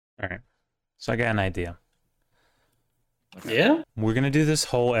All right. So I got an idea. Okay. Yeah? We're gonna do this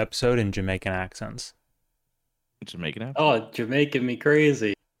whole episode in Jamaican accents. Jamaican accent. Oh, Jamaican me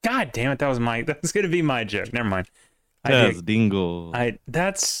crazy. God damn it! That's gonna be my joke. Never mind. Taz Dingle.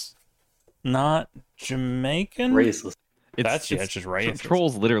 That's not Jamaican. Racist. It's just racist.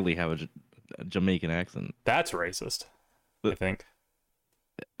 Trolls literally have a Jamaican accent. That's racist. I think.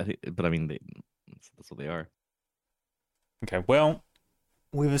 But I mean, that's what they are. Okay. Well,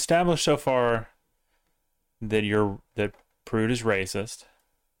 we've established so far that Prude is racist.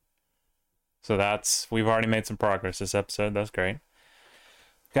 So we've already made some progress this episode. That's great.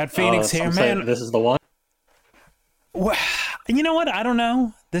 Got Phoenix here, Some say man. this is the one. Well, you know what? I don't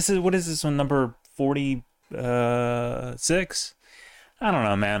know. What is this one? Number 46? I don't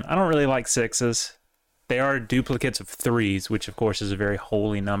know, man. I don't really like sixes. They are duplicates of threes, which of course is a very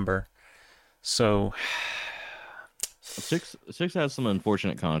holy number. So Six has some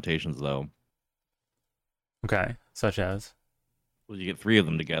unfortunate connotations though. okay, such as Well, you get three of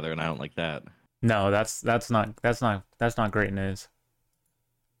them together, and I don't like that. no, that's not great news.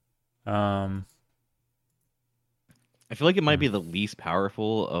 I feel like it might be the least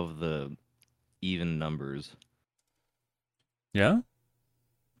powerful of the even numbers. Yeah.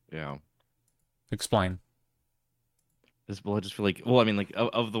 Yeah. Explain. I just feel like, well, I mean, like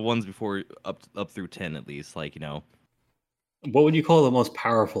of the ones before up through 10 at least, like, you know, What would you call the most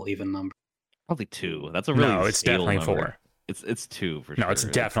powerful even number? probably two. That's a really No, it's stable definitely number. four. It's two for No, sure. it's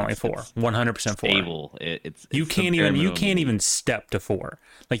definitely four. 100% four. Stable. You can't even step to four.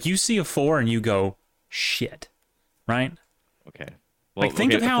 Like you see a four and you go shit, right? Okay. Well, Like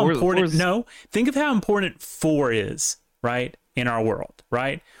think okay, of how important. four's- No, think of how important four is, right? In our world,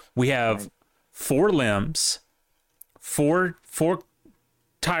 right? We have four limbs, four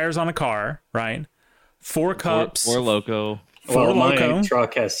tires on a car, right? Four cups, Four loco. four My loco,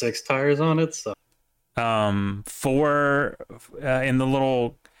 truck has 6 tires on it, so four in the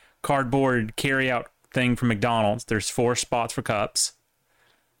little cardboard carry-out thing from McDonald's. There's 4 spots for cups.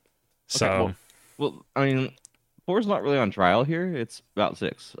 So Okay, well, I mean, four's not really on trial here. It's about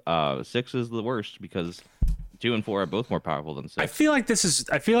six. Six is the worst because 2 and 4 are both more powerful than six. I feel like this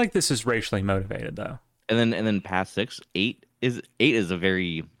is racially motivated though. And then past six, eight is a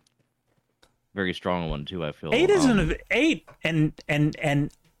very, very strong one too. I feel 8 isn't eight, and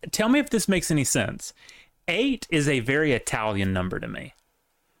tell me if this makes any sense. 8 is a very Italian number to me.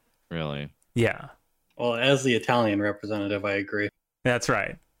 really. Yeah, well, as the Italian representative, I agree. that's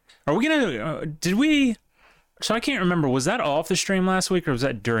right. Are we gonna? Did we? So I can't remember. Was that off the stream last week, or was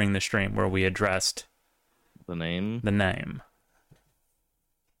that during the stream where we addressed The name. the name?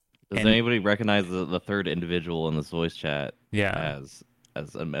 Does and- anybody recognize the third individual in this voice chat Yeah,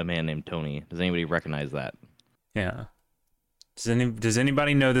 as a man named Tony? Does anybody recognize that? yeah. Does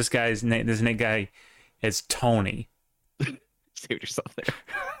anybody know this guy's name? This guy is Tony, Save yourself there.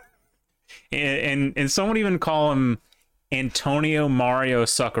 and someone even call him Antonio Mario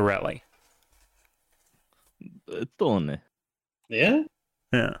Zuccarelli. It's still in there. Yeah?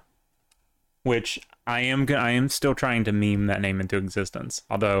 Yeah. Which I am still trying to meme that name into existence.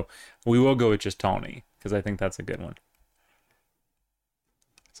 Although we will go with just Tony because I think that's a good one.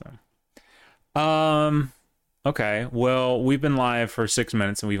 So, okay. Well, we've been live for 6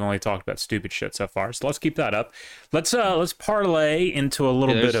 minutes and we've only talked about stupid shit so far. So let's keep that up. Let's parlay into a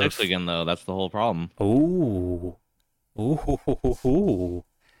little There's bit six of. again though. That's the whole problem. Ooh. Ooh.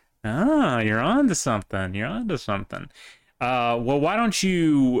 Ah, you're on to something. Well, why don't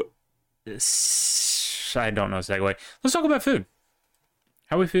you? I don't know. Segue. Let's talk about food.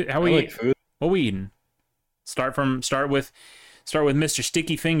 How we I like food. What we eating? Start with Mr.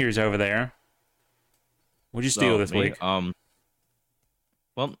 Sticky Fingers over there. What'd you steal this Me, week?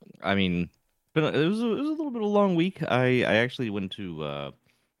 Well, I mean, but it was a little bit of a long week. I actually went to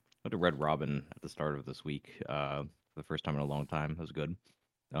Red Robin at the start of this week. For the first time in a long time. It was good.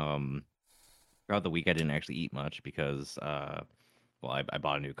 Throughout the week, I didn't actually eat much because, well, I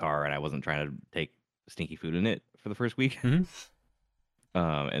bought a new car and I wasn't trying to take stinky food in it for the first week. Mhm.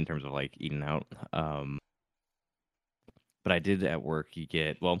 In terms of like eating out. But I did at work. You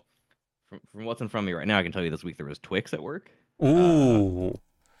get from what's in front of me right now. I can tell you this week there was Twix at work. Ooh,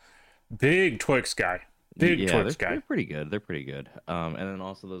 big Twix guy. Big Twix guy. They're pretty good. They're pretty good. And then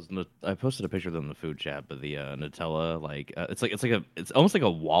also those. I posted a picture of them in the food chat, but the Nutella, like it's almost like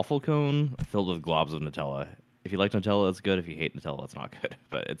a waffle cone filled with globs of Nutella. If you like Nutella, it's good. If you hate Nutella, it's not good.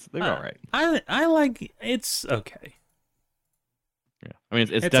 But they're all right. I like. It's okay. Yeah, I mean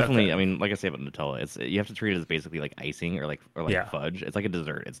it's It's definitely. okay. I mean, like I say about Nutella, you have to treat it as basically like icing or like Yeah. fudge. It's like a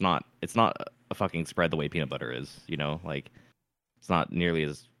dessert. It's not a fucking spread the way peanut butter is. You know, like it's not nearly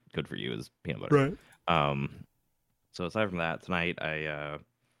as good for you is peanut butter. Right. So aside from that, tonight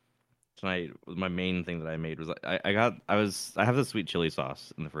my main thing that I made was I have this sweet chili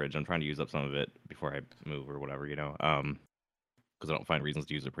sauce in the fridge. I'm trying to use up some of it before I move or whatever, because I don't find reasons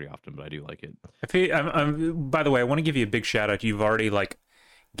to use it pretty often, but I do like it. By the way, I want to give you a big shout out. You've already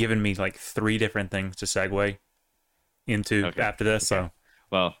given me 3 different things to segue into after this, so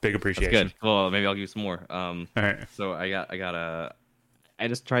well, big appreciation. That's good. Well, maybe I'll give you some more. All right. So I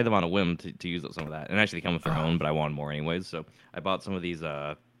just tried them on a whim to use up some of that, and actually they come with their own, but I wanted more anyways. So I bought some of these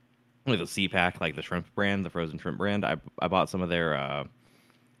the C-Pack, like the shrimp brand, the frozen shrimp brand. I bought some of their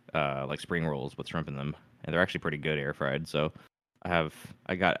spring rolls with shrimp in them, and they're actually pretty good air fried. So I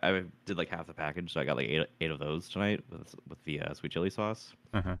did half the package, so I got 8 of those tonight with the sweet chili sauce.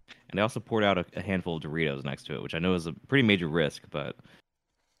 Uh-huh. And I also poured out a handful of Doritos next to it, which I know is a pretty major risk, but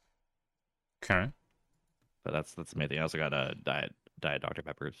okay. But that's the main thing. I also got a diet Dr.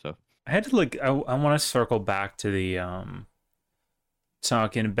 Pepper. So I had to I want to circle back to the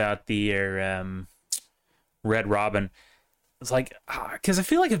talking about the Red Robin. It's because I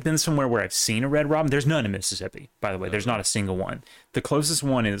feel like I've been somewhere where I've seen a Red Robin. There's none in Mississippi, by the way. There's not a single one. The closest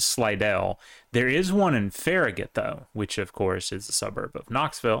one is Slidell. There is one in Farragut, though, which, of course, is a suburb of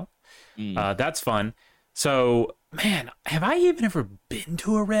Knoxville. That's fun. So, man, have I even ever been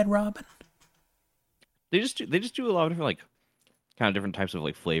to a Red Robin? They just do a lot of different, kind of different types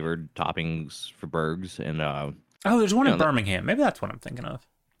of, flavored toppings for burgers. And, there's one in Birmingham. Maybe that's what I'm thinking of.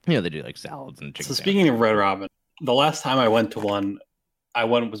 They do, salads and chicken. So, speaking of Red Robin, the last time I went to one,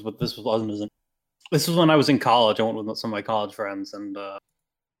 this was when I was in college. I went with some of my college friends, and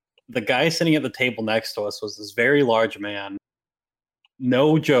the guy sitting at the table next to us was this very large man,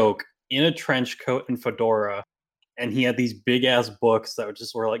 no joke, in a trench coat and fedora, and he had these big ass books that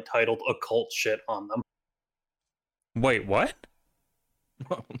were titled occult shit on them. Wait, what?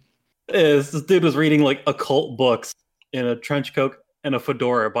 This dude was reading occult books in a trench coat and a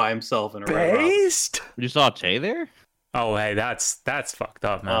fedora by himself in a based. You saw Tay there? Oh, hey, that's fucked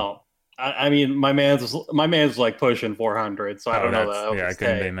up, man. Oh, I mean, my man's was pushing 400, so I don't know that. Yeah, it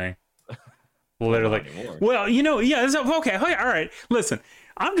couldn't be me. Literally. Well, okay, all right. Listen,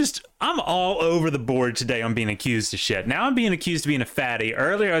 I'm all over the board today on being accused of shit. Now I'm being accused of being a fatty.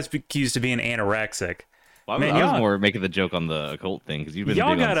 Earlier I was accused of being anorexic. Well, I was more making the joke on the occult thing because you've been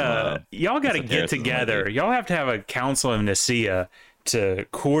y'all gotta get together. Y'all have to have a council of Nicaea to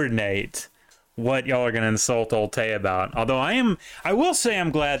coordinate what y'all are gonna insult old Tay about. Although I will say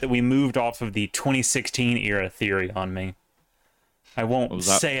I'm glad that we moved off of the 2016 era theory on me. I won't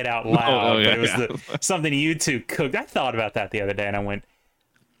say it out loud, but it was something you two cooked. I thought about that the other day, and I went,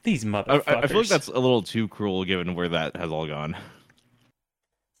 "These motherfuckers." I feel like that's a little too cruel, given where that has all gone.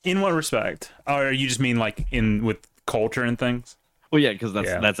 In what respect? Or you just mean with culture and things? Well, yeah, because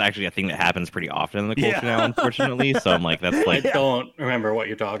that's actually a thing that happens pretty often in the culture now, unfortunately. So I'm that's I don't remember what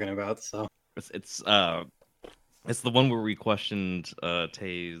you're talking about. So it's the one where we questioned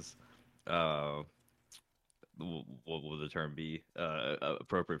Tay's what would the term be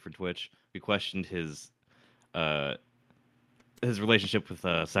appropriate for Twitch? We questioned his relationship with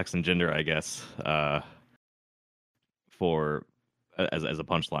sex and gender, I guess, for as a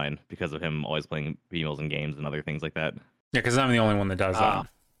punchline because of him always playing females in games and other things like that. Yeah, because I'm the only one that does that.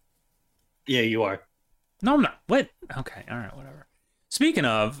 Yeah, you are. No, I'm not. What? Okay, all right, whatever. Speaking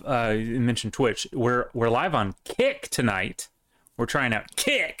of, you mentioned Twitch. We're live on Kick tonight. We're trying out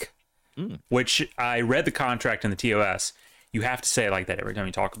Kick, which I read the contract in the TOS. You have to say it like that every time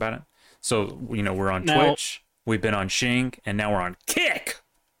you talk about it. So, we're on Twitch, we've been on Shink, and now we're on Kick.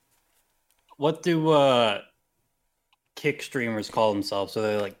 What do Kick streamers call themselves? So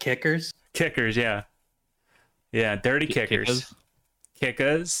they're kickers? Kickers, yeah. Yeah, dirty kickers.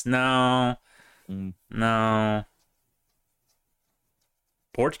 Kickers? No. No.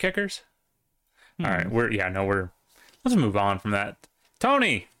 Porch kickers? All right, let's move on from that.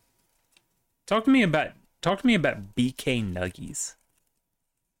 Tony, talk to me about BK Nuggies.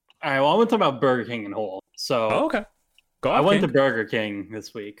 All right, well, I want to talk about Burger King and Whole. So, okay. Go I went to Burger King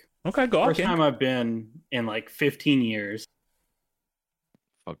this week. Okay, go First time I've been in 15 years.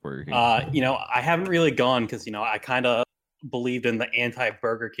 Fuck Burger King. I haven't really gone because, I kind of believed in the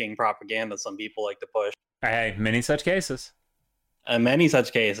anti-Burger King propaganda some people like to push. Hey, many such cases. Many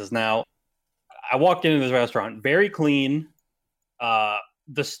such cases. Now, I walked into this restaurant, very clean.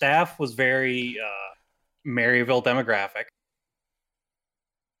 The staff was very Maryville demographic.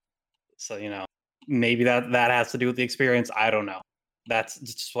 So, maybe that has to do with the experience. I don't know. That's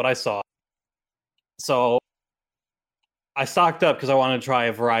just what I saw. So I stocked up because I wanted to try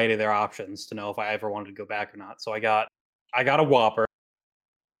a variety of their options to know if I ever wanted to go back or not. So I got a Whopper.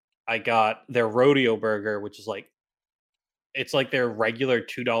 I got their rodeo burger, which is like it's like their regular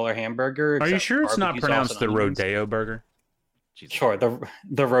 $2 hamburger. Are you except sure it's not barbecue sauce pronounced and the onions. Rodeo Burger? Jesus. Sure,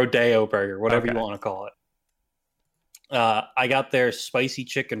 the rodeo burger, whatever Okay. you want to call it. I got their spicy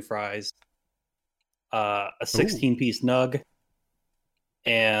chicken fries, a 16-piece nug,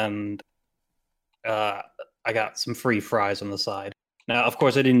 and I got some free fries on the side. Now, of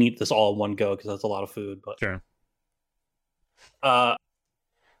course, I didn't eat this all in one go because that's a lot of food. But Sure.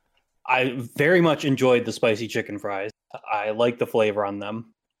 I very much enjoyed the spicy chicken fries. I like the flavor on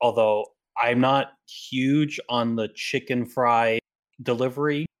them, although I'm not huge on the chicken fry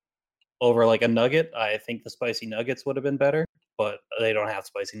delivery over like a nugget. I think the spicy nuggets would have been better, but they don't have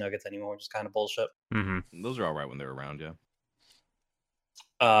spicy nuggets anymore, which is kind of bullshit. Mm-hmm. Those are all right when they're around, yeah.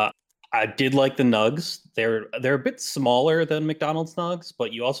 I did like the nugs. They're a bit smaller than McDonald's nugs,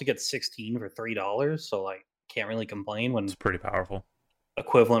 but you also get 16 for $3, so like can't really complain when It's pretty powerful.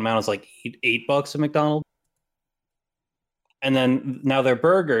 equivalent amount is like $8 at McDonald's. And then now their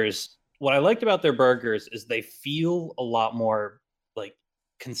burgers. What I liked about their burgers is they feel a lot more like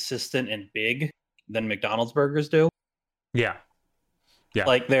consistent and big than McDonald's burgers do. Yeah. Yeah.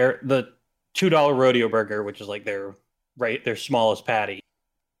 Like the $2 rodeo burger, which is like their smallest patty.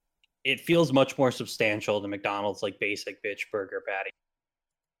 It feels much more substantial than McDonald's like basic bitch burger patty.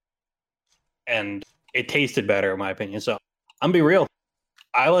 And it tasted better in my opinion. So I'm gonna be real.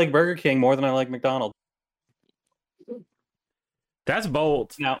 I like Burger King more than I like McDonald's. That's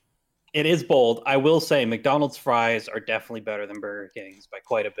bold. Now, it is bold. I will say McDonald's fries are definitely better than Burger King's by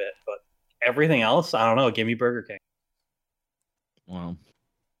quite a bit, but everything else, I don't know. Give me Burger King. Well,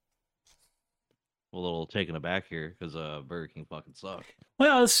 a little taken aback here because Burger King fucking suck.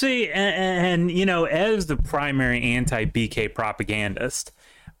 Well, see, and you know, as the primary anti-BK propagandist,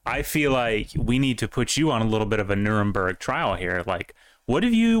 I feel like we need to put you on a little bit of a Nuremberg trial here. Like, why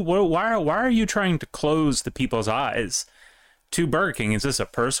are you trying to close the people's eyes to Burger King? Is this a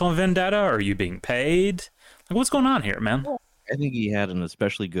personal vendetta? Or are you being paid? Like, what's going on here, man? I think he had an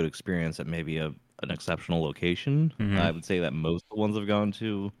especially good experience at maybe an exceptional location. Mhm. I would say that most of the ones I've gone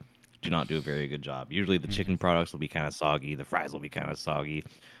to do not do a very good job. Usually the chicken products will be kind of soggy, the fries will be kind of soggy.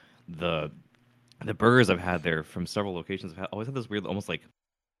 The burgers I've had there from several locations have always had this weird, almost like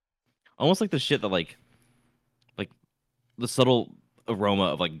the shit that like the subtle aroma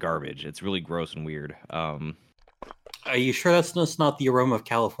of like garbage. It's really gross and weird. Are you sure that's just not the aroma of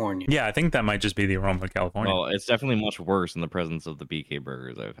California? Yeah, I think that might just be the aroma of California. Well, it's definitely much worse in the presence of the BK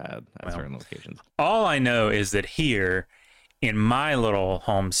burgers I've had at Well. certain locations. All I know is that here in my little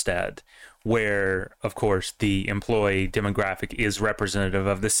homestead, where, of course, the employee demographic is representative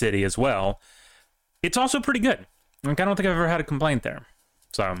of the city as well, it's also pretty good. Like, I don't think I've ever had a complaint there.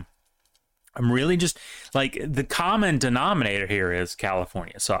 So I'm really just, like, the common denominator here is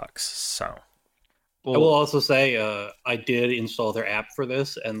California sucks. So I will also say I did install their app for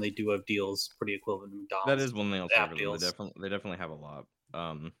this, and they do have deals pretty equivalent to McDonald's. That is one thing I'll say. App For them. deals. They definitely have a lot.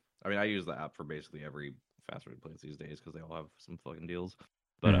 I mean, I use the app for basically every fast food place these days because they all have some fucking deals.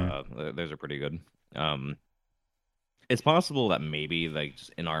 But those are pretty good. It's possible that maybe like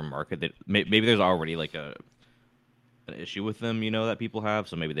just in our market that maybe there's already like an issue with them, you know, that people have.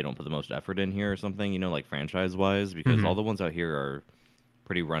 So maybe they don't put the most effort in here or something, you know, like franchise wise, because all the ones out here are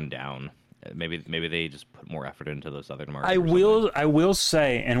pretty run down. Maybe they just put more effort into those other markets. I will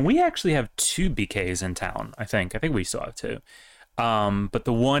say, and we actually have 2 BKs in town. I think we still have 2. But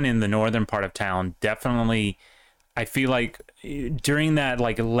the one in the northern part of town, definitely, I feel like during that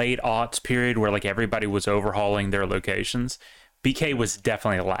like late aughts period where like everybody was overhauling their locations, BK was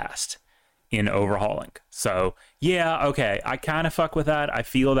definitely last in overhauling. So yeah, okay, I kind of fuck with that. I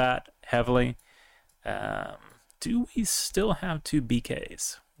feel that heavily. Do we still have 2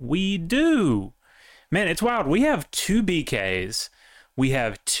 BKs? We do. Man, it's wild. We have 2 BKs. We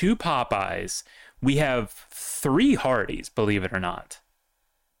have 2 Popeyes. We have 3 Hardee's, believe it or not.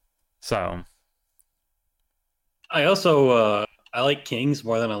 So I also I like Kings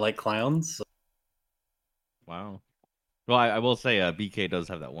more than I like Clowns. So. Wow. Well, I will say BK does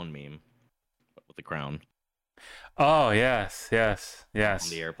have that one meme with the crown oh yes. on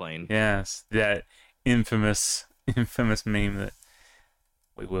the airplane. Yes, that infamous meme that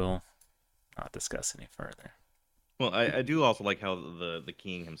we will not discuss any further. Well, I do also like how the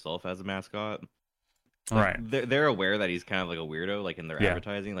king himself has a mascot. Like, Right. They're aware that he's kind of like a weirdo, like in their Yeah.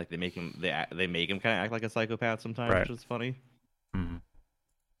 advertising. Like they make him kind of act like a psychopath sometimes, Right. which is funny. Mm-hmm.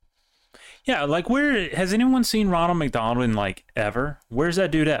 Yeah, like where has anyone seen Ronald McDonald in like ever? Where's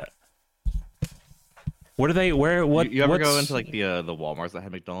that dude at? What are they? Where? What? You ever what's- go into like the WalMarts that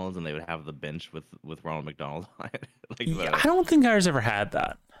had McDonald's and they would have the bench with Ronald McDonald on it? Like Yeah, I don't think ours ever had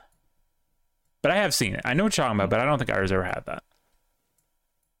that. But I have seen it. I know what you're talking about, but I don't think Ira's ever had that.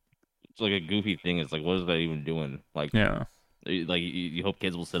 It's like a goofy thing. It's like, what is that even doing? Like, Yeah. Like you hope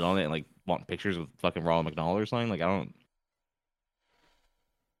kids will sit on it and like want pictures with fucking Ronald McDonald or something. Like I don't.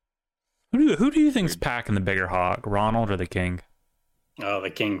 Who do you think's packing the bigger hog, Ronald or the King? Oh,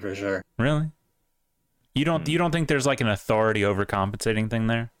 the King for sure. Really? You don't think there's like an authority overcompensating thing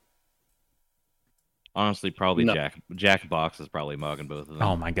there? Honestly, probably No. Jack Box is probably mugging both of them.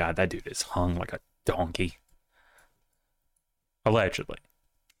 Oh my god, that dude is hung like a donkey. Allegedly.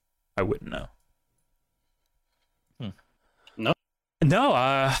 I wouldn't know. No,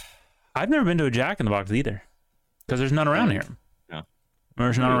 I've never been to a Jack in the Box either. Because there's none around here. Yeah.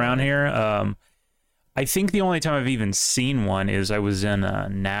 There's none around here. I think the only time I've even seen one is I was in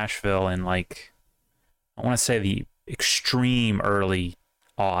Nashville in like, I want to say the extreme early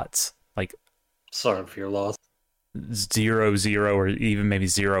aughts. Like Sorry if you're lost. 00 or even maybe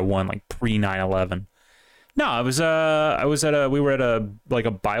 01, like pre 9/11. No, I was we were at a like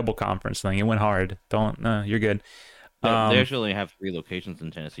a Bible conference thing. It went hard. You're good. They actually only have 3 locations in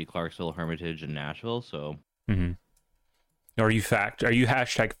Tennessee: Clarksville, Hermitage, and Nashville. So, Are you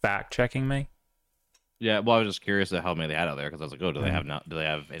hashtag fact checking me? yeah. Well, I was just curious at how many they had out there because I was like, oh, do they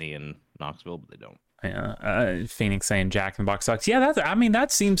have any in Knoxville? But they don't. Yeah, Phoenix saying Jack in the Box sucks. Yeah,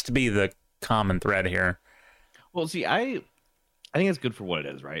 that seems to be the common thread here. Well, see, I think it's good for what it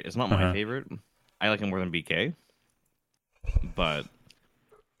is, right? It's not my favorite. I like it more than BK, but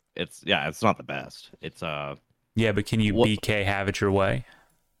it's not the best. It's Yeah, but can you BK have it your way?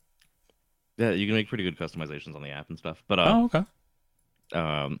 Yeah, you can make pretty good customizations on the app and stuff. But okay.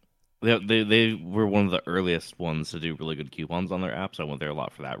 They were one of the earliest ones to do really good coupons on their app, so I went there a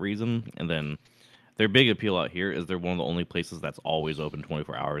lot for that reason. And then their big appeal out here is they're one of the only places that's always open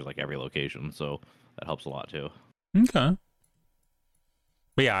 24 hours, like every location. So that helps a lot too. Okay.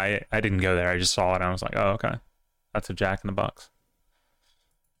 But yeah, I didn't go there. I just saw it and I was like, oh, okay. That's a Jack in the Box.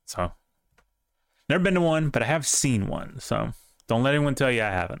 So, never been to one, but I have seen one. So, don't let anyone tell you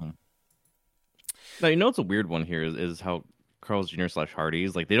I haven't. Now, you know what's a weird one here is how Carl's Jr. /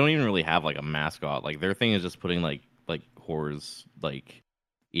 Hardee's, like, they don't even really have, like, a mascot. Like, their thing is just putting, like whores, like,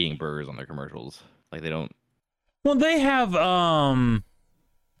 eating burgers on their commercials. Like, they don't... Well, they have, The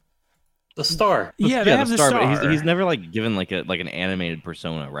Star. Yeah, they have the Star. But he's never, like, given, like, an animated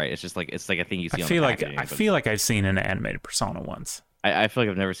persona, right? It's just, like, it's like a thing you see on the packaging. I feel like I've seen an animated persona once. I feel like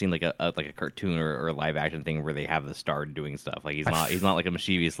I've never seen like a cartoon or a live action thing where they have the Star doing stuff. Like he's not like a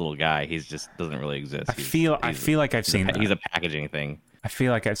mischievous little guy. He's just doesn't really exist. I feel like I've seen that. He's a packaging thing. I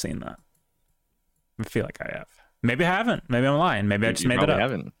feel like I've seen that. I feel like I have. Maybe I haven't. Maybe I'm lying. Maybe I just made that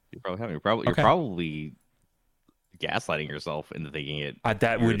up. You probably haven't. You're probably gaslighting yourself into thinking it.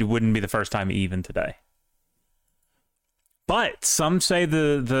 That wouldn't be the first time even today. But some say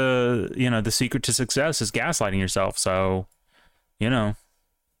the secret to success is gaslighting yourself. So. Who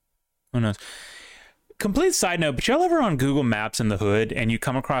knows? Complete side note, but y'all ever on Google Maps in the hood and you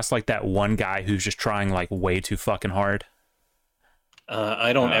come across like that one guy who's just trying like way too fucking hard?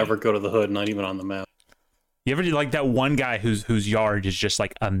 I don't ever go to the hood, not even on the map. You ever do like that one guy whose yard is just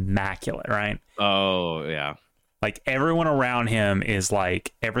like immaculate, right? Oh, yeah. Like everyone around him is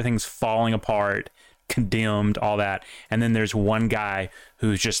like everything's falling apart, condemned, all that. And then there's one guy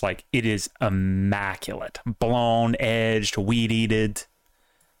who's just like, it is immaculate, blown, edged, weed eated,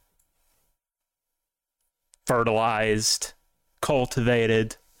 fertilized,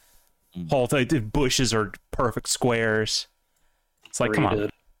 cultivated. Bushes are perfect squares. It's like, come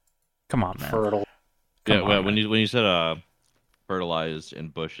on, man. Fertile. When you said fertilized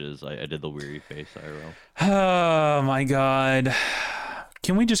and bushes, I did the weary face IRL. Oh my god.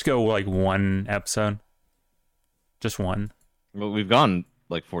 Can we just go like one episode? Just one? Well, we've gone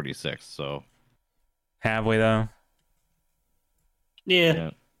like 46, so. Have we though? Yeah.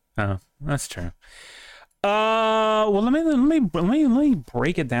 Oh, that's true. Well, let me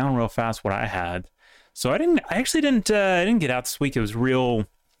break it down real fast what I had. So I actually didn't get out this week. It was raining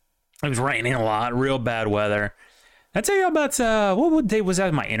a lot, real bad weather. I'd tell you about what day was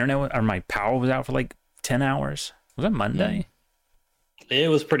that? My internet or my power was out for like 10 hours. Was that Monday? It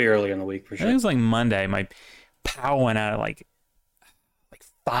was pretty early in the week for sure. It was like Monday. My power went out at like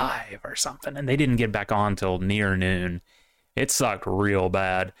 5 or something, and they didn't get back on till near noon. It sucked real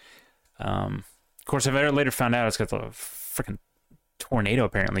bad. Of course, I later found out it's because a freaking tornado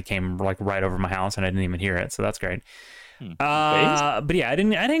apparently came like right over my house, and I didn't even hear it. So that's great. But yeah, I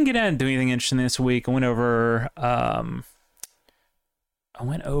didn't get out and do anything interesting this week. I went over.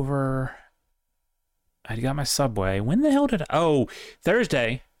 I got my Subway. When the hell did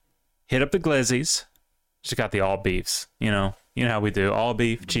Thursday. Hit up the Glizzies. Just got the all beefs, You know how we do. All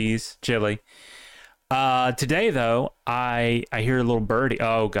beef, cheese, chili. Today, though, I hear a little birdie.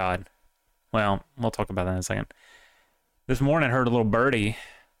 Oh, God. Well, we'll talk about that in a second. This morning, I heard a little birdie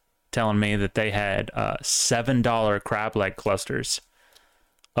telling me that they had $7 crab leg clusters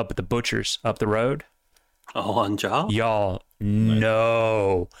up at the butcher's up the road. Oh, on job? Y'all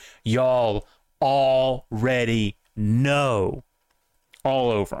know. Y'all already know.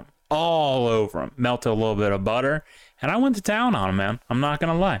 All over them. All over them. Melted a little bit of butter. And I went to town on them, man. I'm not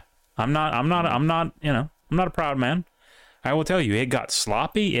going to lie. I'm not, you know, I'm not a proud man. I will tell you, it got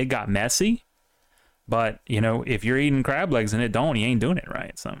sloppy, it got messy, but, you know, if you're eating crab legs and it don't, you ain't doing it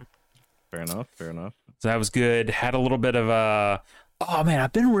right, so. Fair enough, fair enough. So that was good. Had a little bit of oh man,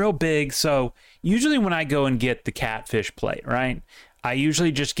 I've been real big, so usually when I go and get the catfish plate, right, I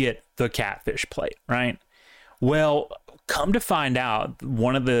usually just get the catfish plate, right? Well, come to find out,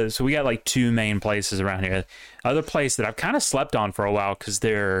 so we got like 2 main places around here. Other place that I've kind of slept on for a while because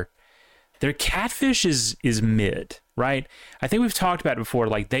their catfish is mid, right? I think we've talked about it before.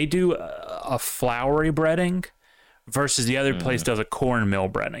 Like they do a floury breading versus the other place does a cornmeal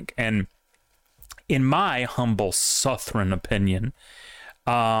breading. And in my humble Southern opinion,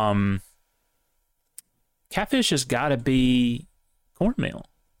 catfish has got to be cornmeal.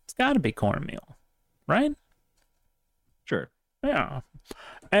 It's got to be cornmeal, right? Sure. Yeah.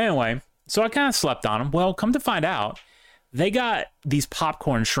 Anyway, so I kind of slept on them. Well, come to find out, they got these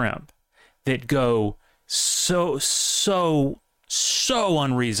popcorn shrimp that go so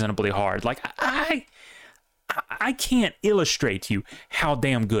unreasonably hard. Like I can't illustrate to you how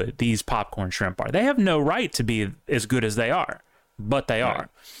damn good these popcorn shrimp are. They have no right to be as good as they are, but they are.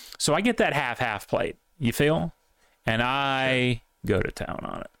 So I get that half plate, you feel? And I go to town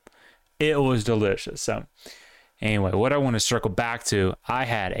on it. It was delicious. So anyway, what I want to circle back to, I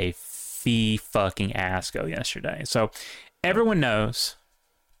had a fucking asco yesterday. So everyone knows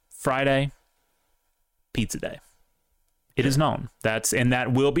Friday, pizza day. It is known.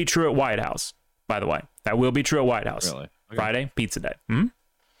 That will be true at White House, by the way. That will be true at White House. Really? Okay. Friday, pizza day.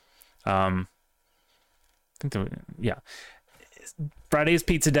 Friday is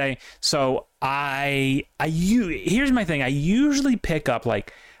pizza day. So here's my thing. I usually pick up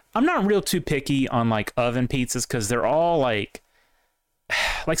like, I'm not real too picky on like oven pizzas because they're all like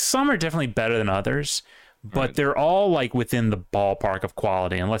some are definitely better than others, but they're all like within the ballpark of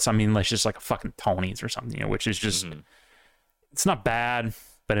quality. Unless just like a fucking Tony's or something, you know, which is just, it's not bad,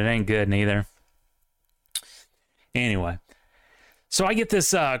 but it ain't good neither. Anyway, so I get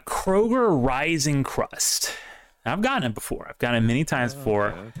this Kroger Rising Crust. I've gotten it before. I've gotten it many times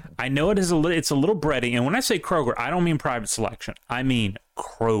before. Okay. I know it's a little bready, and when I say Kroger, I don't mean Private Selection. I mean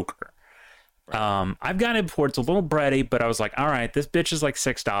Kroger. Right. I've gotten it before. It's a little bready, but I was like, all right, this bitch is like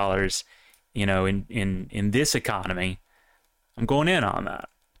 $6. You know, in this economy, I'm going in on that.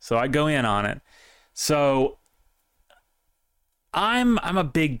 So I go in on it. So I'm a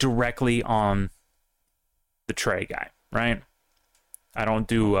big directly on the tray guy, right? I don't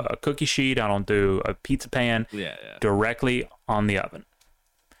do a cookie sheet. I don't do a pizza pan. Yeah. Directly on the oven.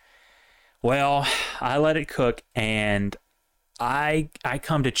 Well, I let it cook, and I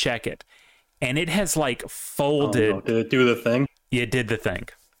come to check it, and it has like folded. Oh, no. Did it do the thing? It did the thing.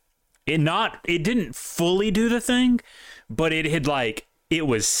 It didn't fully do the thing, but it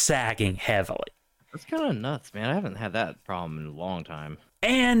was sagging heavily. That's kind of nuts, man. I haven't had that problem in a long time.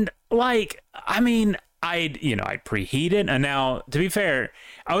 And like, I mean, I'd preheat it, and now, to be fair,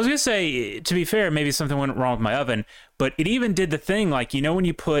 I was gonna say, to be fair, maybe something went wrong with my oven, but it even did the thing, like, you know, when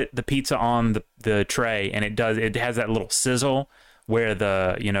you put the pizza on the tray, and it has that little sizzle where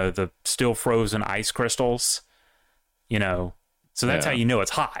the still frozen ice crystals, you know, so that's how you know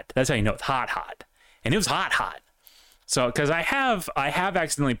it's hot. That's how you know it's hot, and it was hot. So, because I have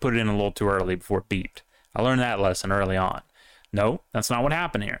accidentally put it in a little too early before it beeped. I learned that lesson early on. No, that's not what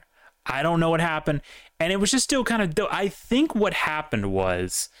happened here. I don't know what happened, and it was just still kind of. I think what happened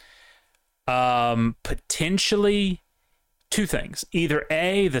was, potentially, 2 things. Either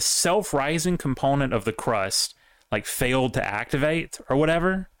A, the self-rising component of the crust like failed to activate or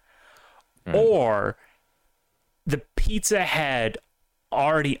whatever, or the pizza had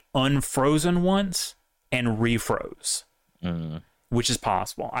already unfrozen once and refroze, which is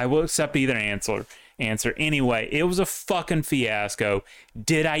possible. I will accept either answer. Anyway, it was a fucking fiasco.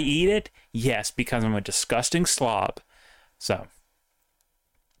 Did I eat it? Yes, because I'm a disgusting slob. So,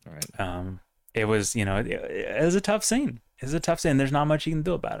 all right. It was, it was a tough scene. There's not much you can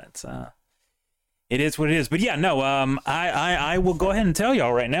do about it. So, it is what it is. But yeah, no. I will go ahead and tell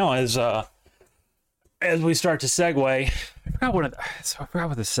y'all right now as we start to segue. I forgot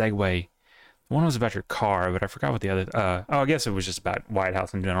what the segue one was about your car, but I forgot what the other. I guess it was just about White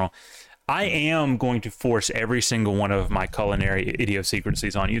House in general. I am going to force every single one of my culinary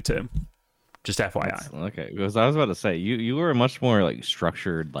idiosyncrasies on YouTube. Just FYI. Okay, because I was about to say you were a much more like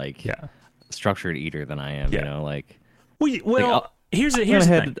structured structured eater than I am. Yeah. You know, like well, here's the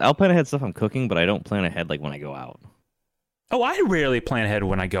thing. I'll plan ahead stuff I'm cooking, but I don't plan ahead like when I go out. Oh, I rarely plan ahead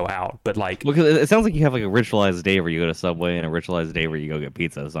when I go out, but like, because it sounds like you have like a ritualized day where you go to Subway and a ritualized day where you go get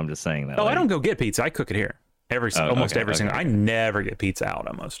pizza. So I'm just saying that. Oh, I don't go get pizza. I cook it here almost every single. I never get pizza out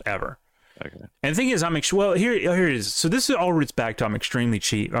almost ever. Okay. And the thing is, here it is. So this all roots back to I'm extremely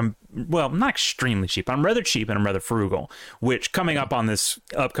cheap. I'm not extremely cheap. I'm rather cheap and I'm rather frugal, which coming up on this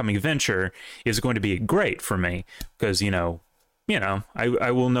upcoming venture is going to be great for me because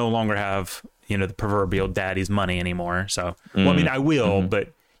I will no longer have the proverbial daddy's money anymore. So well, I mean I will,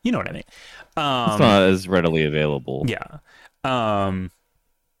 but you know what I mean. It's not as readily available. Yeah.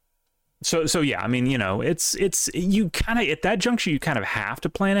 So yeah, I mean, it's you kind of at that juncture you kind of have to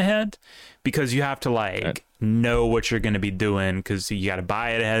plan ahead because you have to know what you're going to be doing because you got to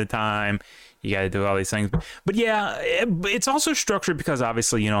buy it ahead of time. You got to do all these things. But yeah, it's also structured because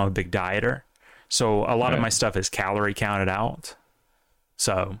obviously, I'm a big dieter. So a lot of my stuff is calorie counted out.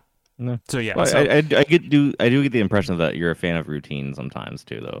 So yeah. Well, I do get the impression that you're a fan of routine sometimes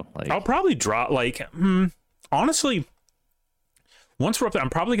too, though. Like I'll probably drop honestly. Once we're up there, I'm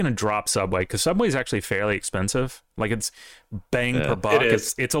probably going to drop Subway because Subway is actually fairly expensive. Like it's bang per buck.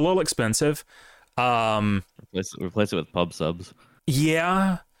 It's a little expensive. Replace it with pub subs.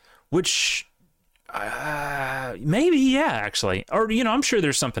 Yeah, which maybe actually, or I'm sure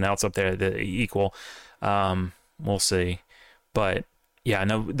there's something else up there that equal. We'll see, but yeah,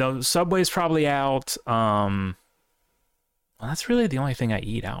 no, Subway's probably out. Well, that's really the only thing I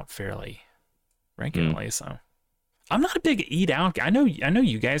eat out fairly regularly. So. I'm not a big eat out. I know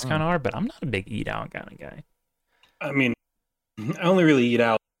you guys kind of are, but I'm not a big eat out kind of guy. I mean, I only really eat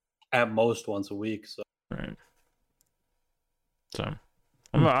out at most once a week. So right. So,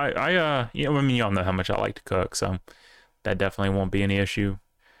 I mean, y'all know how much I like to cook, so that definitely won't be any issue.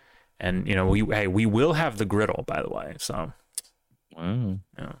 And we will have the griddle, by the way. So, wow.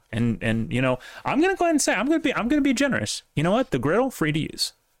 Yeah. And I'm gonna go ahead and say I'm gonna be generous. You know what? The griddle free to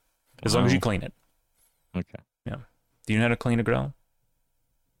use, as long as you clean it. Okay. Yeah. Do you know how to clean a grill?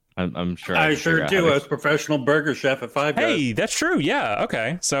 I'm sure. I sure do. I was a professional burger chef at Five Guys. Hey, that's true. Yeah.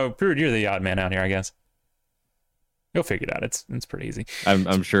 Okay. So, Prude, you're the odd man out here, I guess. You'll figure it out. It's pretty easy.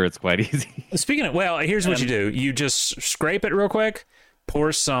 I'm sure it's quite easy. Speaking of, here's what you do. You just scrape it real quick,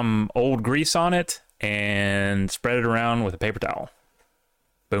 pour some old grease on it, and spread it around with a paper towel.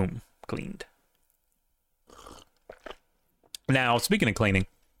 Boom. Cleaned. Now, speaking of cleaning,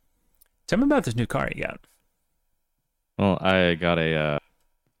 tell me about this new car you got. Well, I got a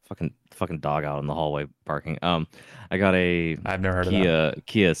fucking dog out in the hallway parking. I got a I've never heard of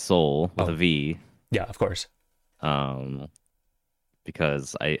Kia Soul with a V. Yeah, of course.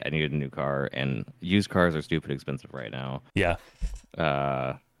 Because I needed a new car and used cars are stupid expensive right now. Yeah.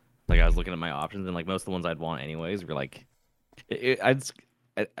 Like I was looking at my options and like most of the ones I'd want anyways were like, at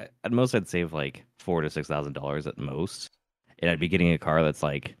most I'd save like $4,000 to $6,000 at most, and I'd be getting a car that's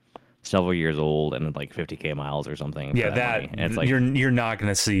like several years old and like 50K miles or something. Yeah, and it's like you're not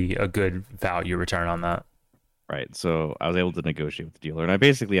going to see a good value return on that. Right. So I was able to negotiate with the dealer, and I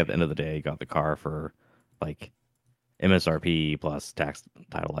basically at the end of the day got the car for like MSRP plus tax,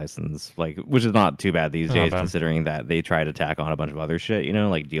 title, license, like, which is not too bad these days, considering that they try to tack on a bunch of other shit,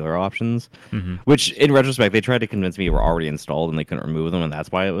 like dealer options, which in retrospect, they tried to convince me were already installed and they couldn't remove them. And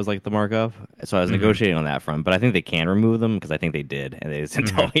that's why it was like the markup. So I was negotiating on that front, but I think they can remove them because I think they did and they just didn't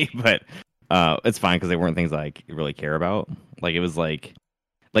tell me, but it's fine because they weren't things that I really care about. Like it was like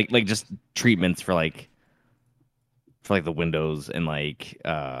just treatments for like the windows and like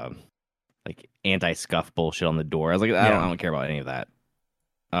anti-scuff bullshit on the door. I was like, I don't care about any of that.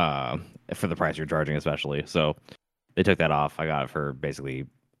 For the price you're charging, especially. So they took that off. I got it for basically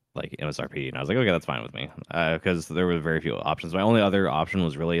like MSRP, and I was like, okay, that's fine with me. Because there were very few options. My only other option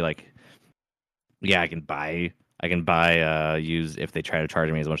was really like, I can buy used if they try to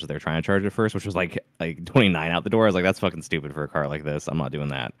charge me as much as they're trying to charge at first, which was like 29 out the door. I was like, that's fucking stupid for a car like this. I'm not doing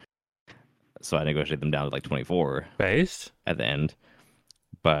that. So I negotiated them down to like 24 based at the end.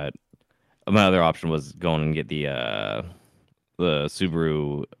 But my other option was going and get the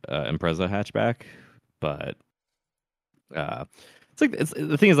Subaru Impreza hatchback, but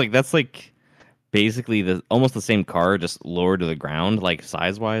the thing is like that's like basically almost the same car, just lower to the ground, like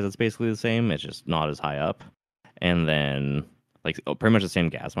size wise, it's basically the same. It's just not as high up, and then like pretty much the same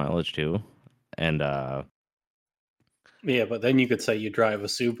gas mileage too, and Yeah, but then you could say you drive a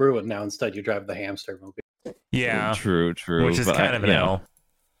Subaru, and now instead you drive the hamster movie. Yeah, True. which is but kind of an L.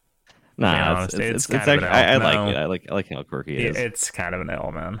 Nah, It's it's kind of an actually, L. I No. like it. I like how quirky it is. It's kind of an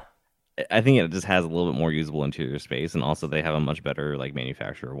L, man. I think it just has a little bit more usable interior space, and also they have a much better like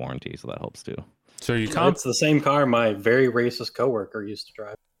manufacturer warranty, so that helps too. So you It's the same car my very racist coworker used to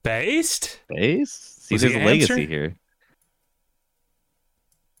drive. based? Base? See, Was there's he a a legacy hamster? here.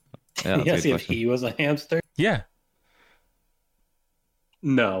 Yeah, that's a Yes, good if question. he was a hamster. Yeah.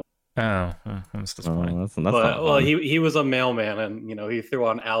 No, Oh, that's disappointing. That's but not well, fun. he was a mailman, and he threw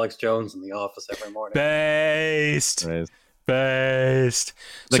on Alex Jones in the office every morning. Based. Right. Based.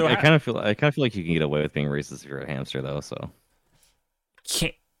 Like, So I kind of feel like you can get away with being racist if you're a hamster, though. So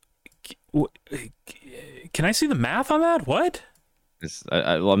can't. Can I see the math on that? What?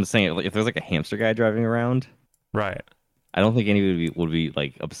 well, I'm saying if there's like a hamster guy driving around, Right. I don't think anybody would be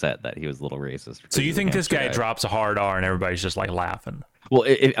like upset that he was a little racist. So you because he's a think this hamster guy drops a hard R and everybody's just like laughing? Well,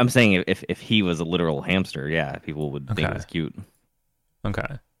 I'm saying if he was a literal hamster, yeah, people would think it was cute. Okay.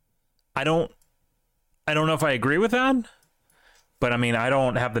 I don't know if I agree with that, but I mean, I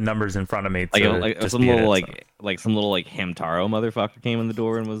don't have the numbers in front of me to Like some dispute little it, some little Hamtaro motherfucker came in the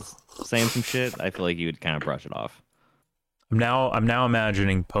door and was saying some shit. I feel like you would kind of brush it off. I'm now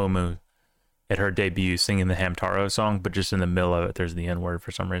imagining Pomu at her debut singing the Hamtaro song, but just in the middle of it, there's the N word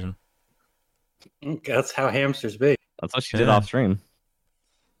for some reason. That's how hamsters be. That's what she did off stream.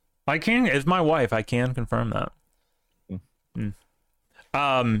 I can, as my wife, I can confirm that.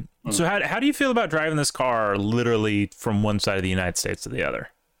 So how do you feel about driving this car literally from one side of the United States to the other?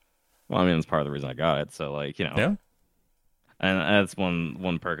 Well, I mean, that's part of the reason I got it. So, like, Yeah. and that's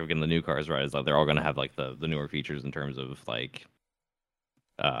one perk of getting the new cars, right? Is that they're all gonna have like the newer features in terms of like,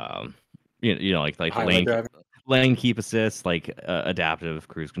 like lane keep assist, like adaptive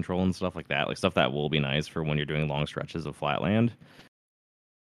cruise control and stuff like that. Like stuff that will be nice for when you're doing long stretches of flat land.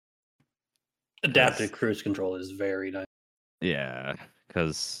 Adaptive cruise control is very nice. Yeah,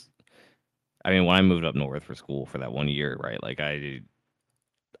 because I mean, when I moved up north for school for that 1 year, right? Like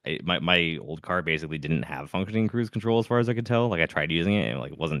my old car basically didn't have functioning cruise control as far as I could tell. Like I tried using it and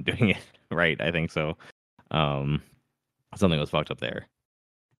like wasn't doing it right. I think so. Something was fucked up there,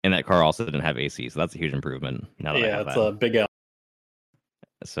 and that car also didn't have AC, so that's a huge improvement. Now that I have it's that. a big L.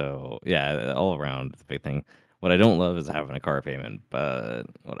 So yeah, all around it's a big thing. What I don't love is having a car payment, but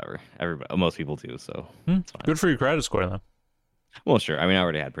whatever. Most people do, so it's fine. Good for your credit score, though. Well, sure. I mean, I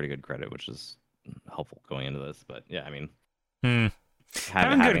already had pretty good credit, which is helpful going into this. But yeah, I mean,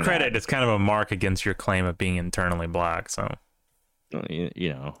 having good credit is kind of a mark against your claim of being internally black. So,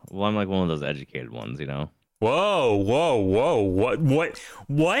 well, I'm like one of those educated ones, Whoa! What?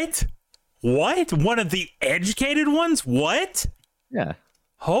 One of the educated ones? What? Yeah.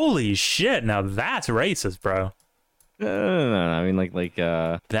 Holy shit! Now that's racist, bro. No. I mean,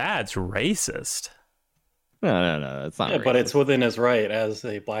 that's racist. No. It's not. Yeah, racist. but it's within his right as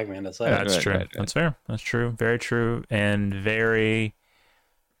a black man to say. That's Right, true. right. That's fair. That's true. Very true, and very.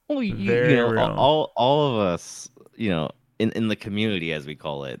 Well, very real. all of us, in the community as we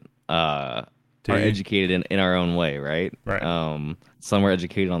call it, are educated in our own way, right? Right. Some are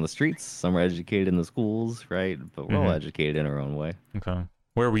educated on the streets, some are educated in the schools, right? But we're all educated in our own way. Okay.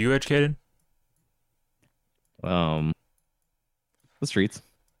 Where were you educated? The streets.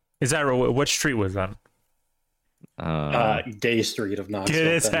 Is that what street was that? Gay Street of Knoxville. Get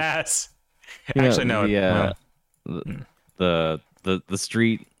his ass. Actually, no. The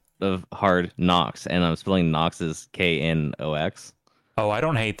street of hard Knox, and I'm spelling Knox as Knox. Oh, I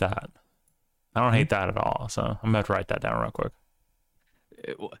don't hate that. I don't hate that at all. So I'm gonna have to write that down real quick.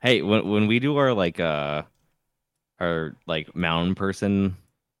 Hey, when we do our mountain person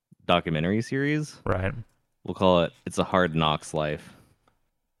documentary series, right? We'll call it "It's a Hard Knox Life."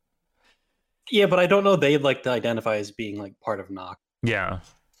 Yeah, but I don't know they'd like to identify as being like part of Knox. Yeah.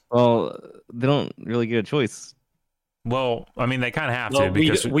 Well, they don't really get a choice. Well, I mean, they kind of have to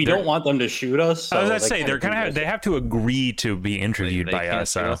because we don't want them to shoot us. So I was gonna say they have to agree to be interviewed they by can't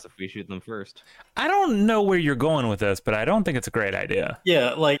us. shoot So us if we shoot them first. I don't know where you're going with this, but I don't think it's a great idea.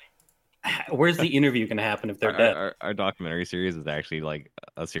 Yeah, where's the interview going to happen if they're dead? Our documentary series is actually like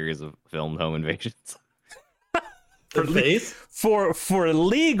a series of filmed home invasions. For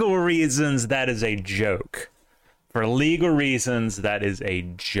legal reasons, that is a joke. For legal reasons, that is a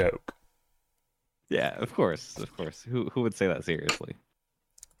joke. Yeah, of course. Who would say that seriously?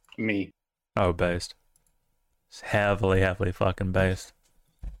 Me. Oh, based. It's heavily fucking based.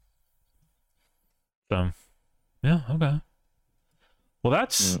 So, yeah, okay. Well,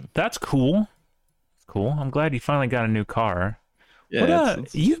 that's cool. Cool. I'm glad you finally got a new car. Yeah,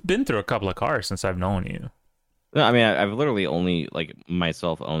 You've been through a couple of cars since I've known you. No, I mean, I've literally only like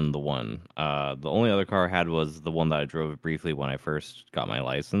myself owned the one. The only other car I had was the one that I drove briefly when I first got my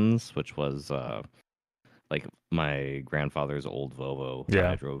license, which was like my grandfather's old Volvo that I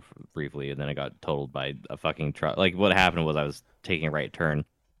Yeah. drove briefly, and then it got totaled by a fucking truck. Like what happened was I was taking a right turn.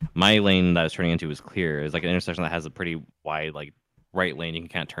 My lane that I was turning into was clear. It's like an intersection that has a pretty wide like right lane you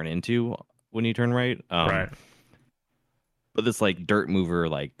can't turn into when you turn right. Right. But this like dirt mover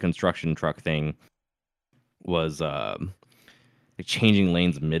like construction truck thing was like changing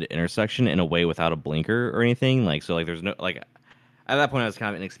lanes mid intersection in a way without a blinker or anything. Like so like there's no like at that point I was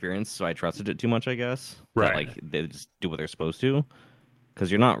kind of inexperienced, so I trusted it too much, I guess. That Right. like they just do what they're supposed to. Because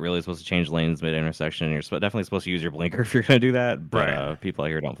you're not really supposed to change lanes mid intersection, and you're definitely supposed to use your blinker if you're gonna do that. But Right. people out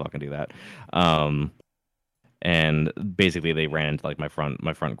here don't fucking do that. Um, and basically they ran into like my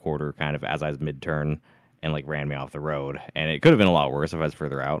front quarter kind of as I was mid turn and like ran me off the road. And it could have been a lot worse if I was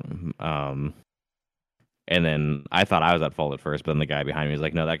further out. And then I thought I was at fault at first, but then the guy behind me was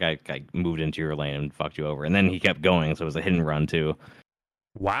like, "No, that guy moved into your lane and fucked you over." And then he kept going, so it was a hit and run too.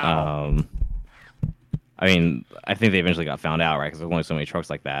 Wow. I mean, I think they eventually got found out, right? Because there's only so many trucks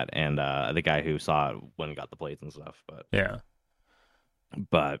like that, and the guy who saw it went and got the plates and stuff. Yeah.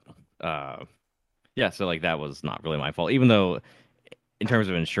 But yeah, so like that was not really my fault, even though in terms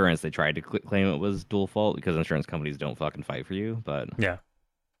of insurance, they tried to claim it was dual fault because insurance companies don't fucking fight for you. Yeah.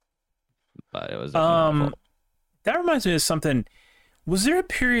 But it was definitely my fault. That reminds me of something. Was there a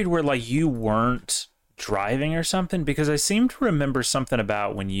period where like you weren't driving or something? Because I seem to remember something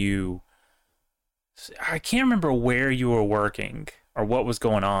about when you. I can't remember where you were working or what was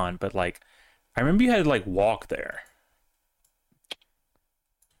going on, but like I remember you had to like walk there.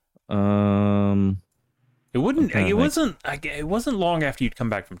 It wouldn't. trying to It think. wasn't. It wasn't long after you'd come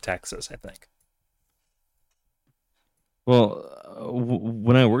back from Texas, I think. Well,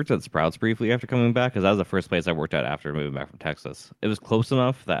 when I worked at Sprouts briefly after coming back, because that was the first place I worked at after moving back from Texas, it was close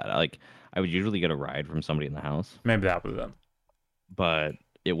enough that like I would usually get a ride from somebody in the house, Maybe that was them. but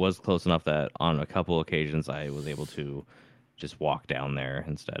it was close enough that on a couple occasions I was able to just walk down there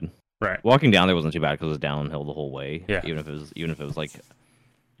instead. Right. Walking down there wasn't too bad because it was downhill the whole way. Yeah. Even if it was like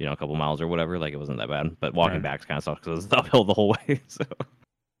a couple miles or whatever, like it wasn't that bad. But walking Right. back kind of sucked because it was uphill the whole way. So,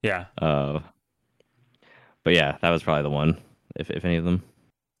 Yeah. but yeah, that was probably the one, if any of them.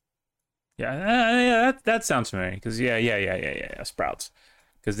 Yeah. That sounds familiar. Because yeah. Sprouts.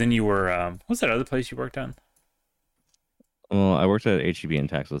 Because then you were. What's that other place you worked on? Well, I worked at HEB in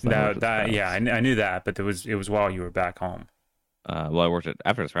Texas. then I worked at Sprouts. Yeah, I knew that, but it was while you were back home. Well, I worked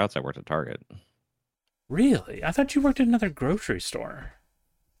after Sprouts. I worked at Target. Really? I thought you worked at another grocery store.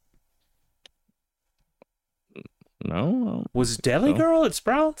 No. Was Deli so. Girl at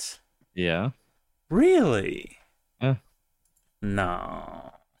Sprouts? Yeah. Really? Yeah.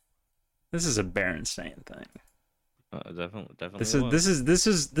 No. This is a Berenstain thing. Definitely.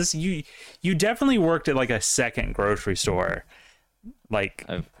 This you definitely worked at like a second grocery store. Like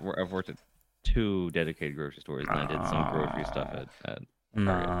I've worked at 2 dedicated grocery stores, and I did some grocery stuff at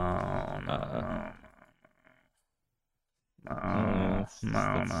Target.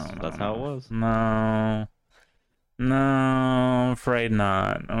 That's how it was. No, I'm afraid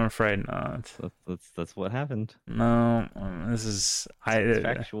not. That's what happened. No, this is It's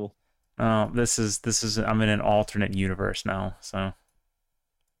factual. No, this is I'm in an alternate universe now. So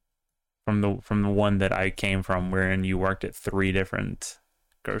from the one that I came from, wherein you worked at 3 different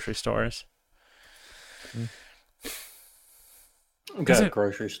grocery stores. Got a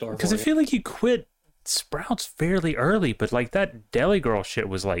grocery store. Because I feel like you quit Sprouts fairly early, but like that Deli Girl shit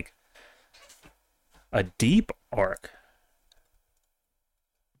was like a deep arc.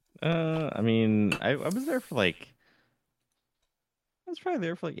 I mean, I was there for like, I was probably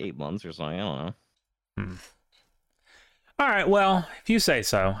there for like 8 months or something. I don't know. All right, well, if you say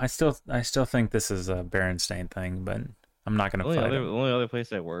so. I still think this is a Berenstain thing, but I'm not gonna fight it. The only other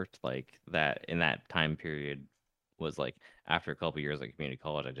place I worked like that in that time period was like after a couple years at community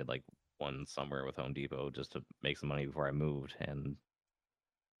college. I did like one summer with Home Depot just to make some money before I moved, and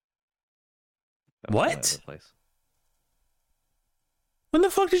that was the only What? other place. When the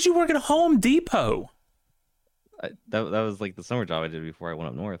fuck did you work at Home Depot? That was like the summer job I did before I went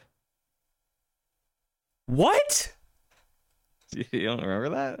up north. What? You don't remember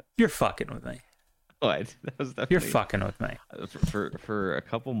that? You're fucking with me. Oh, that was definitely You're fucking with me. for a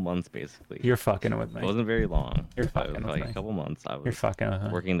couple months basically. You're fucking with It me. wasn't very long. You're It fucking was with like me. a couple months. I You're was fucking with me.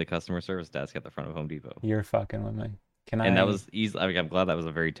 working the customer service desk at the front of Home Depot. You're fucking with me. And that was easy. I mean, I'm glad that was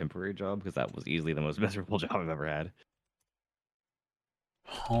a very temporary job because that was easily the most miserable job I've ever had.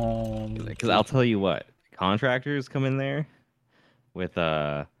 Home? Because I'll tell you what, contractors come in there with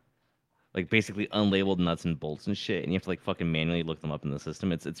like basically unlabeled nuts and bolts and shit, and you have to like fucking manually look them up in the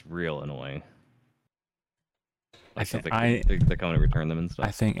system. It's real annoying. Like, they're coming to return them and stuff.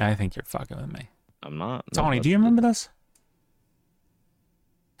 I think you're fucking with me. I'm not. Tony, do you remember this?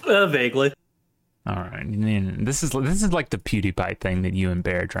 Vaguely. All right, this is like the PewDiePie thing that you and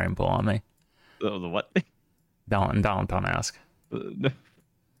Bear try and pull on me. The what? Don't ask.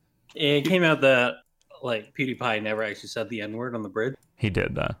 It came out that like PewDiePie never actually said the N-word on the bridge. He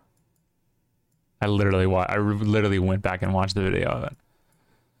did though. I literally went back and watched the video of it.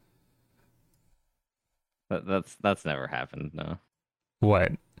 That's never happened. No.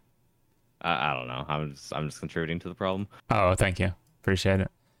 What? I don't know. I'm just contributing to the problem. Oh, thank you. Appreciate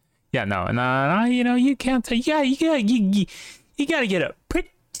it. Yeah, no, you know, you can't say, yeah, you got to get up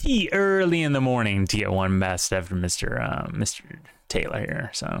pretty early in the morning to get one best after Mr. Taylor here.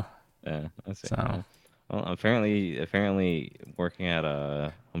 So yeah, I see. So well, apparently working at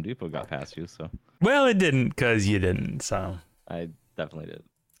Home Depot got past you. So well, it didn't because you didn't. So I definitely did.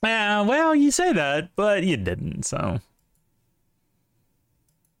 Yeah, well, you say that, but you didn't. So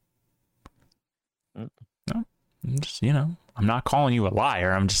no, I'm just, you know, I'm not calling you a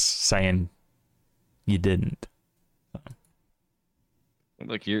liar. I'm just saying you didn't. So.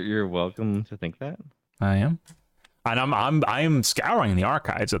 Look, you're welcome to think that. I am. And I'm scouring the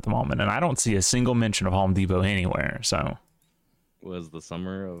archives at the moment, and I don't see a single mention of Home Depot anywhere. So, was the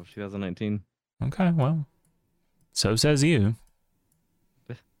summer of 2019? Okay, well, so says you.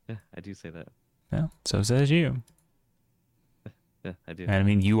 Yeah, I do say that. Yeah, so says you. Yeah, I do. And I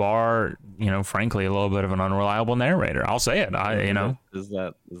mean, you are, you know, frankly, a little bit of an unreliable narrator. I'll say it. You know, is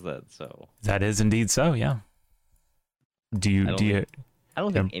that so? That is indeed so. Yeah. I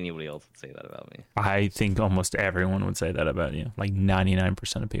don't think anybody else would say that about me. I think almost everyone would say that about you. Like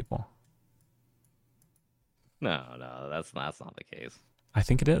 99% of people. No, that's not the case. I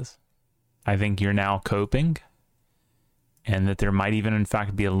think it is. I think you're now coping, and that there might even, in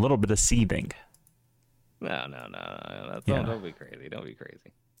fact, be a little bit of seething. No. Don't be crazy. Don't be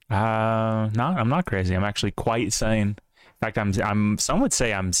crazy. No, I'm not crazy. I'm actually quite sane. In fact, I'm. Some would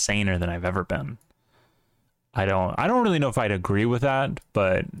say I'm saner than I've ever been. I don't really know if I'd agree with that,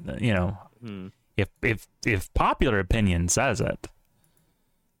 but you know, if popular opinion says it,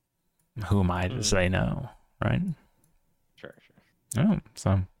 who am I to say no, right? Sure. Oh,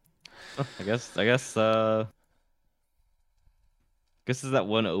 so I guess is that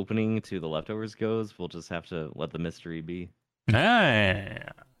one opening to the leftovers goes. We'll just have to let the mystery be. Yeah,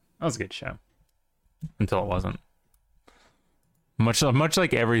 that was a good show until it wasn't. Much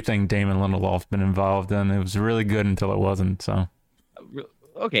like everything Damon Lindelof's been involved in, it was really good until it wasn't. So,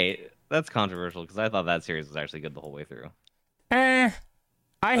 okay, that's controversial because I thought that series was actually good the whole way through. I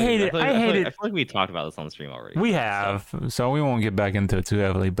hate it. I hate it. I feel like we talked about this on the stream already. We have, so we won't get back into it too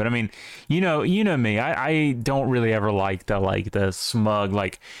heavily. But I mean, you know me. I don't really ever like the smug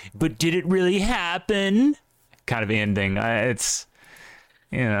but did it really happen? Kind of ending. It's,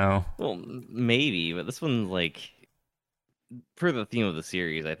 you know. Well, maybe, but this one's like. For the theme of the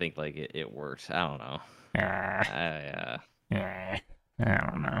series, I think like it works. I don't know. I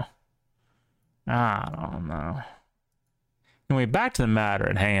don't know. I don't know. Anyway, back to the matter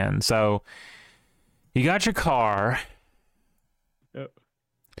at hand. So, you got your car. Yep.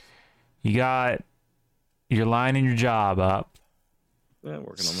 You're lining your job up. Yeah,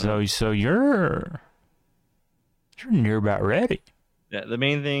 working on that. So you're near about ready. Yeah, the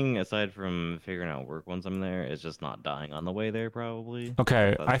main thing, aside from figuring out work once I'm there, is just not dying on the way there, probably.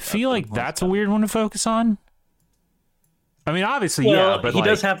 Okay, I feel like that's a weird one to focus on. I mean, obviously, well, yeah, but he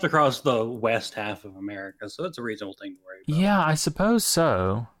does have to cross the west half of America, so it's a reasonable thing to worry about. Yeah, I suppose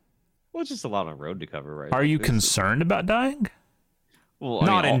so. Well, it's just a lot of road to cover, right? Are you concerned about dying? Well,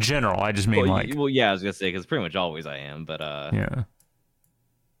 not in general. I just mean Well, yeah, I was gonna say because pretty much always I am, but yeah.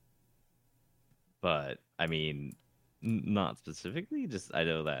 But I mean. Not specifically, just I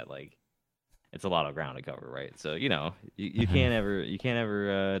know that like it's a lot of ground to cover, right? So you know you can't ever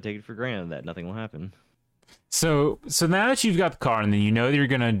take it for granted that nothing will happen. So now that you've got the car and then you know that you're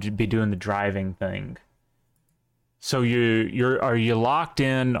gonna be doing the driving thing, so are you locked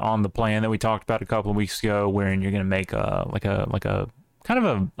in on the plan that we talked about a couple of weeks ago, wherein you're gonna make a kind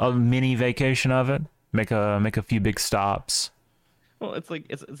of a mini vacation of it, make a few big stops. Well, it's like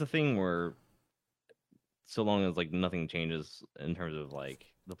it's a thing where. So long as like nothing changes in terms of like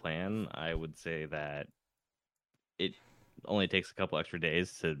the plan, I would say that it only takes a couple extra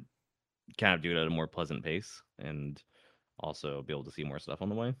days to kind of do it at a more pleasant pace and also be able to see more stuff on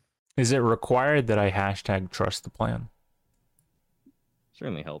the way. Is it required that I #trust the plan?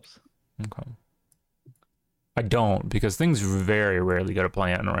 Certainly helps. Okay. I don't, because things very rarely go to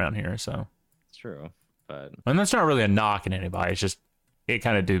plan around here. So, It's true, but and that's not really a knock at anybody. It's just it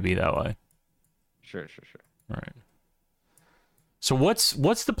kind of do be that way. sure. Right. So what's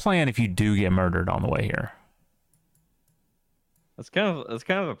the plan if you do get murdered on the way here? That's kind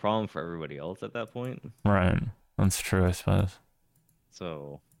of a problem for everybody else at that point. Right. That's true, I suppose.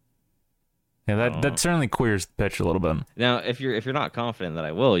 So Yeah, that certainly queers the pitch a little bit. now, if you're not confident that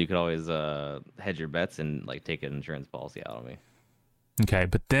I will, you could always hedge your bets and like take an insurance policy out of me. Okay,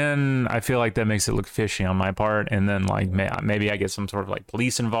 but then I feel like that makes it look fishy on my part, and then like maybe I get some sort of like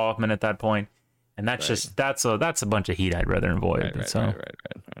police involvement at that point, and that's Right. just that's a bunch of heat I'd rather avoid. Right. So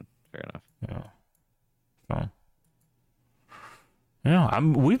Fair enough. yeah, so yeah, I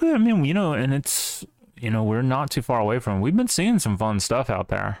mean, you know, and it's, you know, we're not too far away from. We've been seeing some fun stuff out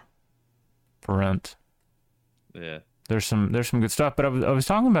there for rent. Yeah. There's some good stuff, but I was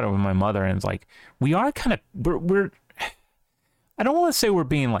talking about it with my mother, and it's like we are kind of we're I don't want to say we're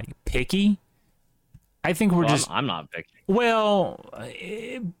being like picky. I think we're just I'm not picky. well,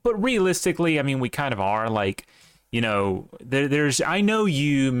 but realistically, I mean, we kind of are. Like, you know, there's I know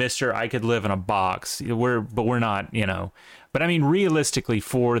you, Mister. I could live in a box. But we're not, you know. But I mean, realistically,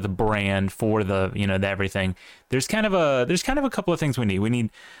 for the brand, for the, you know, the everything, there's kind of a couple of things we need. We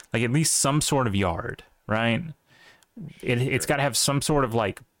need like at least some sort of yard, right? It's got to have some sort of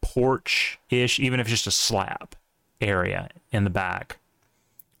like porch-ish, even if it's just a slab area in the back.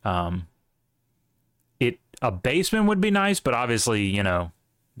 A basement would be nice, but obviously, you know,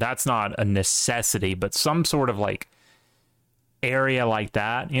 that's not a necessity, but some sort of like area like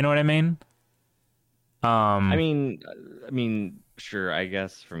that, you know what I mean? I mean, sure. I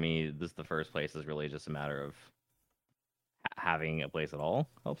guess for me, the first place is really just a matter of having a place at all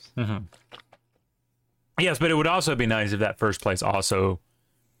helps. Mm-hmm. Yes, but it would also be nice if that first place also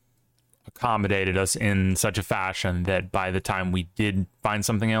accommodated us in such a fashion that by the time we did find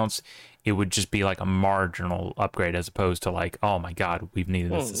something else, it would just be like a marginal upgrade as opposed to like, oh my God, we've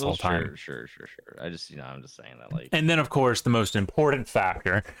needed this whole time. Sure. I'm just saying that, like. And then, of course, the most important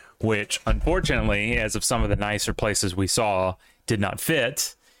factor, which unfortunately, as of some of the nicer places we saw, did not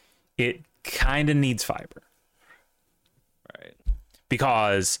fit, it kind of needs fiber. Right.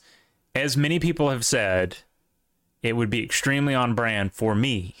 Because, as many people have said, it would be extremely on brand for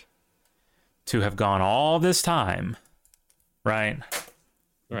me to have gone all this time, right?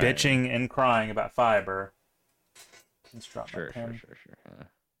 Bitching and crying about fiber. Sure.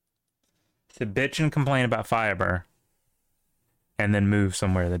 To bitch and complain about fiber and then move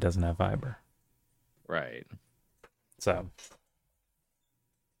somewhere that doesn't have fiber. Right. So,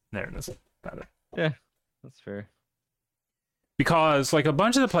 there it is. Got it. Yeah, that's fair. Because, like, a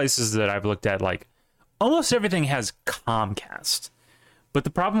bunch of the places that I've looked at, like, almost everything has Comcast. But the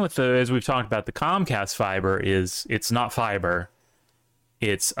problem with as we've talked about, the Comcast fiber is it's not fiber.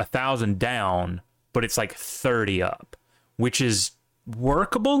 It's 1,000 down, but it's like 30 up, which is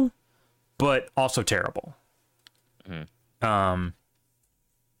workable, but also terrible. Mm-hmm.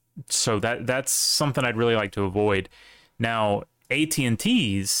 So that's something I'd really like to avoid. Now,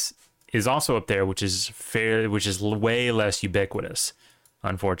 AT&T's is also up there, which is way less ubiquitous,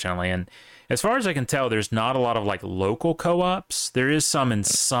 unfortunately. And as far as I can tell, there's not a lot of like local co-ops. There is some in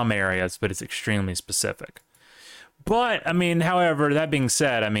some areas, but it's extremely specific. But I mean, however, that being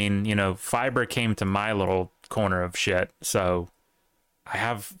said, I mean, you know, fiber came to my little corner of shit, so I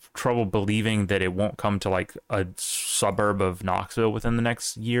have trouble believing that it won't come to like a suburb of Knoxville within the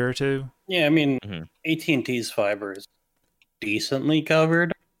next year or two. Yeah, I mean, AT&T's fiber is decently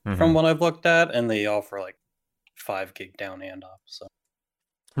covered from what I've looked at, and they offer like 5 gig down and up. So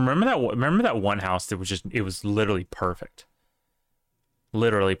remember that one house that was it was literally perfect,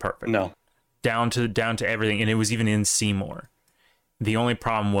 literally perfect. No. Down to everything, and it was even in Seymour. The only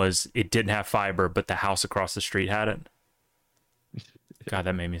problem was it didn't have fiber, but the house across the street had it. God,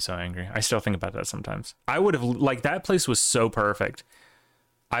 that made me so angry. I still think about that sometimes. I would have, like, that place was so perfect.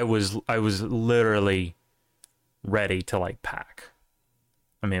 I was literally ready to like pack.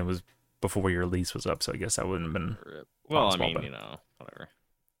 I mean, it was before your lease was up, so I guess that wouldn't have been well. possible, I mean, but, you know, whatever.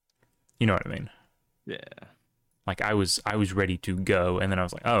 You know what I mean? Yeah. Like I was ready to go, and then I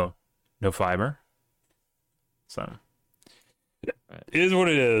was like, oh, no fiber. So it is what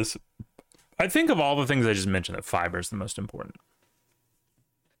it is. I think of all the things I just mentioned, that fiber is the most important.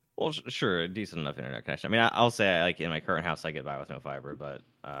 Well, sure, a decent enough internet connection. I mean, I'll say, like, in my current house, I get by with no fiber, but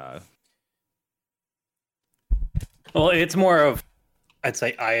well, it's more of, I'd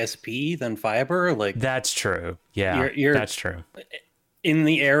say, ISP than fiber. Like, that's true. Yeah, you're that's true. in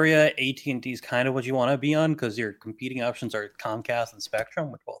the area, AT&T is kind of what you want to be on because your competing options are Comcast and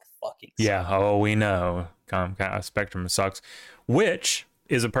Spectrum, which both fucking suck. Yeah, oh, we know Comcast Spectrum sucks, which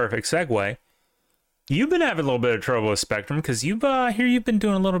is a perfect segue. You've been having a little bit of trouble with Spectrum because you've hear you've been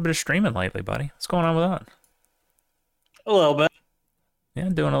doing a little bit of streaming lately, buddy. What's going on with that? A little bit. Yeah,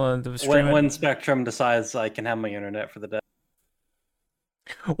 doing a little bit of streaming. When Spectrum decides I can have my internet for the day.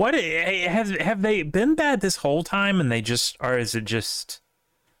 What have they been bad this whole time, and they just, or is it just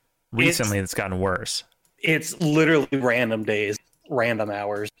recently it's gotten worse? It's literally random days, random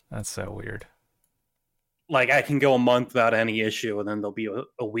hours. That's so weird. Like I can go a month without any issue, and then there'll be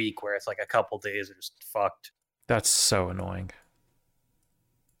a week where it's like a couple days are just fucked. That's so annoying.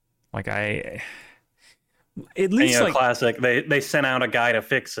 Like at least, and, you know, like, classic. They sent out a guy to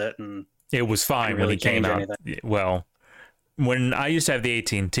fix it, and it was fine really when he came out. anything. Well, when I used to have the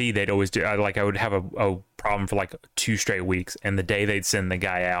AT&T, they'd always do. I would have a problem for like 2 straight weeks, and the day they'd send the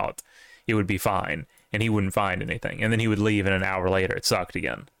guy out, it would be fine, and he wouldn't find anything, and then he would leave, and an hour later, it sucked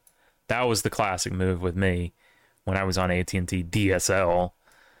again. That was the classic move with me when I was on AT&T DSL.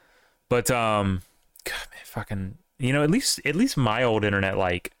 But God, man, fucking, you know, at least my old internet,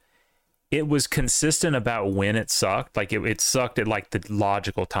 like, it was consistent about when it sucked. Like it sucked at like the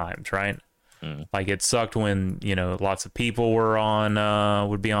logical times, right? Like it sucked when, you know, lots of people were on,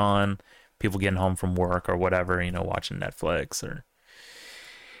 would be on, people getting home from work or whatever, you know, watching Netflix or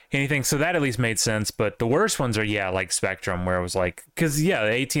anything. So that at least made sense. But the worst ones are, yeah, like Spectrum, where it was like, because the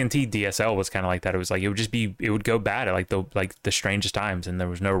AT&T DSL was kind of like that. It was like it would go bad at like the strangest times, and there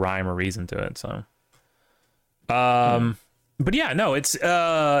was no rhyme or reason to it. So, but yeah, no, it's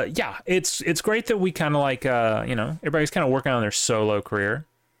it's great that we kind of like you know, everybody's kind of working on their solo career.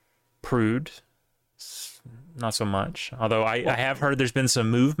 Prude, not so much. Although I have heard there's been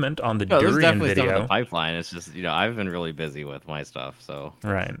some movement on the there's Durian definitely video. some in the pipeline. It's just, you know, I've been really busy with my stuff, so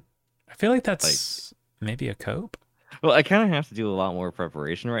right. I feel like that's maybe a cope. Well, I kind of have to do a lot more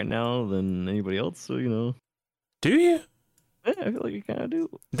preparation right now than anybody else, so you know. Do you? Yeah, I feel like you kind of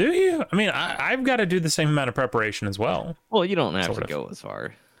do. Do you? I mean, I've got to do the same amount of preparation as well. Well, you don't have to go as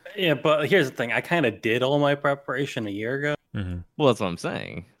far. Yeah, but here's the thing. I kind of did all my preparation a year ago. Mm-hmm. Well, that's what I'm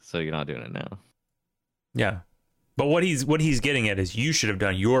saying. So you're not doing it now. Yeah. But what he's getting at is you should have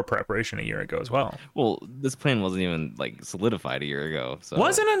done your preparation a year ago as well. Well, this plan wasn't even like solidified a year ago. So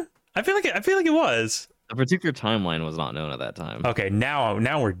wasn't it? I feel like it was. A particular timeline was not known at that time. Okay, now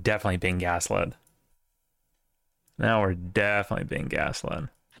we're definitely being gaslit. Now we're definitely being gaslit.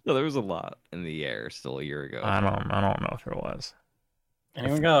 No, there was a lot in the air still a year ago. I don't know if there was.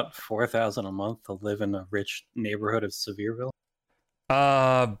 Anyone got $4,000 a month to live in a rich neighborhood of Sevierville?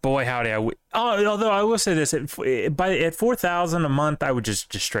 Boy, howdy! Although I will say this, at $4,000 a month, I would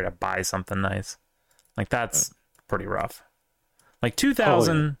just straight up buy something nice. Like that's pretty rough. Like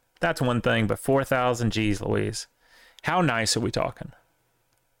 2,000, that's one thing, but 4,000, geez, Louise, how nice are we talking?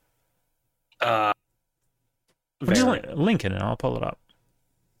 Just link it and I'll pull it up.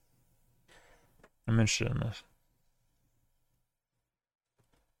 I'm interested in this.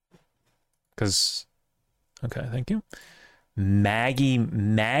 Okay, thank you. Maggie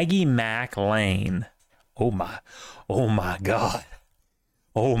Mac Lane. Oh my God.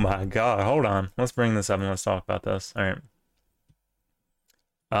 Oh my God. Hold on. Let's bring this up and let's talk about this. All right.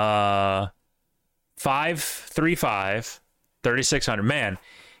 535 3600. Man,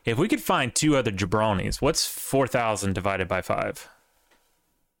 if we could find 2 other jabronis, what's 4,000 divided by 5?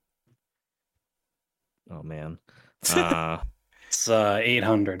 Oh man. It's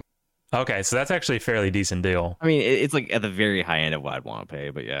 800. Okay, so that's actually a fairly decent deal. I mean, it's like at the very high end of what I'd want to pay,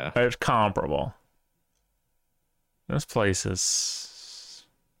 but yeah. It's comparable. This place is...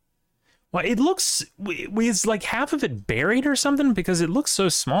 Well, it looks... Is like half of it buried or something? Because it looks so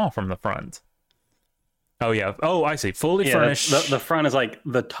small from the front. Oh, yeah. Oh, I see. Fully furnished. The front is like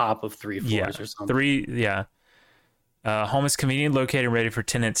the top of 3 floors or something. Home is convenient, located, and ready for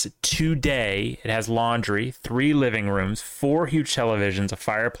tenants today. It has laundry, 3 living rooms, 4 huge televisions, a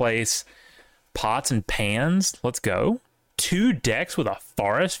fireplace, pots and pans. Let's go. 2 decks with a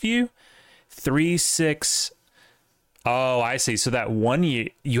forest view. 3, 6. Oh, I see. So that 1 year,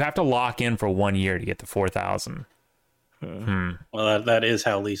 you have to lock in for 1 year to get the 4,000. Well, that is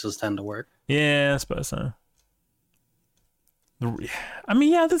how leases tend to work. Yeah, I suppose so. I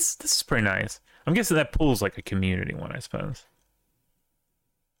mean, yeah, this is pretty nice. I'm guessing that pool's like a community one, I suppose.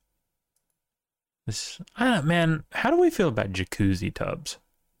 Man, how do we feel about jacuzzi tubs?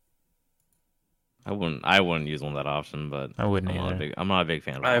 I wouldn't use one that often, but I wouldn't either. I'm not a big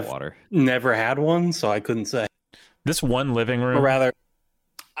fan of hot water. Never had one, so I couldn't say. This one living room, or rather,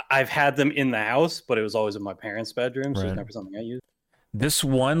 I've had them in the house, but it was always in my parents' bedroom, so it's never something I used. This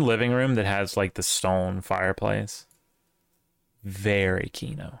one living room that has like the stone fireplace, very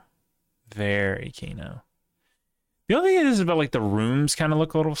Kino. Very Kino. The only thing is about like the rooms kind of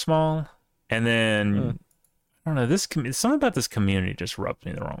look a little small. And then, I don't know, something about this community just rubs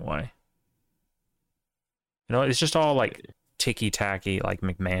me the wrong way. You know, it's just all like ticky-tacky, like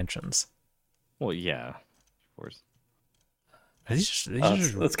McMansions. Well, yeah, of course.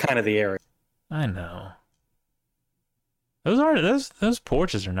 That's kind of the area. I know. Those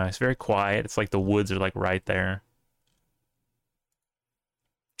porches are nice, very quiet. It's like the woods are like right there.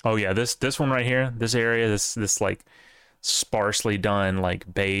 Oh yeah, this one right here, this area, this like sparsely done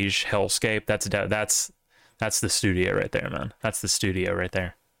like beige hellscape. That's the studio right there, man. That's the studio right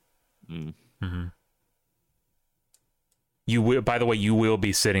there. Mm-hmm. You will, by the way, you will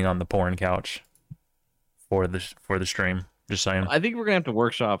be sitting on the porn couch for the stream. Just saying. I think we're gonna have to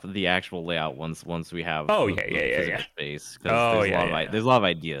workshop the actual layout once we have. Yeah. Space. There's a lot of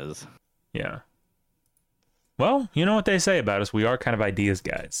ideas. Yeah. Well, you know what they say about us. We are kind of ideas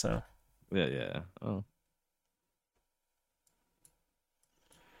guys, so. Yeah. Oh.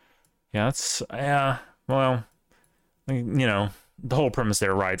 Yeah, well, you know, the whole premise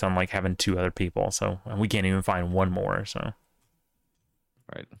there rides on like having 2 other people, so we can't even find one more, so.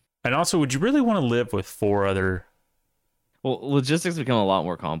 Right. And also, would you really want to live with 4 other? Well, logistics become a lot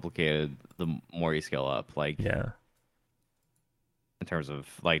more complicated the more you scale up. Like, yeah, in terms of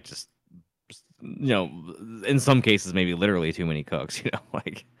like just you know, in some cases maybe literally too many cooks. You know,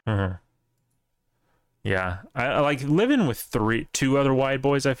 like. Yeah, I like living with 2 other white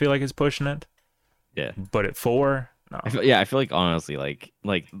boys. I feel like is pushing it. Yeah, but at 4, no. I feel like honestly, like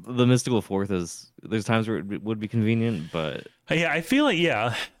the mystical fourth is. There's times where it would be convenient, but yeah, I feel like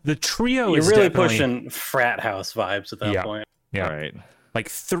the trio is really definitely pushing frat house vibes at that point. Yeah, right. Like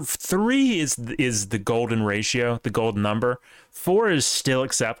 3 is the golden ratio, the golden number. 4 is still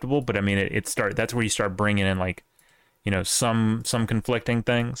acceptable, but I mean that's where you start bringing in like, you know, some conflicting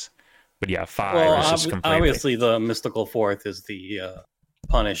things. But yeah, 5 is just completely. Obviously, the mystical fourth is the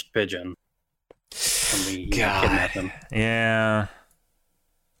punished pigeon. Kidnap him. Yeah.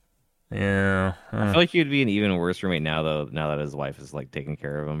 I feel like he'd be an even worse roommate now, though. Now that his wife is like taking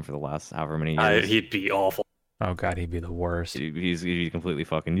care of him for the last however many years, he'd be awful. Oh god, he'd be the worst. He'd be completely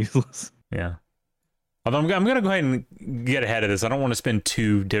fucking useless. Yeah. Although I'm gonna go ahead and get ahead of this. I don't want to spend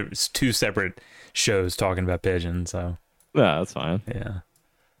 2 separate shows talking about pigeons. So. Yeah, that's fine. Yeah.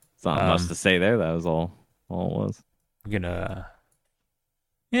 It's not much to say there. That was all it was. I'm gonna.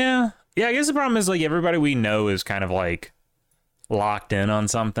 Yeah. I guess the problem is like everybody we know is kind of like locked in on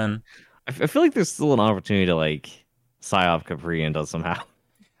something. I feel like there's still an opportunity to like psyop Capri into somehow.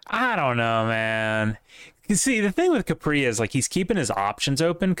 I don't know, man. You see, the thing with Capri is like he's keeping his options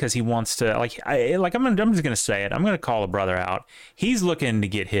open because he wants to I'm just gonna say it. I'm gonna call a brother out. He's looking to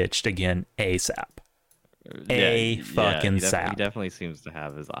get hitched again ASAP. Fucking sap. He definitely seems to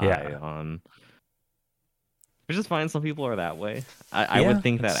have his eye on. Which is fine. Some people are that way. I would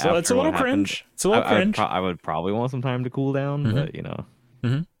think that after it's a little cringe. It's a little cringe. I would probably want some time to cool down, but you know.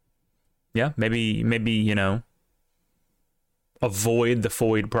 Mm-hmm. Yeah, maybe you know, avoid the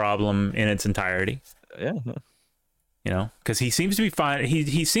Foyd problem in its entirety. Yeah. You know, because he seems to be fine.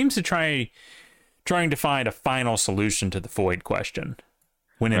 He seems to trying to find a final solution to the Foyd question,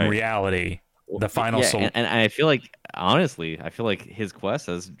 when in reality. The final and I feel like honestly, his quest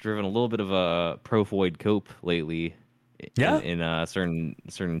has driven a little bit of a pro Foyd cope lately. In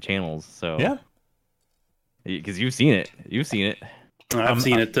certain channels. So yeah, because you've seen it. I've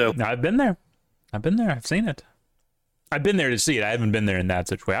seen it too. I've been there. I've seen it. I've been there to see it. I haven't been there in that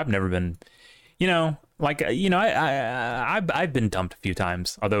situation. I've never been. You know, like you know, I've been dumped a few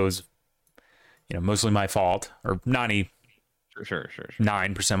times. Although it was, you know, mostly my fault or 90. Sure.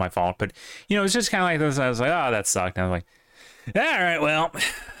 9% my fault, but you know, it's just kind of like this. I was like, oh, that sucked. And I was like, all right, well,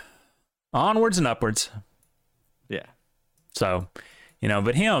 onwards and upwards. Yeah. So, you know,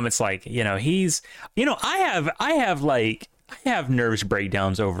 but him, it's like, you know, he's, you know, I have nervous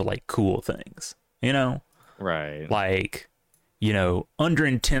breakdowns over like cool things, you know, right? Like, you know, under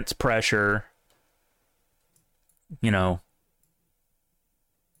intense pressure, you know,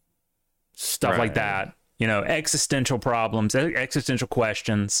 stuff like that. You know, existential problems, existential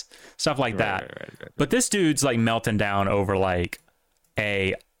questions, stuff like that. Right. But this dude's like melting down over like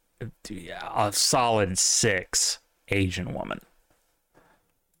a solid 6 Asian woman.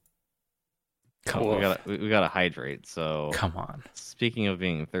 We gotta hydrate. So come on. Speaking of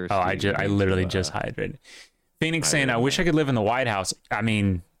being thirsty, I literally just hydrated. Phoenix saying, "I wish I could live in the White House." I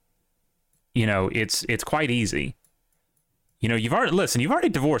mean, you know, it's quite easy. You know, you've already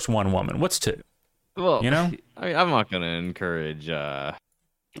divorced one woman. What's 2? Well, You know? I mean, I'm not going to encourage.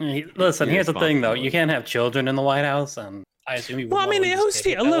 Listen, here's the thing, though. You can't have children in the White House, and I assume you would Well, I mean, want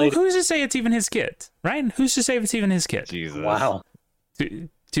to leave who's to say it's even his kid, right? Who's to say it's even his kid? Jesus. Wow.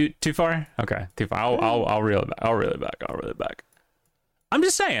 Too far? Okay, too far. I'll reel it back. I'll reel it back. I'm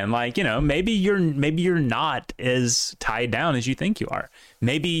just saying, like, you know, maybe you're not as tied down as you think you are.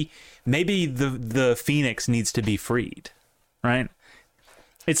 Maybe the Phoenix needs to be freed, right?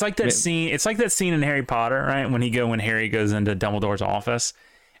 It's like that scene. It's like that scene in Harry Potter, right? When Harry goes into Dumbledore's office,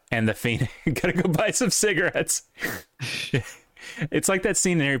 and the Phoenix gotta go buy some cigarettes. It's like that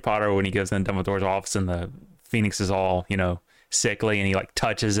scene in Harry Potter when he goes into Dumbledore's office and the Phoenix is all, you know, sickly, and he like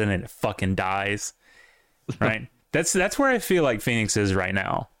touches it and it fucking dies, right? That's where I feel like Phoenix is right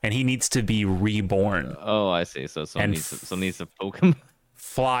now, and he needs to be reborn. Oh, I see. So someone needs to poke him.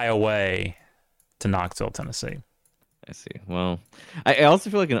 Fly away to Knoxville, Tennessee. I see. Well, I also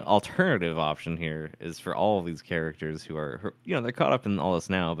feel like an alternative option here is for all of these characters who are, you know, they're caught up in all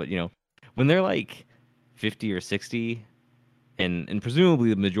this now, but, you know, when they're like 50 or 60, and presumably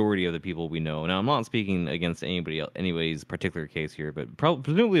the majority of the people we know, now I'm not speaking against anybody's particular case here, but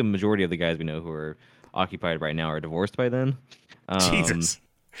presumably a majority of the guys we know who are occupied right now are divorced by then. Jesus.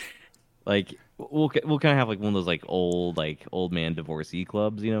 Like we'll kind of have like one of those like old man divorcee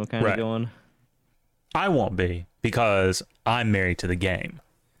clubs, you know, kind of going. I won't be, because I'm married to the game,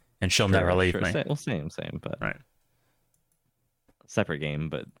 and she'll never leave me. Same, but right. Separate game,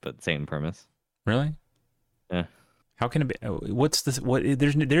 but same premise. Really? Yeah. How can it be? What's this? What?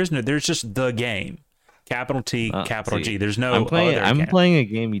 There's just the game. Capital T, capital G. There's no. I'm playing a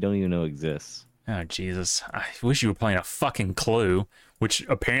game you don't even know exists. Oh Jesus! I wish you were playing a fucking Clue, which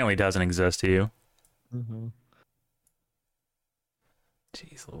apparently doesn't exist to you. Mm-hmm.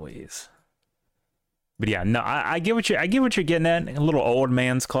 Jeez Louise. But yeah, no, I get what you're getting at. A little old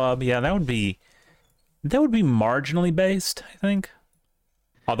man's club. Yeah, that would be marginally based, I think.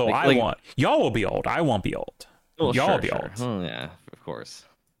 Although y'all will be old. I won't be old. Well, y'all sure, will be old. Oh yeah, of course.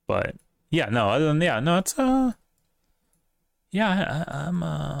 But yeah, no. Other than it's yeah,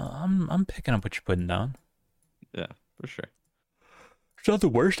 I'm picking up what you're putting down. Yeah, for sure. It's not the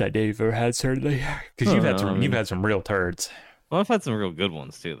worst idea you've ever had, certainly, because you've had some real turds. Well, I've had some real good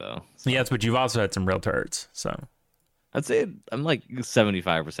ones too, though. So. Yes, but you've also had some real turds. So I'd say I'm like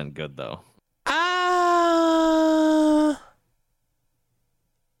 75% good, though.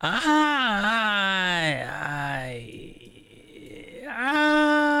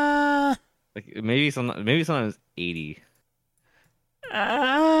 Like maybe sometimes 80.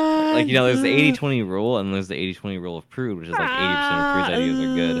 Like, you know, there's the 80-20 rule, and there's the 80-20 rule of prude, which is like 80% of prude's ideas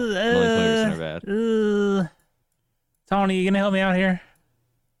are good, and only 20% are bad. Tony, you gonna help me out here?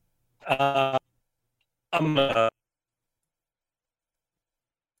 I'm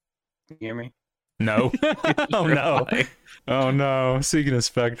Can you hear me? No. Oh no. Oh no. Speaking of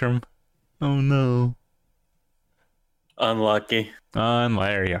Spectrum. Oh no. Unlucky.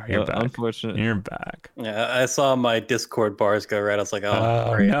 There you are. You're back. Unfortunate. You're back. Yeah, I saw my Discord bars go red. I was like,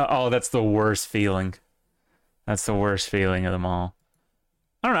 oh, great. No. Oh, that's the worst feeling. That's the worst feeling of them all.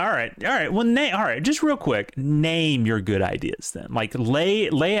 I don't know. All right. Well, all right. Just real quick, name your good ideas then. Like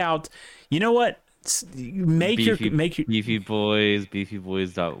lay out. You know what? Make your Beefy Boys,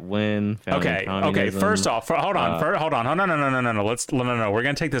 beefyboys.win. Okay. First off, hold on. No. We're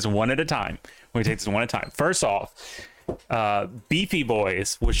gonna take this one at a time. First off, Beefy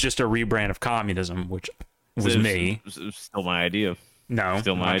Boys was just a rebrand of communism, which was me. Still my idea. No,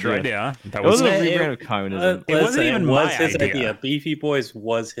 still my idea. That wasn't a rebrand of communism. It wasn't even my his idea. Beefy Boys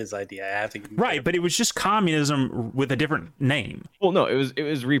was his idea. I have to right, but it was just communism with a different name. Well, no, it was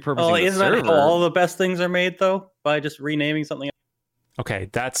repurposing. Oh, the isn't server. that how all the best things are made, though? By just renaming something. Okay,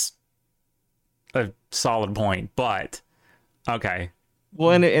 that's a solid point, but okay.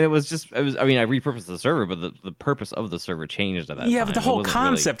 Well, and it was I repurposed the server, but the purpose of the server changed at that time. Yeah, but the whole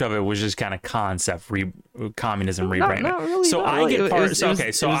concept of it was just kind of communism rebranding. Not really. So I get partial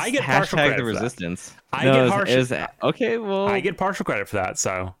credit for resistance. That. Okay, well, I get partial credit for that.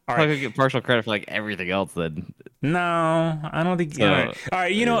 So all right, I get partial credit for like everything else then. No, I don't think. So, all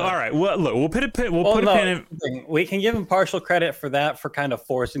right, you know, all right. Well, look, we'll put a pin in. We can give him partial credit for that, for kind of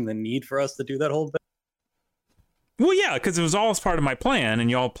forcing the need for us to do that whole thing. Well, yeah, because it was all as part of my plan,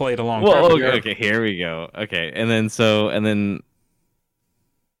 and y'all played along. Well, okay, here we go. Okay, and then,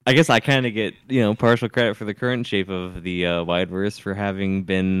 I guess I kind of get partial credit for the current shape of the Wideverse for having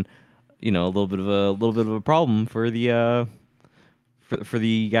been, a little bit of a problem for the for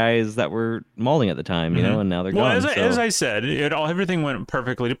the guys that were mauling at the time, and now they're gone. As I said, everything went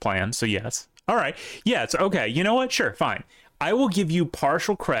perfectly to plan. So yes, all right, yes, okay. You know what? Sure, fine. I will give you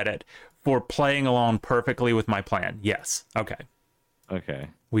partial credit for playing along perfectly with my plan. Yes. Okay. Okay.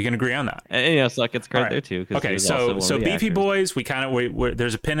 We can agree on that. And Suck gets credit Right. there too. Okay, so Beefy Boys, we kind of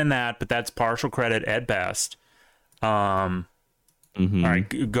there's a pin in that, but that's partial credit at best. All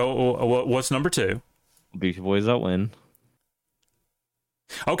right, go. What's number 2? Beefy Boys that win.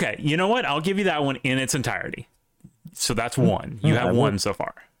 Okay, you know what? I'll give you that one in its entirety. So that's 1. You have 1 so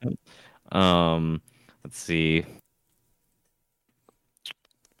far. Let's see.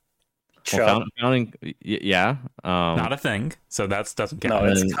 Chub. Founding, yeah. Not a thing. So that doesn't count.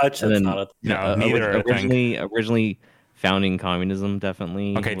 No, it's Hutch. It's not a. No, neither a thing. Originally, founding communism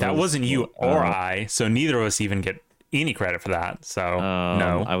definitely. Okay, that wasn't you or I. So neither of us even get any credit for that. So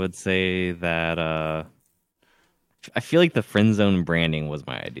no. I would say that. I feel like the friend zone branding was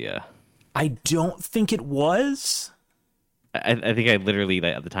my idea. I don't think it was. I think I literally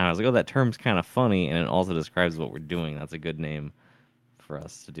at the time I was like, oh, that term's kind of funny, and it also describes what we're doing. That's a good name for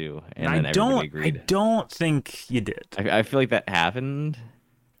us to do. And then everybody agreed. I don't think you did. I feel like that happened.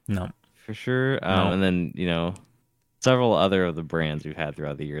 No, for sure. No. And then several other of the brands we've had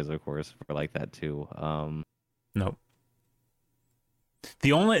throughout the years, of course, were like that too. Nope.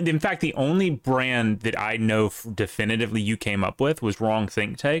 The only brand that I know definitively you came up with was Wrong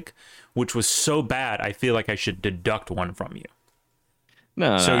Think Take, which was so bad I feel like I should deduct 1 from you.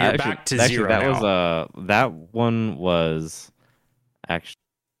 No, so you're back to 0 that now. That one was actually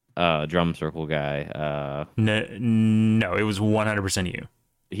drum circle guy. No, it was 100% you.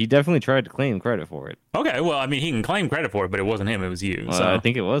 He definitely tried to claim credit for it. Okay, well, I mean, he can claim credit for it, but it wasn't him; it was you. Well, so I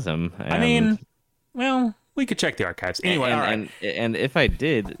think it was him. I mean, well, we could check the archives anyway. And if I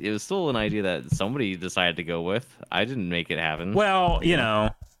did, it was still an idea that somebody decided to go with. I didn't make it happen. Well, you know,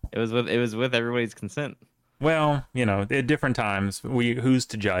 it was with everybody's consent. Well, at different times, who's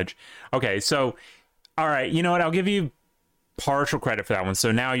to judge? Okay, so all right, you know what? I'll give you partial credit for that one.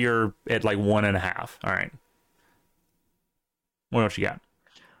 So now you're at like 1.5. All right. What else you got?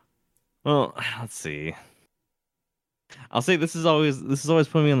 Well, let's see. I'll say this is always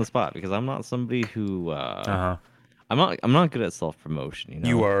putting me on the spot because I'm not somebody who I'm not good at self promotion.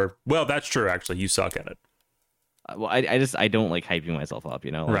 You are. Well, that's true. Actually, you suck at it. Well, I don't like hyping myself up.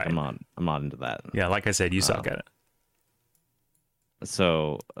 Right. I'm not into that. Yeah, like I said, you suck at it.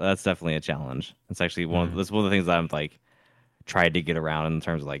 So that's definitely a challenge. It's actually that's one of the things that I'm like tried to get around in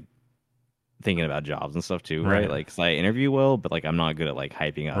terms of like thinking about jobs and stuff too, right? Like, 'cause I interview well, but like I'm not good at like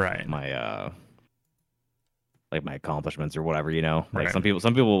hyping up my like my accomplishments or whatever, Like some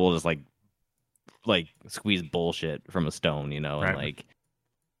people will just like squeeze bullshit from a stone, and like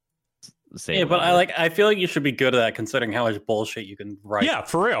say yeah, but I feel like you should be good at that considering how much bullshit you can write. Yeah,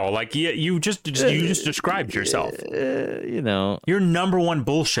 for real. Like you just described yourself. You're number 1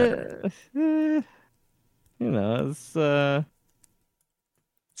 bullshitter.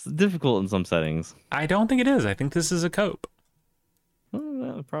 It's difficult in some settings. I don't think it is. I think this is a cope.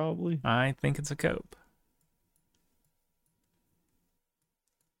 Probably. I think it's a cope.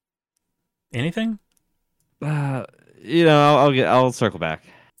 Anything? I'll circle back.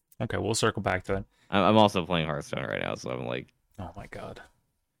 Okay, we'll circle back to it. I'm also playing Hearthstone right now, so I'm like, oh my god.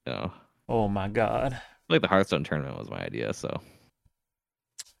 Oh my god. I feel like the Hearthstone tournament was my idea, so.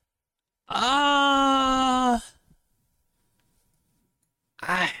 I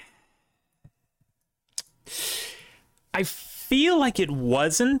feel like it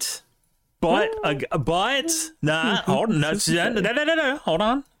wasn't, but hold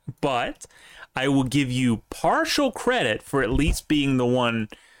on. But I will give you partial credit for at least being the one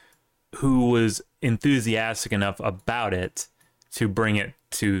who was enthusiastic enough about it to bring it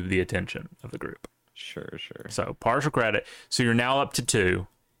to the attention of the group. Sure. So partial credit. So you're now up to 2,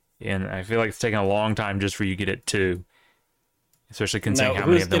 and I feel like it's taking a long time just for you to get at 2. Especially considering how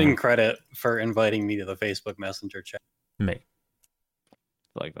many of them. Who's getting credit for inviting me to the Facebook Messenger chat? Me. I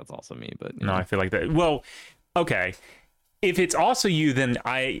feel like that's also me, but no, I feel like that. Well, okay. If it's also you, then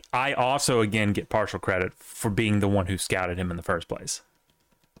I also again get partial credit for being the one who scouted him in the first place.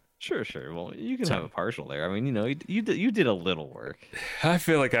 Sure. Well, you can have a partial there. I mean, you did a little work. I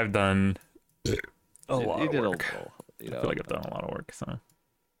feel like I've done a lot of work. I feel like I've done a lot of work. So,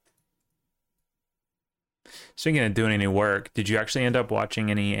 speaking of doing any work, did you actually end up watching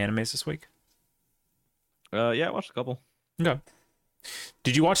any animes this week? Yeah, I watched a couple. Okay.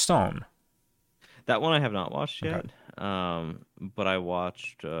 Did you watch Stone? That one I have not watched yet. Okay. But I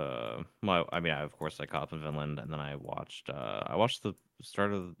watched I of course I caught up in Finland, and then I watched the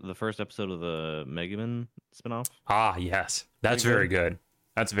start of the first episode of the Mega Man spinoff. Ah, yes. That's very good.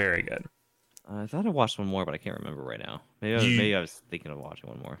 That's very good. I thought I watched one more, but I can't remember right now. Maybe I was thinking of watching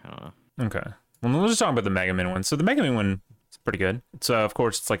one more. I don't know. Okay. Well, we'll just talk about the Mega Man one. So the Mega Man one is pretty good. It's of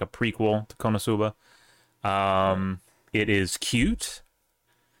course it's like a prequel to Konosuba. It is cute,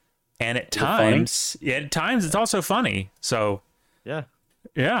 and at times it's also funny. So Yeah.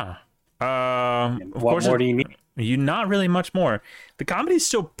 Of What course, more do you need? you not really much more. The comedy's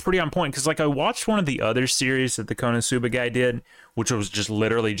still pretty on point because, like, I watched one of the other series that the Konosuba guy did, which was just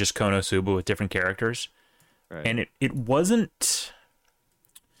literally just Konosuba with different characters, Right. and it wasn't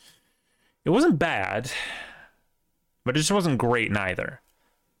bad, but it just wasn't great neither.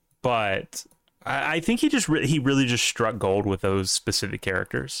 But I think he really just struck gold with those specific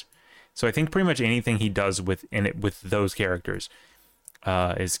characters. So I think pretty much anything he does with those characters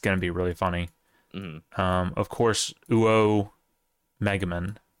is going to be really funny. Of course, Uo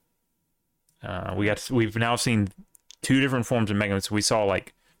Megaman. We've now seen 2 different forms of Megaman. So we saw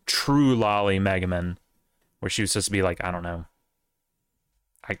like true Lolly Megaman, where she was supposed to be like, I don't know.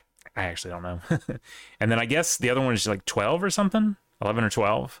 I actually don't know. And then I guess the other one is like 12 or something, 11 or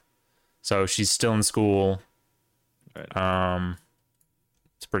 12. So she's still in school. Right.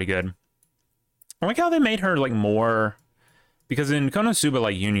 It's pretty good. I like how they made her like more, because in Konosuba,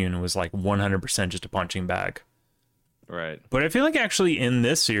 like, Union was like 100% just a punching bag. Right. But I feel like actually in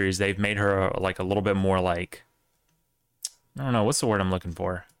this series, they've made her like a little bit more like, I don't know, what's the word I'm looking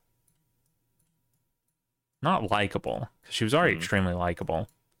for? Not likable, because she was already extremely likable.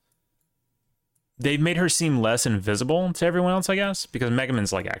 They've made her seem less invisible to everyone else, I guess, because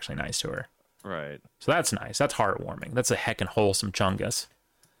Megaman's like actually nice to her. Right. So that's nice. That's heartwarming. That's a heckin' wholesome chungus.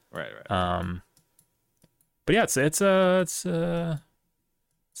 Right. But yeah, it's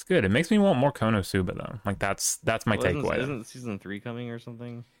good. It makes me want more Konosuba though. Like that's my takeaway. Isn't season 3 coming or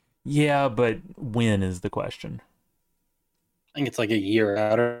something? Yeah, but when is the question? I think it's like a year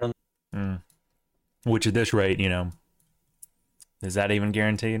out or Which at this rate, is that even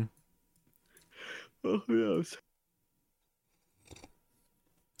guaranteed? Oh, who knows?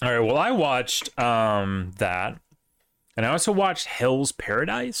 All right. Well, I watched that, and I also watched Hell's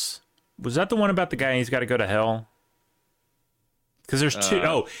Paradise. Was that the one about the guy who's got to go to hell? Because there's two.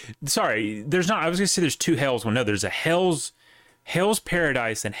 Oh, sorry. There's not. I was gonna say there's 2 hells. Well, no. There's a Hell's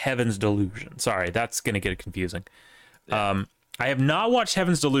Paradise and Heaven's Delusion. Sorry, that's gonna get confusing. Yeah. I have not watched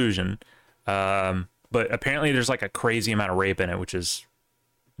Heaven's Delusion, but apparently there's like a crazy amount of rape in it, which is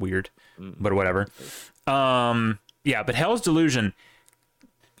weird, but whatever. Yeah, but Hell's Delusion.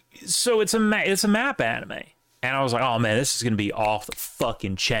 So it's a map anime, and I was like, oh man, this is gonna be off the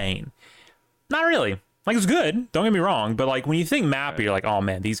fucking chain. Not really. Like, it's good. Don't get me wrong, but like when you think map, you're like, oh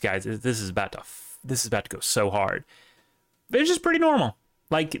man, these guys, this is about to go so hard. But it's just pretty normal.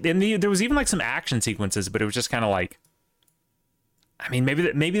 Like, there was even like some action sequences, but it was just kind of like, I mean,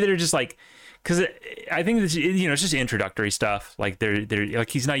 maybe they're just like, because I think it's, it's just introductory stuff. Like they're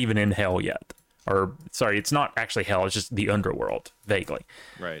like, he's not even in hell yet, or sorry, it's not actually hell. It's just the underworld, vaguely.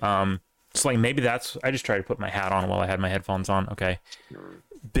 Right. So like maybe that's. I just tried to put my hat on while I had my headphones on. Okay.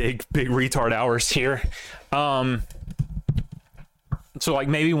 Big retard hours here. So like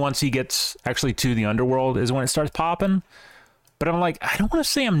maybe once he gets actually to the underworld is when it starts popping. But I'm like, I don't want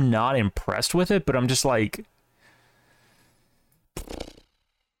to say I'm not impressed with it, but I'm just like,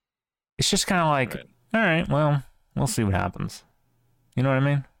 it's just kind of like, all right, well, we'll see what happens. You know what I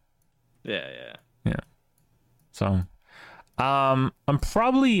mean? Yeah. So, I'm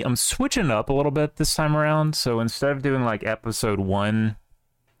switching up a little bit this time around. So instead of doing like episode 1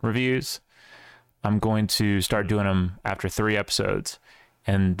 reviews, I'm going to start doing them after 3 episodes.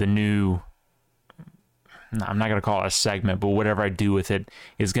 And the new, I'm not going to call it a segment, but whatever I do with it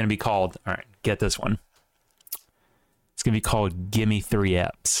is going to be called, all right, get this one. It's going to be called Gimme 3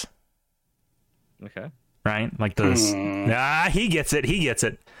 Eps. Okay. Right? Like this. He gets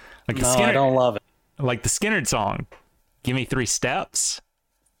it. Like no, I don't love it. Like the Skynyrd song. Give me 3 steps.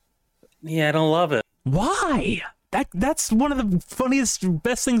 Yeah, I don't love it. Why? That's one of the funniest,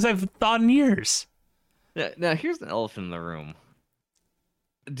 best things I've thought in years. Yeah. Now here's the elephant in the room.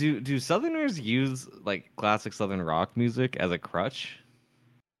 Do Southerners use like classic Southern rock music as a crutch?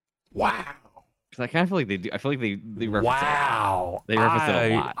 Wow. Because I kind of feel like they do. I feel like they reference it a lot. They reference it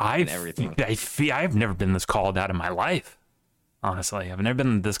a lot in everything. I've never been this called out in my life. Honestly, I've never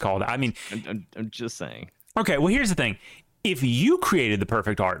been this called out. I mean, I'm just saying. Okay, well, here's the thing. If you created the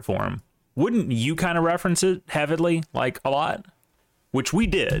perfect art form, wouldn't you kind of reference it heavily, like a lot? Which we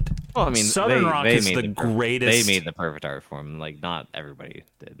did. Well, I mean, Southern rock is the greatest. They made the perfect art form. Like, not everybody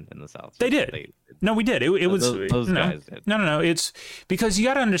did in the South. They did. No, we did. It was those guys did. No. It's because you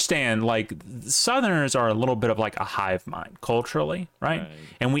got to understand, like, Southerners are a little bit of like a hive mind culturally, right?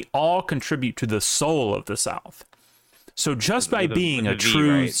 And we all contribute to the soul of the South. So just by being a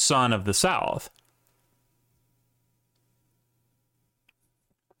true son of the South,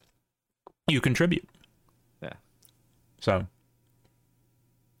 You contribute. Yeah. So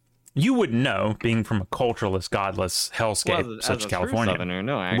you wouldn't know, being from a cultureless, godless hellscape such as California. Southerner,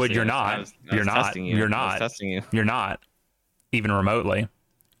 no, actually, You're not. You're not. You're not. Testing you. You're not. Even remotely.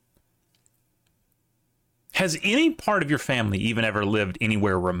 Has any part of your family even ever lived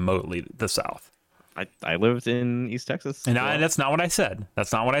anywhere remotely the South? I lived in East Texas. And that's not what I said.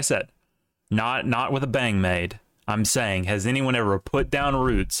 That's not what I said. Not with a bang made. I'm saying, has anyone ever put down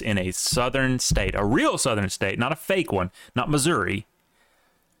roots in a southern state, a real southern state, not a fake one, not Missouri?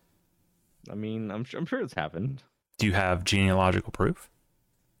 I mean, I'm sure it's happened. Do you have genealogical proof?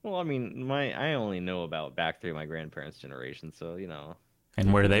 Well, I mean, I only know about back through my grandparents' generation, so you know.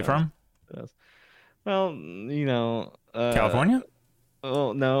 And where are they from? Well, you know, California?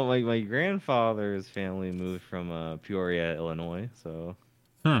 Oh no, my grandfather's family moved from Peoria, Illinois. So,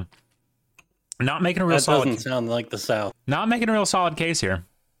 not making a real that solid. Doesn't sound like the South. Not making a real solid case here.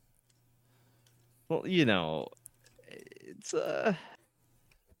 well, you know, it's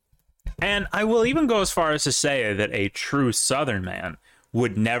And I will even go as far as to say that a true Southern man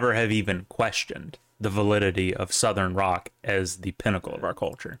would never have even questioned the validity of Southern rock as the pinnacle of our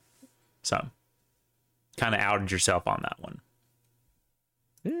culture. So, kind of outed yourself on that one.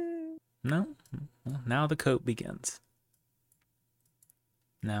 No? Well, now the cope begins.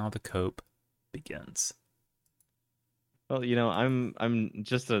 Now the cope begins. well, you know, I'm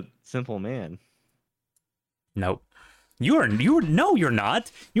just a simple man. Nope. No, you're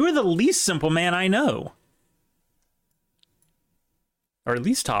not. You are the least simple man I know. Or at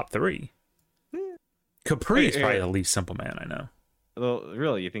least top 3. Capri is probably the least simple man I know. Well,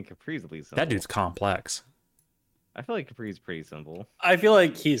 really, you think Capri's the least simple? That dude's complex. I feel like Capri's pretty simple. I feel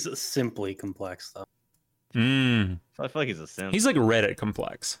like he's simply complex, though. Mm. I feel like he's a simp. He's like Reddit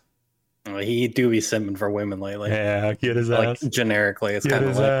complex. He do be simping for women lately. Yeah, get his Like, ass. generically, it's Get kind of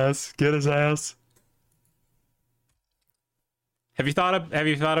his like... ass. Get his ass. Have you thought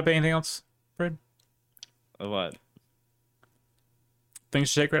of anything else, Fred? What?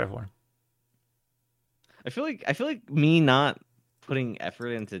 Things to take credit for. I feel like me not putting effort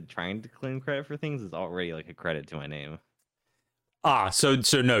into trying to claim credit for things is already like a credit to my name. So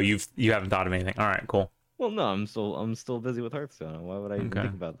no, you haven't thought of anything. All right, cool. Well, no, I'm still busy with Hearthstone. Why would I even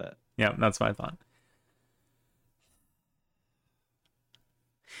think about that? Yeah, that's what I thought.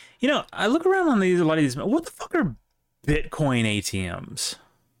 You know, I look around on a lot of these. What the fuck are Bitcoin ATMs?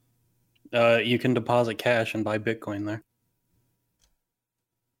 You can deposit cash and buy Bitcoin there.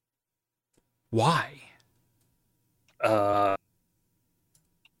 Why? Because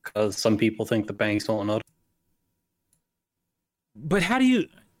some people think the banks won't know. But how does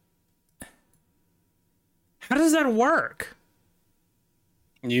that work?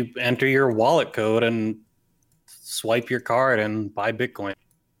 You enter your wallet code and swipe your card and buy Bitcoin.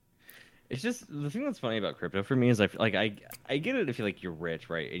 It's just the thing that's funny about crypto for me is I get it if you're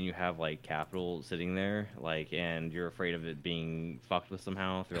rich, right, and you have like capital sitting there, like, and you're afraid of it being fucked with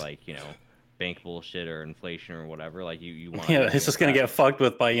somehow through bank bullshit or inflation or whatever. Like you want. Yeah, it's just gonna get fucked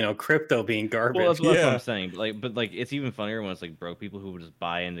with by crypto being garbage. Well, that's what I'm saying. But it's even funnier when it's like broke people who would just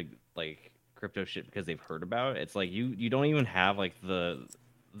buy into like crypto shit because they've heard about it. It's like you don't even have like the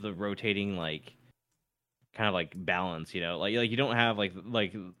rotating like kind of like balance, like you don't have like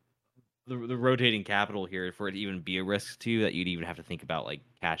the rotating capital here for it to even be a risk to you that you'd even have to think about like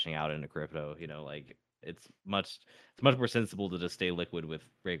cashing out into crypto. Like it's much more sensible to just stay liquid with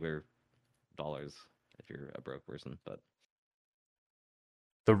regular dollars if you're a broke person. But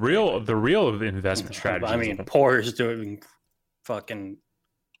the real investment strategy. I mean, poor is doing fucking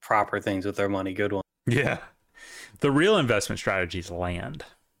proper things with their money. Good one. Yeah, the real investment strategy is land.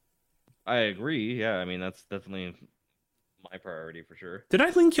 I agree. Yeah, I mean that's definitely my priority for sure. Did I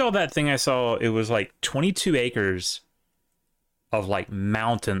link y'all that thing I saw? It was like 22 acres of like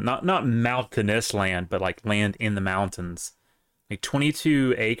mountain, not mountainous land, but like land in the mountains. Like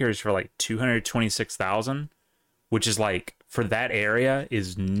 22 acres for like 226,000, which is like for that area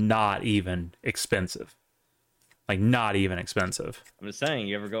is not even expensive. Like not even expensive. I'm just saying,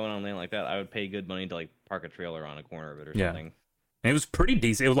 you ever go on land like that, I would pay good money to like park a trailer on a corner of it or something. And it was pretty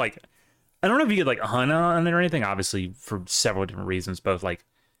decent. It was like, I don't know if you could like hunt on it or anything, obviously for several different reasons, both like,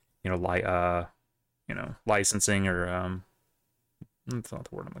 licensing or that's not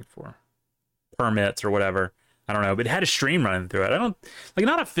the word I'm looking for. Permits or whatever. I don't know, but it had a stream running through it. I don't like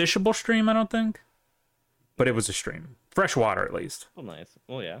not a fishable stream, I don't think. But it was a stream. Fresh water at least. Oh nice.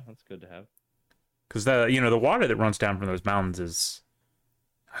 Well yeah, that's good to have. Because the water that runs down from those mountains is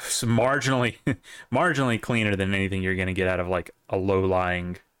marginally cleaner than anything you're gonna get out of like a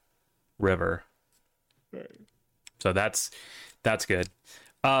low-lying river. Right. So that's good.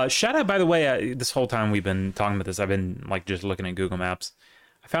 Shout out, by the way, this whole time we've been talking about this, I've been like just looking at Google Maps.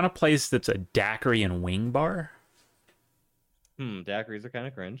 I found a place that's a daiquiri and wing bar. Daiquiris are kind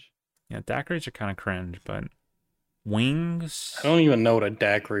of cringe. Yeah, daiquiris are kind of cringe, but wings. I don't even know what a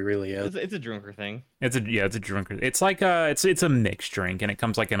daiquiri really is. It's a drinker thing. It's a drinker. It's like it's a mixed drink, and it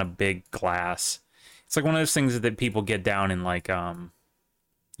comes like in a big glass. It's like one of those things that people get down in like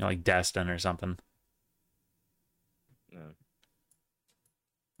like Destin or something. No.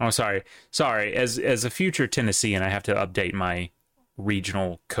 Oh, sorry. As a future Tennessean, I have to update my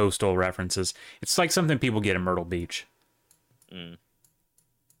regional coastal references. It's like something people get in Myrtle Beach.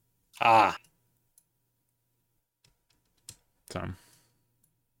 Ah. So,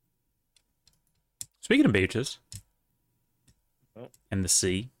 speaking of beaches and the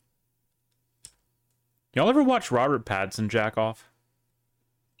sea, y'all ever watch Robert Pattinson jack off?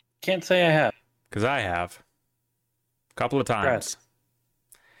 Can't say I have. Because I have. A couple of times. Congrats.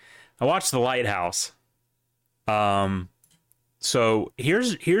 I watched The Lighthouse. So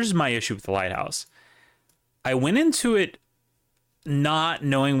here's my issue with The Lighthouse. I went into it not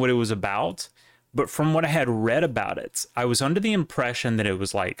knowing what it was about, but from what I had read about it, I was under the impression that it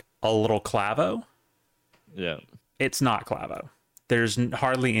was like a little Clavo. Yeah. It's not Clavo. There's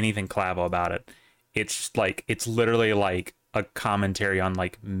hardly anything Clavo about it. It's like, it's literally like a commentary on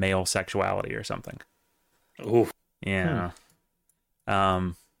like male sexuality or something. Ooh. Yeah.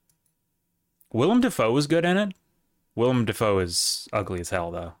 Willem Dafoe was good in it. Willem Dafoe is ugly as hell,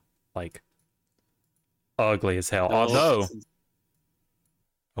 though. Like, ugly as hell. Although,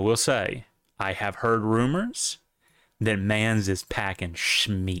 I will say, I have heard rumors that Mans is packing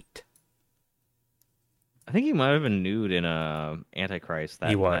schmeat. I think he might have been nude in Antichrist.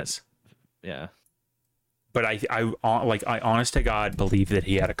 He was. Yeah. But I honest to God believe that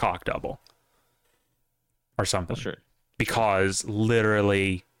he had a cock double. Or something. Well, sure. Because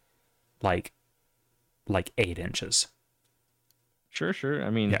literally, like 8 inches. Sure. I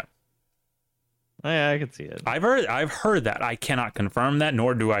mean, yeah. I could see it. I've heard that. I cannot confirm that,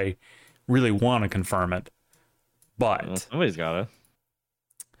 nor do I really want to confirm it. But well, somebody's gotta.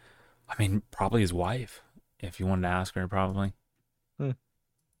 I mean, probably his wife. If you wanted to ask her, probably.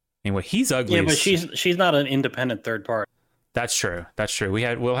 Anyway, he's ugly. Yeah, but she's not an independent third party. That's true.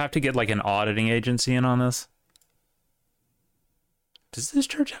 We'll have to get like an auditing agency in on this. Does this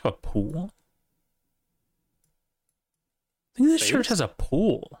church have a pool? I think this church has a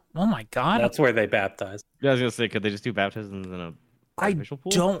pool. Oh my God. That's where they baptize. Yeah, I was gonna say, could they just do baptisms in a official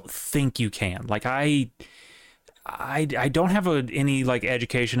pool? I don't think you can. Like I don't have any like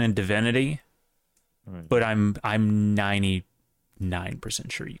education in divinity, Right. but I'm 99%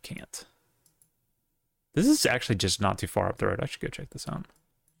 sure you can't. This is actually just not too far up the road. I should go check this out.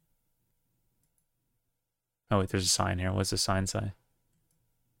 Oh wait, there's a sign here. What's the sign say?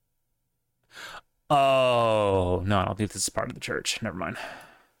 Oh, no, I don't think this is part of the church. Never mind.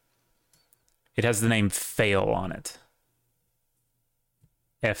 It has the name Fail on it.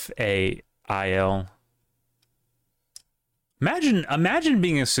 Fail. Imagine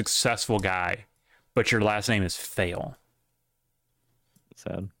being a successful guy, but your last name is Fail.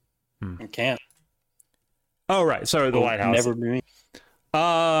 Sad. You can't. Oh, right. Sorry, the lighthouse. Never be me.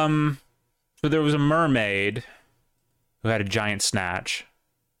 So there was a mermaid who had a giant snatch.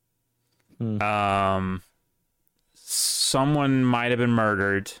 Someone might have been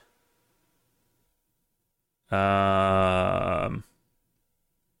murdered. Robert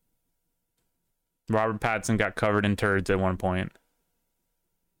Pattinson got covered in turds at one point.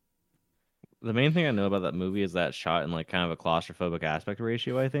 The main thing I know about that movie is that shot in like kind of a claustrophobic aspect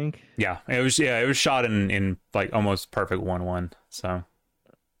ratio, I think. Yeah, it was shot in like almost perfect 1:1. So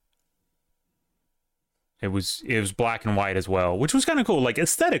it was black and white as well, which was kind of cool. Like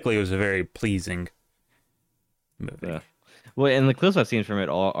aesthetically, it was a very pleasing movie. Yeah. Well, and the clips I've seen from it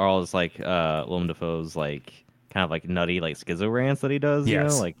are all just like Willem Dafoe's like kind of like nutty like schizo rants that he does.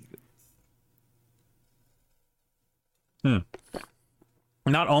 Yes. You know, like.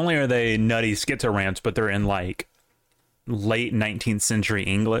 Not only are they nutty schizo rants, but they're in like late 19th century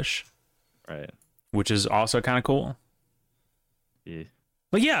English, Right. which is also kind of cool. Yeah.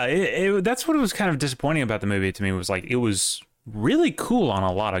 But yeah, that's what was kind of disappointing about the movie to me, was like it was really cool on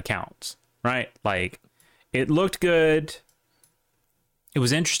a lot of counts, right? Like it looked good. It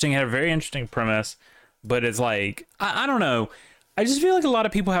was interesting. It had a very interesting premise, but it's like, I don't know. I just feel like a lot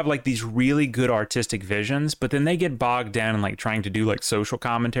of people have like these really good artistic visions, but then they get bogged down in like trying to do like social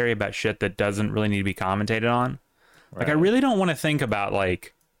commentary about shit that doesn't really need to be commentated on. Like I really don't want to think about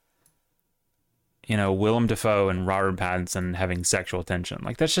like, you know, Willem Dafoe and Robert Pattinson having sexual tension.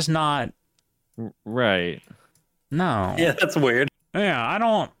 Like that's just not Right. no. Yeah, that's weird. Yeah, I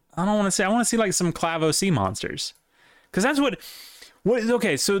don't want to see. I want to see like some Clavo sea monsters, because that's what.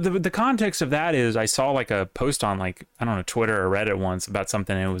 Okay, so the context of that is I saw like a post on like I don't know Twitter or Reddit once about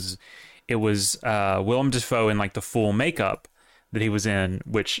something. It was Willem Dafoe in like the full makeup that he was in,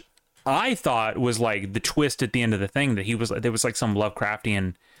 which I thought was like the twist at the end of the thing that there was like some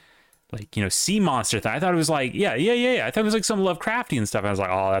Lovecraftian like sea monster thing. I thought it was like yeah. I thought it was like some Lovecraftian stuff. I was like,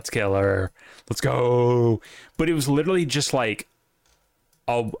 oh, that's killer. Let's go. But it was literally just like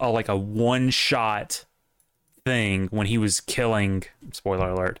a one shot thing when he was killing, spoiler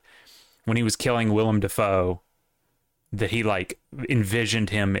alert, when he was killing Willem Dafoe, that he like envisioned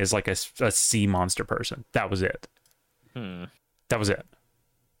him as like a sea monster person. That was it. That was it.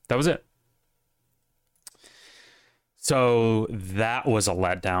 So that was a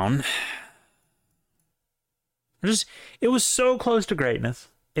letdown. It was so close to greatness.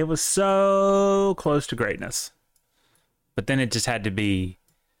 But then it just had to be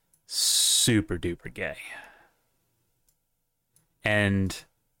super duper gay. And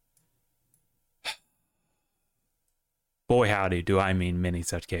boy howdy, do I mean many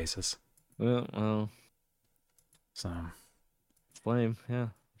such cases. Well, So it's lame. Yeah.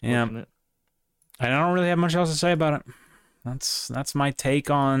 Yeah. And I don't really have much else to say about it. That's my take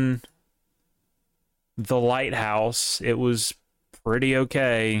on The Lighthouse. It was pretty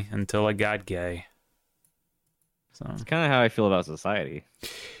okay until it got gay. So it's kind of how I feel about Society.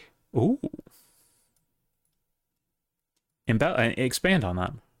 Ooh. Expand on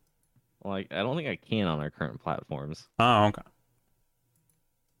that. Like, I don't think I can on our current platforms. Oh, okay.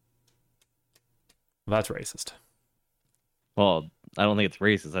 Well, that's racist. Well, I don't think it's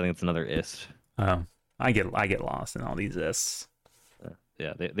racist. I think it's another ist. Oh, I get lost in all these ists.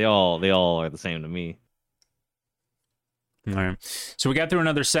 Yeah, they all are the same to me. All right. So we got through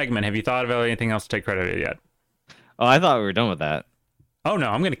another segment. Have you thought about anything else to take credit yet? Oh, I thought we were done with that. Oh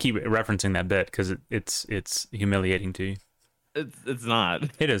no, I'm gonna keep referencing that bit because it's humiliating to you. It's not.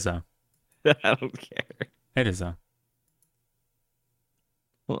 It is though. I don't care. It is though.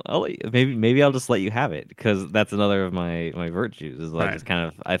 Well, maybe I'll just let you have it because that's another of my virtues. Is like just kind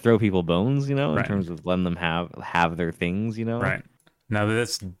of I throw people bones, in terms of letting them have their things, Right. Now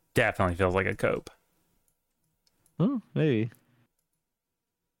this definitely feels like a cope. Oh, maybe.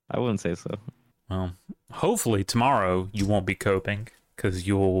 I wouldn't say so. Well, hopefully tomorrow you won't be coping because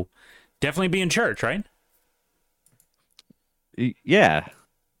you'll definitely be in church, right? Yeah.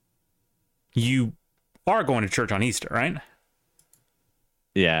 You are going to church on Easter, right?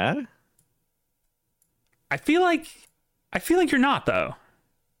 Yeah. I feel like you're not though.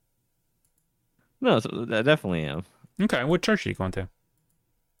 No, I definitely am. Okay, what church are you going to?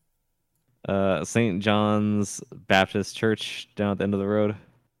 St. John's Baptist Church down at the end of the road.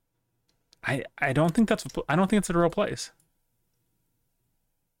 I don't think it's a real place.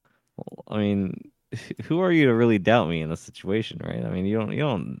 Well, I mean, who are you to really doubt me in this situation, right? I mean, you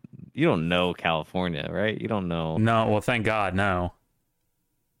don't know California, right? You don't know. No, well, thank God, no.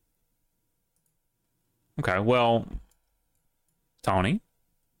 Okay, well, Tony,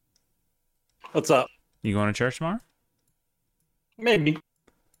 What's up? you going to church tomorrow? Maybe.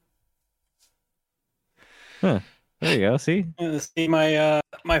 Huh. There you go. See? See my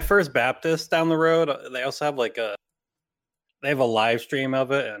First Baptist down the road. They also have they have a live stream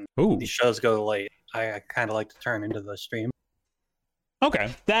of it, and Ooh. these shows go late. I kind of like to turn into the stream.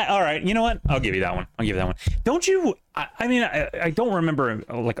 Okay, all right. You know what? I'll give you that one. Don't you? I mean, I don't remember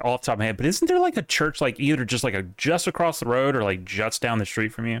like off the top of my head, but isn't there like a church like either just like just across the road or like just down the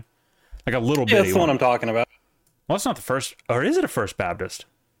street from you, like a little bit? Yeah, that's the one I'm talking about. Well, it's not the first, or is it a First Baptist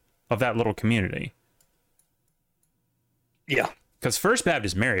of that little community? Yeah, because First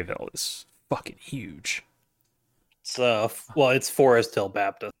Baptist Maryville is fucking huge. It's it's Forest Hill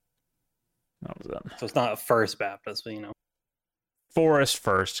Baptist. What was that? So it's not First Baptist, but Forest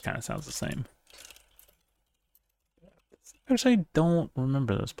First kind of sounds the same. I actually don't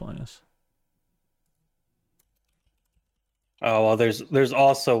remember this place. Oh well, there's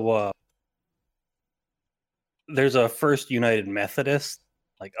also there's a First United Methodist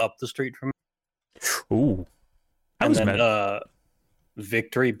like up the street from me. Ooh. And then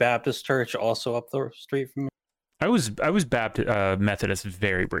Victory Baptist Church also up the street from me. I was Baptist Methodist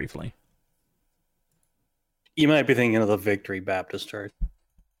very briefly. You might be thinking of the Victory Baptist Church.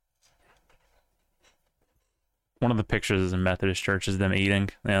 One of the pictures is a Methodist church is them eating.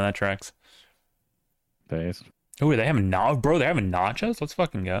 Yeah, that tracks. Nice. Oh, they're having nachos? Let's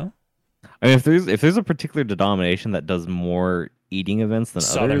fucking go. I mean, if there's a particular denomination that does more eating events than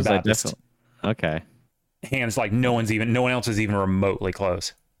Southern others, Baptist. Okay. And it's like no one else is even remotely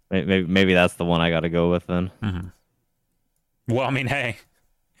close. Maybe that's the one I got to go with then. Mm-hmm. Well, I mean, hey,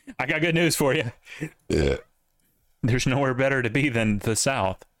 I got good news for you. Yeah. There's nowhere better to be than the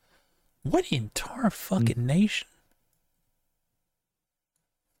South. What entire fucking nation?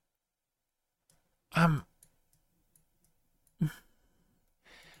 I'm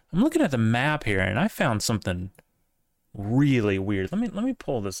looking at the map here, and I found something really weird. Let me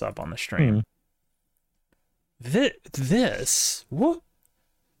pull this up on the stream. This what's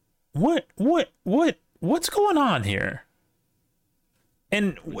going on here?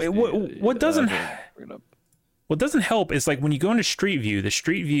 And what doesn't help is like when you go into Street View, the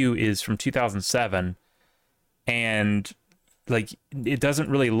Street View is from 2007, and like it doesn't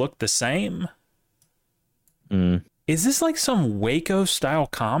really look the same. Is this like some Waco style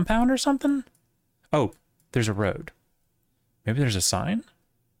compound or something? Oh, there's a road. Maybe there's a sign.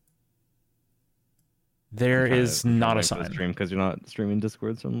 There is not a sign. Stream because you're not streaming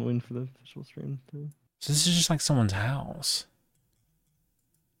Discord, so I'm waiting for the official stream too. So this is just like someone's house.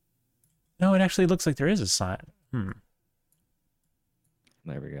 No, it actually looks like there is a sign.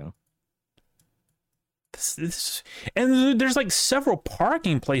 There we go. This and there's like several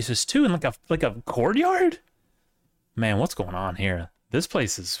parking places too, and like a courtyard. Man, what's going on here? This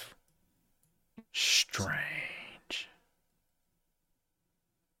place is strange.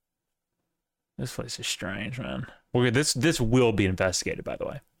 This place is strange, man. Okay, this will be investigated, by the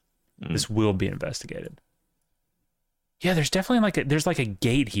way. This will be investigated. Yeah, there's definitely there's like a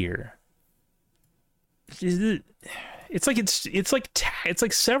gate here. It's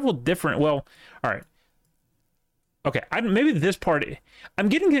like several different. Well, all right. Okay, maybe this part. I'm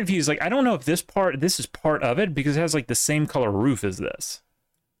getting confused. Like, I don't know if this is part of it because it has like the same color roof as this.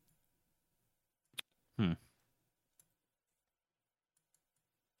 And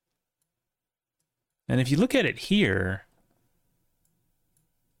if you look at it here,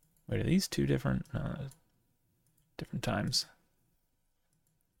 wait, are these two different times?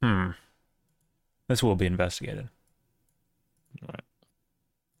 This will be investigated. All right.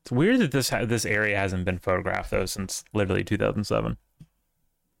 It's weird that this area hasn't been photographed though since literally 2007.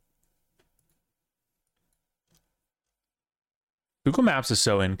 Google Maps is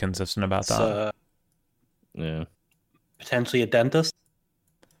so inconsistent about that. Yeah. Potentially a dentist.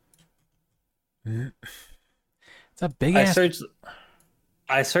 It's a big ass.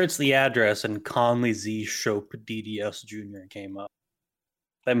 I searched the address and Conley Z Shope DDS Jr. came up.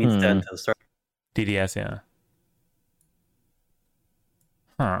 That means dentist, right? DDS, yeah.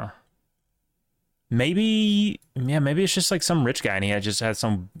 Huh. Maybe it's just like some rich guy and he just has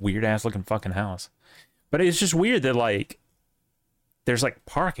some weird ass looking fucking house. But it's just weird that like there's like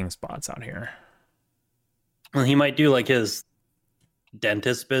parking spots out here. Well, he might do like his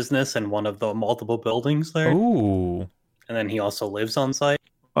dentist business in one of the multiple buildings there. Ooh. And then he also lives on site.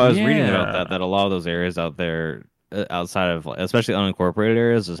 I was reading about that a lot of those areas out there outside of especially unincorporated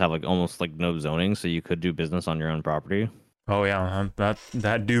areas just have like almost like no zoning, so you could do business on your own property. Oh yeah,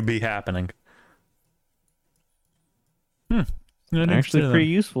 that do be happening. Actually pretty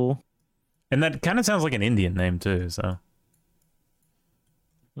useful. And that kind of sounds like an Indian name too, so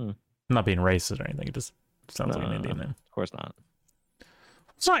I'm not being racist or anything. It just sounds like an Indian name. Of course not.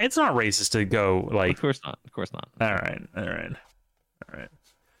 It's not racist to go like. Of course not. All right.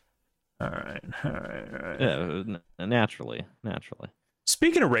 Yeah, naturally.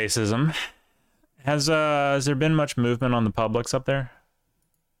 Speaking of racism, has there been much movement on the Publix up there?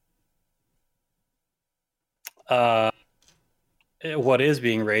 What is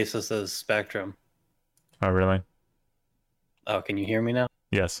being racist is Spectrum. Oh, really? Oh, can you hear me now?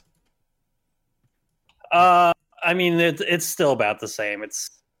 Yes. I mean, it's still about the same. It's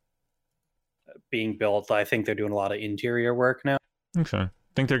being built. I think they're doing a lot of interior work now. Okay.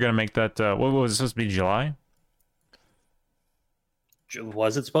 Think they're gonna make that? What was it supposed to be? July?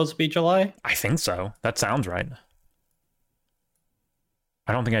 Was it supposed to be July? I think so. That sounds right.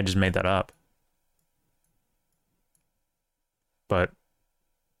 I don't think I just made that up, but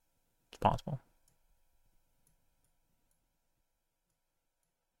it's possible.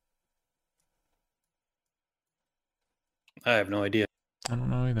 I have no idea. I don't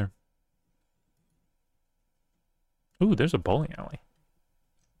know either. Ooh, there's a bowling alley.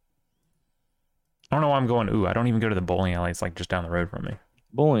 I don't know why I'm going, ooh, I don't even go to the bowling alley. It's like just down the road from me.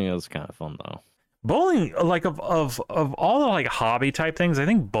 Bowling is kind of fun though. Bowling, like of all the like hobby type things, I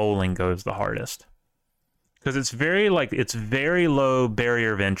think bowling goes the hardest. Because it's very low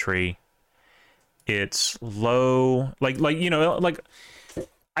barrier of entry. It's low like you know, like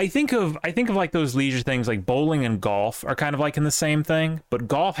I think of like those leisure things like bowling and golf are kind of like in the same thing, but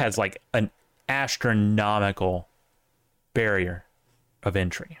golf has like an astronomical barrier of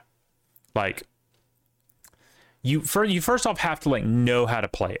entry. Like you first off have to like know how to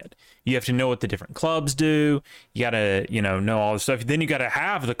play it. You have to know what the different clubs do. You gotta know all this stuff. Then you gotta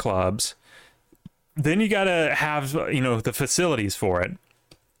have the clubs. Then you gotta have the facilities for it,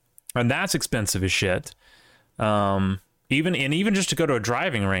 and that's expensive as shit. Even just to go to a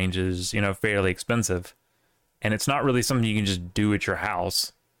driving range is fairly expensive, and it's not really something you can just do at your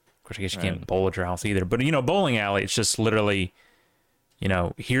house. Of course, I guess you can't bowl at your house either. But bowling alley, it's just literally,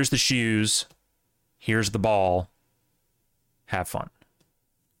 here's the shoes, here's the ball, have fun.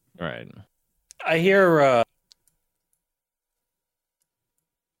 Right. I hear.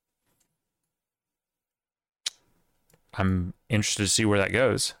 I'm interested to see where that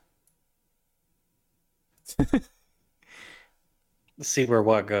goes. See where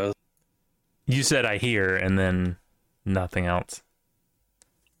what goes. You said I hear, and then nothing else.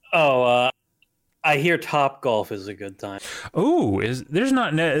 Oh, I hear Top Golf is a good time. Oh, there's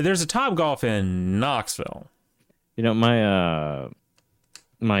a Top Golf in Knoxville.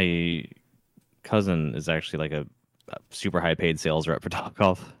 My cousin is actually like a super high paid sales rep for Top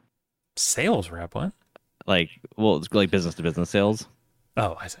Golf. Sales rep? What? It's like business to business sales.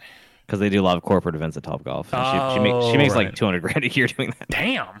 Oh, I see. Because they do a lot of corporate events at Top Golf. She makes like $200,000 a year doing that.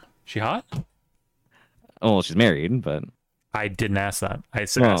 Damn, she hot? Oh, well, she's married, but I didn't ask that. I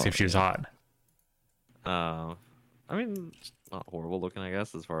asked if she was hot. I mean, it's not horrible looking, I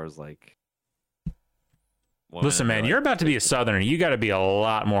guess, as far as like. Listen, man, you're about to be a Southerner. You got to be a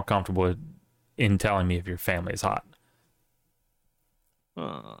lot more comfortable in telling me if your family is hot.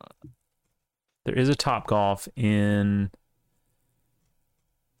 There is a Top Golf in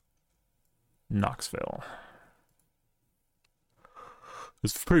Knoxville.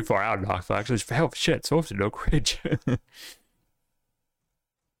 It's pretty far out of Knoxville, actually. It's hell of shit. So to Oak Ridge. I've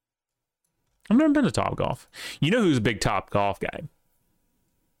never been to Top Golf. You know who's a big Top Golf guy?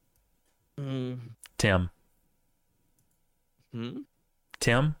 Tim.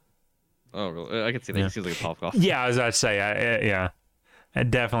 Tim? Oh, really? I can see that. He seems like a Top Golf. Yeah, as I say, yeah. It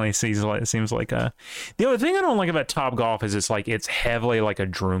definitely seems like a. The other thing I don't like about Top Golf is it's heavily like a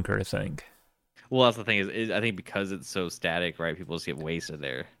drunker thing. Well, that's the thing is I think because it's so static, right? People just get wasted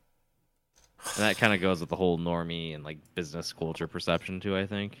there, and that kind of goes with the whole normie and like business culture perception too. I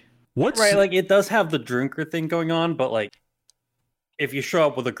think. Right? Like it does have the drinker thing going on, but like if you show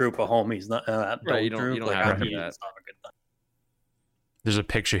up with a group of homies, not right, you don't have to do that. It's not a good time. There's a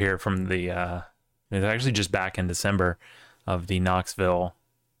picture here from the. It's actually just back in December of the Knoxville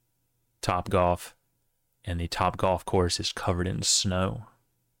Top Golf, and the Top Golf course is covered in snow.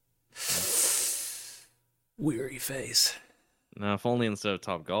 Weary face. Now, if only instead of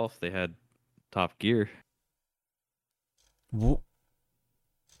Top Golf, they had Top Gear. What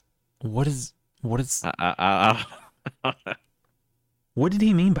is? What did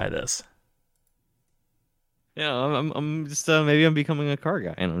he mean by this? Yeah, I'm just maybe I'm becoming a car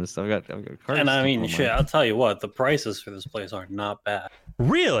guy, and I've got cars. And I mean, shit, I'll tell you what, the prices for this place are not bad.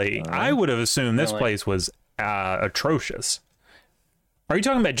 Really? I would have assumed this place was atrocious. Are you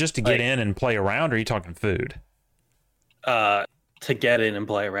talking about just to get in and play around, or are you talking food? To get in and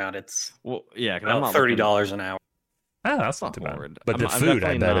play around, it's yeah, about $30 an hour. Oh, that's not too bad. But the food,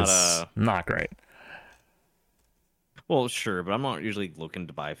 I bet, is not great. Well, sure, but I'm not usually looking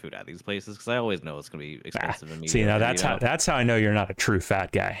to buy food at these places because I always know it's going to be expensive. See, now that's how I know you're not a true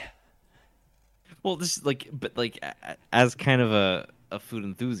fat guy. Well, this as kind of a food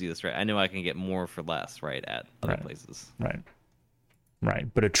enthusiast, right? I know I can get more for less, right, at other places. Right.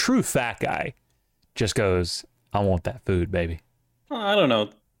 But a true fat guy just goes, I want that food, baby. Well, I don't know.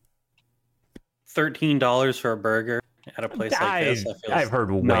 $13 for a burger at a place like this. I've heard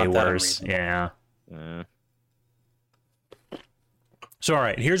way worse. Yeah. So, all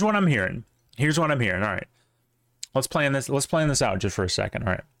right, here's what I'm hearing. All right. Let's plan this out just for a second.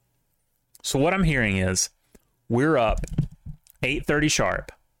 All right. So what I'm hearing is we're up 8:30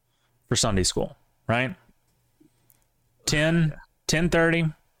 sharp for Sunday school, right?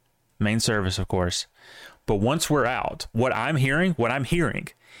 10:30 main service, of course. But once we're out, what I'm hearing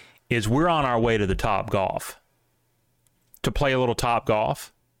is we're on our way to the Top Golf to play a little Top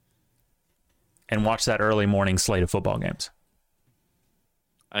Golf and watch that early morning slate of football games.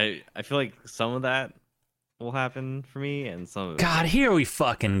 I feel like some of that will happen for me, and some of it. God, here we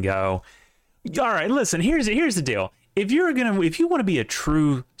fucking go. All right, listen. Here's the deal. If you want to be a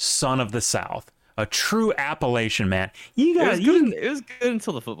true son of the South, a true Appalachian man, you got. It was good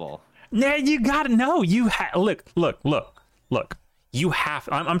until the football. Nah, you got to know. Look. You have.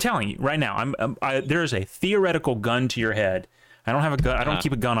 I'm telling you right now. There's a theoretical gun to your head. I don't have a gun. I don't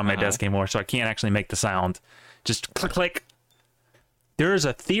keep a gun on my desk anymore, so I can't actually make the sound. Just click. There is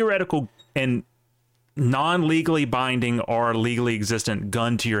a theoretical, and non-legally binding or legally existent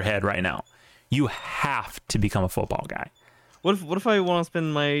gun to your head right now. You have to become a football guy. What if I want to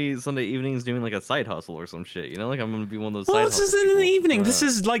spend my Sunday evenings doing like a side hustle or some shit? You know, like I'm gonna be one of those. Well, side this is hustle in the people. evening. This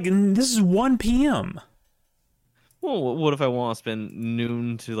is 1 p.m. Well, what if I want to spend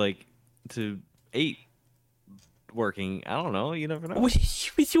noon to 8 working? I don't know. You never know. What are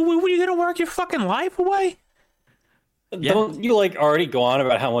you gonna work your fucking life away? Yeah. Don't you like already go on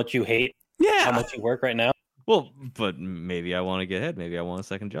about how much you hate Yeah. how much you work right now? Well, but maybe I want to get ahead. Maybe I want a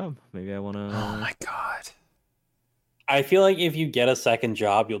second job. Maybe I want to. Oh my god. I feel like if you get a second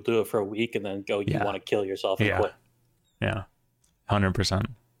job, you'll do it for a week and then go, you Yeah. want to kill yourself and Yeah. quit. Yeah. 100%.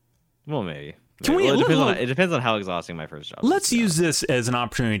 Well, maybe. Can we- Well, look- it depends on how exhausting my first job is. Let's use this as an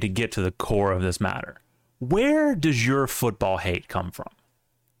opportunity to get to the core of this matter. Where does your football hate come from?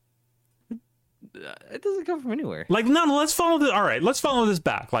 It doesn't come from anywhere. Like, no, let's follow the. All right, let's follow this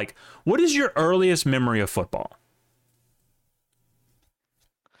back. Like, what is your earliest memory of football?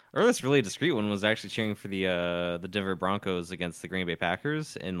 Earliest really discreet one was actually cheering for the Denver Broncos against the Green Bay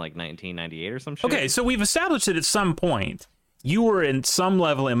Packers in like 1998 or some shit. Okay, so we've established that at some point you were in some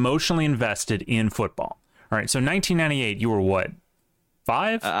level emotionally invested in football. All right, so 1998, you were what?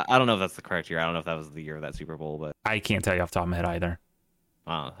 5? I don't know if that's the correct year. I don't know if that was the year of that Super Bowl, but I can't tell you off the top of my head either.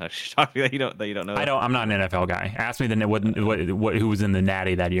 that should shock me that you don't know. I'm not an NFL guy. Ask me who was in the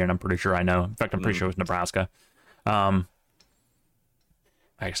Natty that year, and I'm pretty sure I know. In fact, I'm pretty sure it was Nebraska. I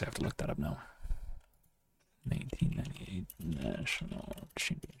actually have to look that up now. 1998 National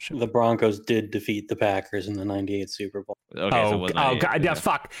Championship. The Broncos did defeat the Packers in the 98 Super Bowl. Okay, so it was 98, God, yeah, yeah.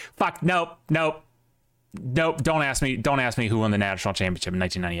 fuck, nope. Don't ask me who won the national championship in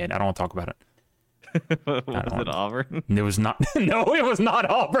 1998. I don't want to talk about it. Was it Auburn? It was not. No, it was not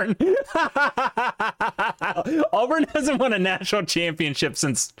Auburn. Auburn hasn't won a national championship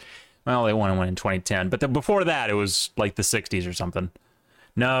since. Well, they won one in 2010, but before that, it was like the 60s or something.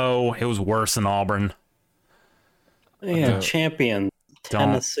 No, it was worse than Auburn. Yeah, champion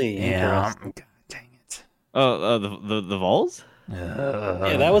Tennessee. Yeah. Interesting. God dang it. Oh, the Vols?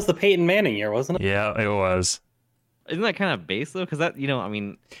 Yeah, that was the Peyton Manning year, wasn't it? Yeah, it was. Isn't that kind of base though? Because that, I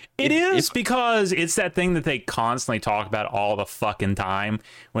mean, It is because it's that thing that they constantly talk about all the fucking time.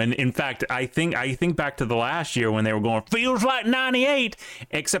 When in fact, I think back to the last year when they were going feels like '98,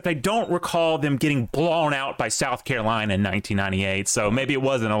 except I don't recall them getting blown out by South Carolina in 1998. So maybe it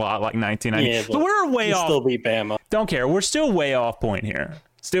wasn't a lot like 1998. Yeah, so we're way off. Still beat Bama. Don't care. We're still way off point here.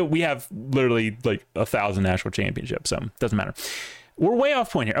 Still, we have literally like 1,000 national championships. So doesn't matter. We're way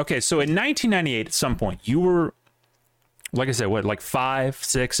off point here. Okay, so in 1998, at some point, you were. Like I said, what, like 5,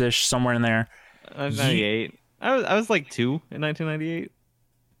 6-ish, somewhere in there? 98. I was like 2 in 1998.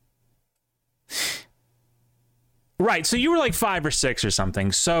 Right, so you were like 5 or 6 or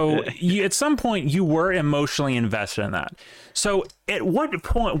something. So at some point, you were emotionally invested in that. So at what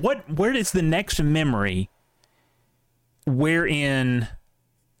point, where is the next memory wherein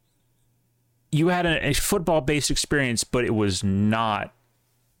you had a football-based experience, but it was not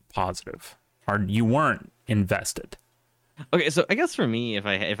positive, or you weren't invested? Okay, so I guess for me, if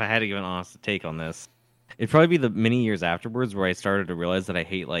I had to give an honest take on this, it'd probably be the many years afterwards where I started to realize that I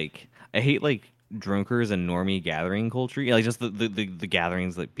hate drunkers and normie gathering culture. Yeah, like just the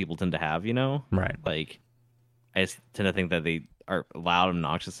gatherings that people tend to have, Right. Like I just tend to think that they are loud,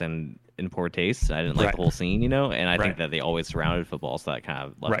 obnoxious, and in poor taste. I didn't like Right. the whole scene, and I Right. think that they always surrounded football, so that kind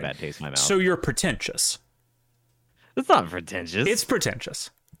of left Right. a bad taste in my mouth. So you're pretentious. It's not pretentious. It's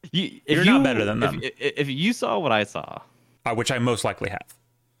pretentious, You're not better than them. If you saw what I saw, which I most likely have.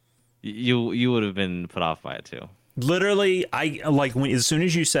 you would have been put off by it too. Literally, as soon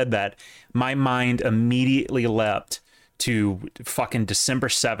as you said that, my mind immediately leapt to fucking December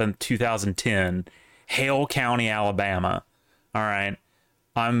 7th, 2010, Hale County, Alabama. All right.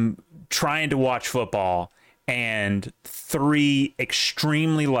 I'm trying to watch football, and 3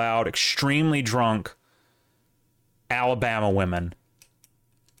 extremely loud, extremely drunk Alabama women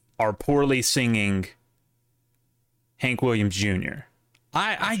are poorly singing Hank Williams Jr.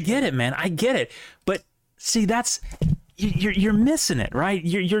 I get it, man. I get it. But see, that's you're missing it, right?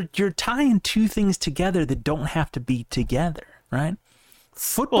 You're tying two things together that don't have to be together, right?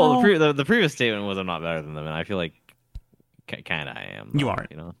 Football. Well, the previous statement was I'm not better than them, and I feel like kind of I am. You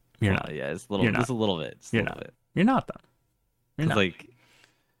aren't. You're not. Yeah, it's a little. You're not. Just a little bit. Just a You're little not. bit. You're not though. You're not. Like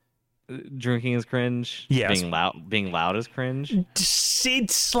drinking is cringe. Yes. Being loud is cringe.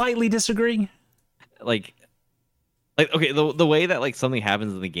 Slightly disagree. Like okay, the way that like something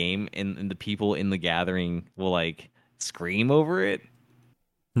happens in the game and the people in the gathering will like scream over it.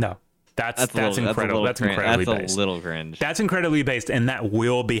 No, that's incredible. That's incredibly incredibly based. based. A little cringe. That's incredibly based, and that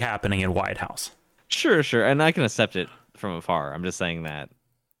will be happening in White House. Sure, and I can accept it from afar. I'm just saying that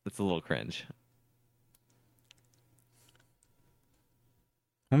it's a little cringe.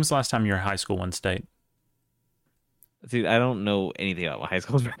 When was the last time you were in high school won state? Dude, I don't know anything about my high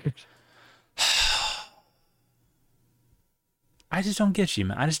school's record. I just don't get you,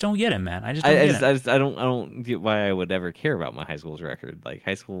 man. I just don't get it, man. I just don't get it. I don't get why I would ever care about my high school's record. Like,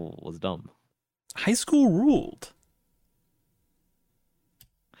 high school was dumb. High school ruled.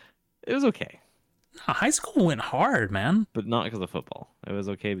 It was okay. No, high school went hard, man. But not because of football. It was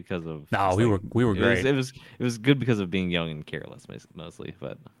okay because of. No, we were great. It was good because of being young and careless, mostly.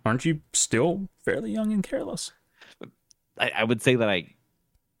 But aren't you still fairly young and careless? I would say that I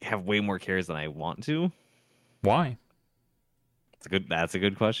have way more cares than I want to. Why? That's a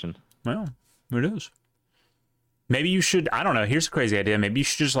good question. Well, it is. Maybe you should. I don't know. Here's a crazy idea. Maybe you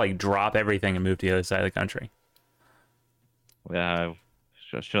should just like drop everything and move to the other side of the country. Yeah,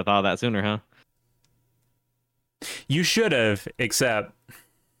 I should have thought of that sooner, huh? You should have, except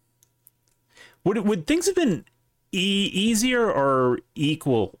would things have been easier or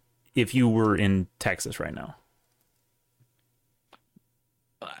equal if you were in Texas right now?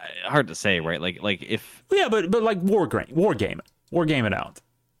 Hard to say, right? Like if yeah, but like war game it out,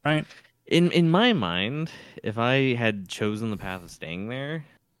 right? In my mind, if I had chosen the path of staying there,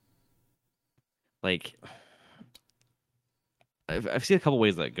 like I've seen a couple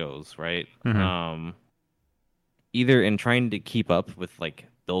ways that goes, right? Mm-hmm. Either in trying to keep up with like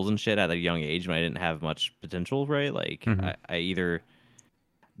bills and shit at a young age when I didn't have much potential, right? Like mm-hmm. I either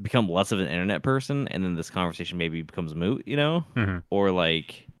become less of an internet person and then this conversation maybe becomes moot, you know? Mm-hmm.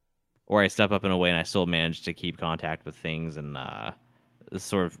 Or I step up in a way and I still manage to keep contact with things and this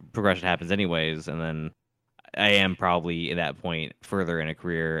sort of progression happens anyways, and then I am probably at that point further in a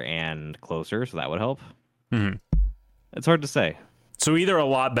career and closer, so that would help. Mm-hmm. It's hard to say. So either a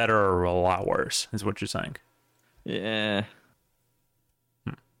lot better or a lot worse is what you're saying. Yeah.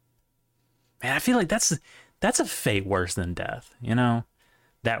 Man, I feel like that's a fate worse than death, you know?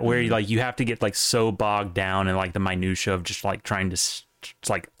 That where like you have to get like so bogged down in like the minutia of just like trying to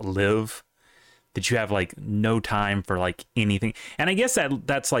like live that you have like no time for like anything. And I guess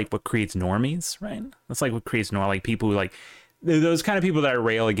that's like what creates normies, right? That's like what creates like people who like those kind of people that I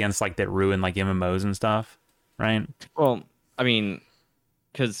rail against, like that ruin like MMOs and stuff, right? Well, I mean,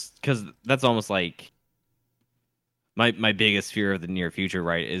 because that's almost like my biggest fear of the near future,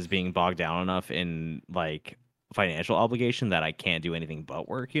 right, is being bogged down enough in like financial obligation that I can't do anything but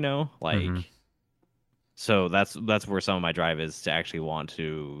work, you know? Like Mm-hmm. So that's where some of my drive is, to actually want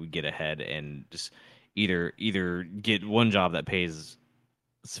to get ahead and just either get one job that pays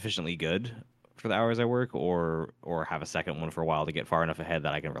sufficiently good for the hours I work, or have a second one for a while to get far enough ahead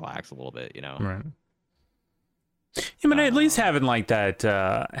that I can relax a little bit, you know? Right. I mean, at least having like that,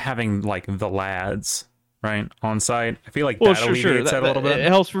 having like the lads, right, on site. I feel like that alleviates that a little bit. It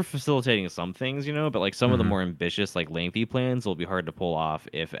helps for facilitating some things, you know, but like some mm-hmm. of the more ambitious, like lengthy plans will be hard to pull off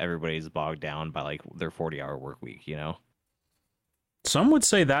if everybody's bogged down by like their 40-hour work week, you know? Some would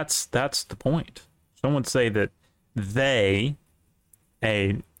say that's the point. Some would say that they,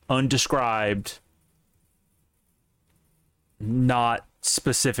 a undescribed, not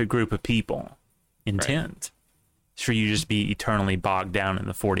specific group of people, intend for you to just be eternally bogged down in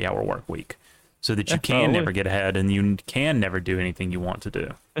the 40-hour work week, so that you can never get ahead and you can never do anything you want to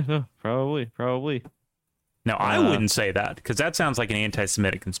do. Probably. Now, I wouldn't say that, because that sounds like an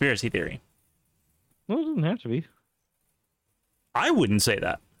anti-Semitic conspiracy theory. Well, it doesn't have to be. I wouldn't say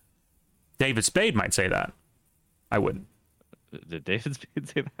that. David Spade might say that. I wouldn't. Did David Spade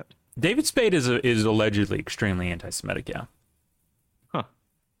say that? David Spade is allegedly extremely anti-Semitic, yeah. Huh.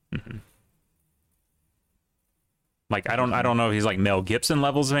 Mm-hmm. Like, I don't know if he's like Mel Gibson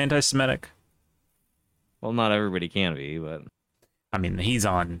levels of anti-Semitic. Well, not everybody can be, but I mean, he's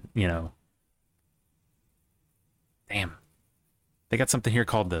on, you know. Damn. They got something here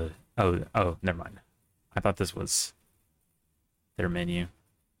called the oh, never mind. I thought this was their menu.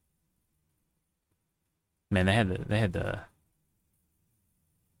 Man, they had the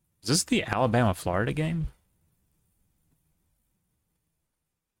is this the Alabama Florida game?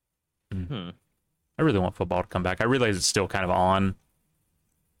 I really want football to come back. I realize it's still kind of on,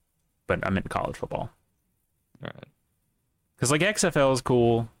 but I meant college football. All right. Because like XFL is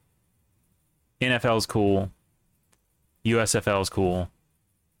cool, NFL is cool, USFL is cool,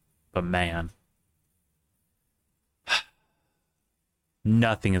 but man,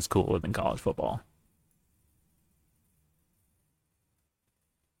 nothing is cooler than college football.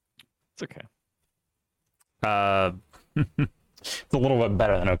 It's okay. It's a little bit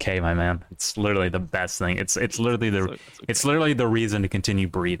better than okay, my man. It's literally the best thing. It's literally the reason to continue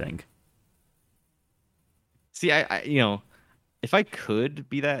breathing. See, I if I could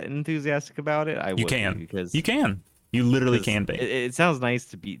be that enthusiastic about it, I would You can. be, because You can. You literally can be. it sounds nice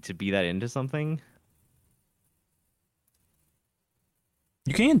to be that into something.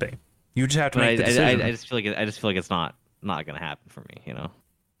 You can be. You just have to But make the decision. I just feel like it's not gonna happen for me, you know.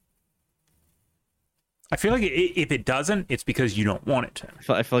 I feel like if it doesn't, it's because you don't want it to.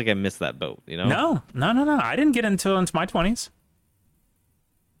 I feel like I missed that boat, you know. No. I didn't get into my 20s.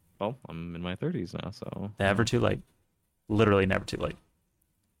 Well, I'm in my 30s now, so Never too late. Literally never too late.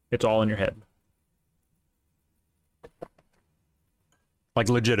 It's all in your head. Like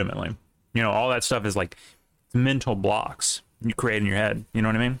legitimately. You know, all that stuff is like mental blocks you create in your head. You know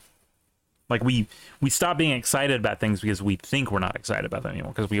what I mean? Like we stop being excited about things because we think we're not excited about them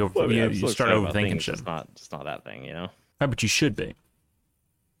anymore, because you start overthinking shit. It's not that thing, you know. Right, but you should be.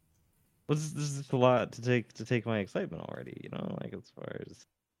 Well, this is a lot to take my excitement already, you know. Like, as far as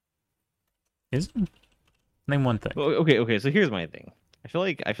Is it? Name one thing. well, okay. So here's my thing. I feel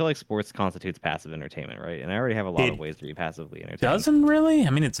like sports constitutes passive entertainment, right? And I already have a lot of ways to be passively entertained. Doesn't really?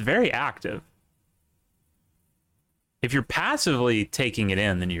 I mean, it's very active. If you're passively taking it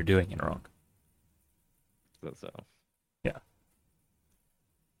in, then you're doing it wrong. So Yeah.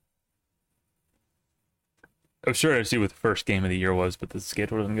 I'm sure I see what the first game of the year was, but the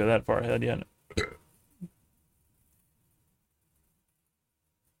schedule doesn't go that far ahead yet.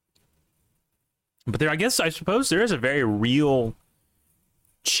 But there, I suppose there is a very real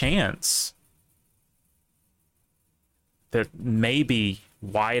chance that maybe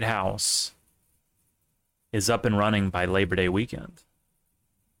White House is up and running by Labor Day weekend.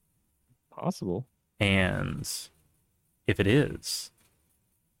 possible. And if it is,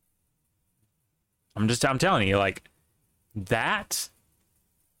 I'm telling you, like, that's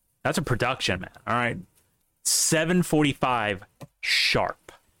a production, man. All right. 7:45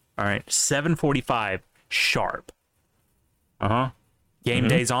 sharp. All right. 7:45 sharp. Game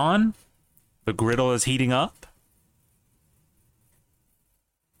day's on. The griddle is heating up.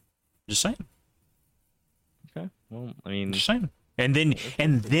 Just saying. Okay. Well, I mean, Just saying. And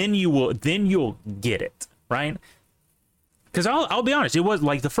then you'll get it, right? Because I'll be honest, it was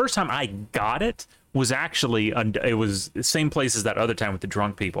like the first time I got it was actually it was the same place as that other time with the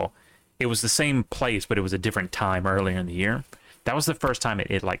drunk people. It was the same place, but it was a different time earlier in the year. That was the first time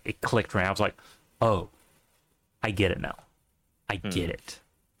it clicked right. I was like, oh, I get it now. I get it.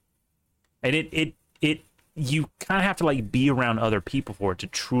 And it you kind of have to like be around other people for it to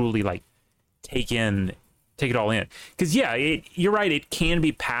truly like take it all in. Because yeah, you're right, it can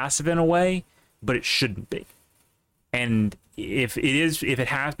be passive in a way, but it shouldn't be. And if it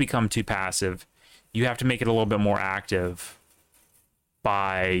has become too passive, you have to make it a little bit more active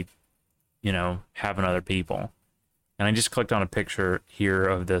by, you know, having other people. And I just clicked on a picture here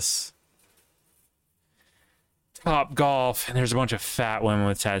of this Top Golf, and there's a bunch of fat women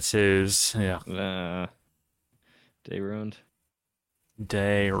with tattoos. Yeah. day ruined.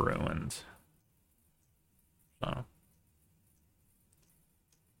 Day ruined. So,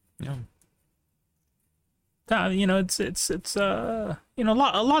 yeah. You know, it's you know,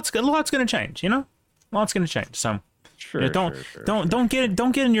 a lot's gonna change. You know, a lot's gonna change. So, Sure. you know, don't get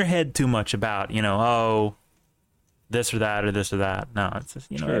in your head too much about, you know, oh, this or that or this or that. No, it's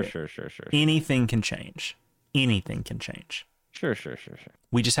just, you know, Sure. anything can change. Anything can change. Sure.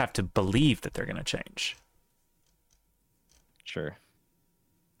 We just have to believe that they're gonna change. Sure.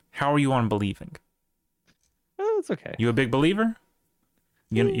 How are you on believing? Oh, it's okay. You a big believer?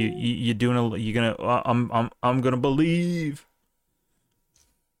 I'm gonna believe.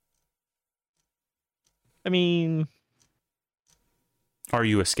 I mean, Are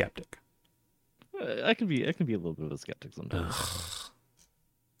you a skeptic? I can be a little bit of a skeptic sometimes. Ugh.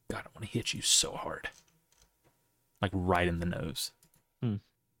 God, I want to hit you so hard, like right in the nose.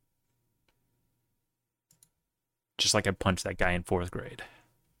 Just like I punched that guy in 4th grade.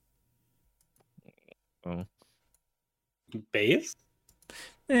 Oh. Base?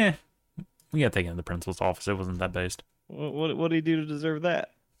 We got taken to the principal's office. It wasn't that based. What did he do to deserve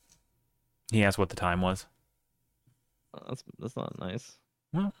that? He asked what the time was. That's not nice.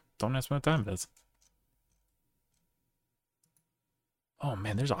 Well, don't ask me what time it is. Oh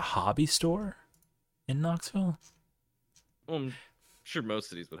man, there's a hobby store in Knoxville. Well, I'm sure most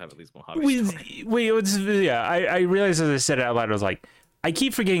cities would have at least one hobby store. I realized as I said it out loud, I was like, I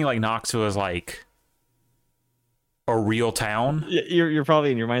keep forgetting like Knoxville is like a real town. You're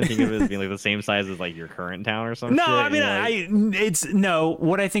probably in your mind thinking of it as being like the same size as like your current town or something. No, I mean,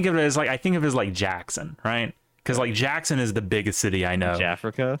 what I think of it as like, I think of it as like Jackson, right? Because like Jackson is the biggest city I know.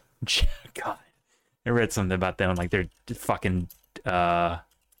 Africa. God, I read something about them, like they're fucking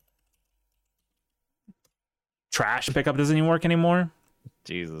trash pickup doesn't even work anymore.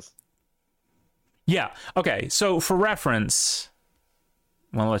 Jesus. Yeah. Okay. So for reference,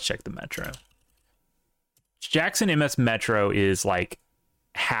 well, let's check the metro. Jackson MS Metro is like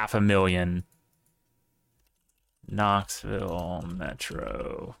 500,000. Knoxville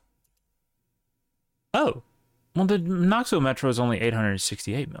Metro. Oh, well, the Knoxville Metro is only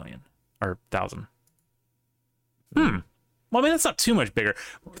 868 million or thousand. Well, I mean, that's not too much bigger.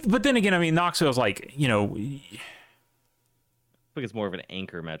 But then again, I mean, Knoxville's like, you know. I think it's more of an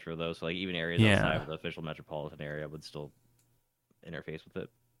anchor metro, though. So, like, even areas outside of the official metropolitan area would still interface with it.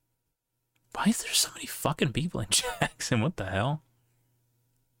 Why is there so many fucking people in Jackson? What the hell?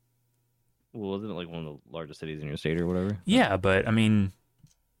 Well, isn't it like one of the largest cities in your state or whatever? Yeah, but I mean,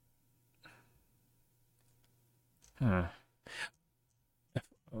 if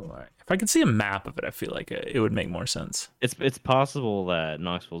I could see a map of it, I feel like it would make more sense. It's possible that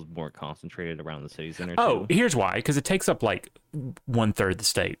Knoxville's more concentrated around the city center. Oh, too. Here's why: because it takes up like 1/3 the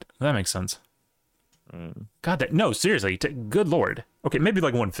state. That makes sense. God, no, seriously, good lord. Okay, maybe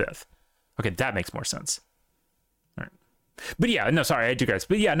like 1/5. Okay, that makes more sense. All right. But yeah, no, sorry, I digress.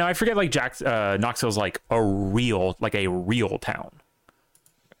 But yeah, no, I forget like Knoxville's like a real town.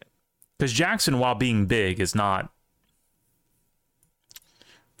 Because Jackson, while being big, is not,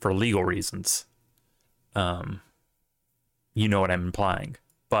 for legal reasons. You know what I'm implying.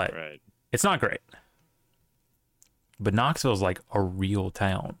 But It's not great. But Knoxville's like a real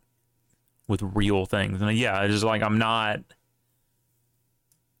town with real things. And yeah, it's just like I'm not.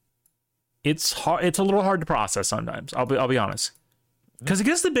 It's hard. It's a little hard to process sometimes. I'll be honest. Because I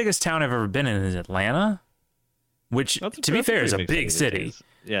guess the biggest town I've ever been in is Atlanta, which, to be fair, is a big city.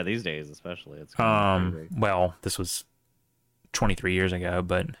 Yeah, these days especially. It's well, this was 23 years ago,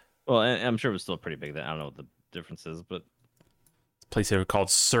 but I'm sure it was still pretty big then. I don't know what the difference is, but a place they were called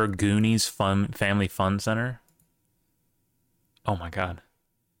Sir Gooney's Family Fun Center. Oh my god.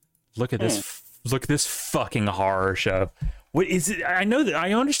 Look at this. Look at this fucking horror show. What is it? I know that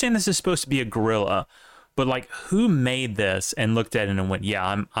I understand this is supposed to be a gorilla, but like, who made this and looked at it and went,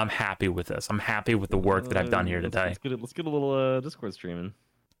 "Yeah, I'm happy with this. I'm happy with the work that I've done here today." Let's get a little Discord streaming.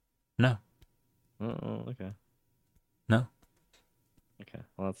 No. Oh, okay. No. Okay.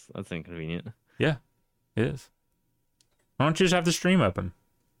 Well, that's inconvenient. Yeah, it is. Why don't you just have the stream open?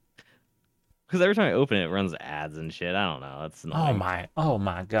 Because every time I open it, it runs ads and shit. I don't know. That's annoying. Oh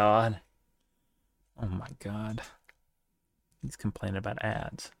my god. Oh my god. He's complaining about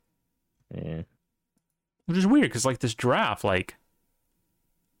ads. Yeah. Which is weird, because like this giraffe, like,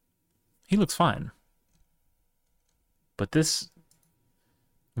 he looks fine. But this,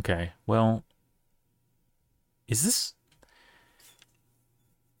 okay, well, is this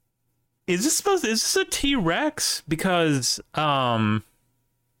a T-Rex? Because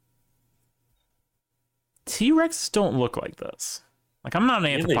T-Rexes don't look like this. Like, I'm not an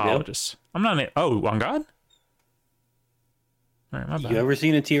anthropologist. I'm not oh, on God? All right, my bad. You ever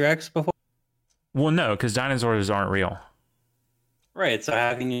seen a T-Rex before? Well, no, because dinosaurs aren't real. Right, so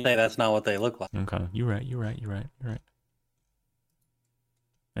how can you say that's not what they look like? Okay, you're right.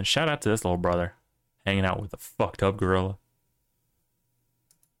 And shout out to this little brother, hanging out with a fucked up gorilla.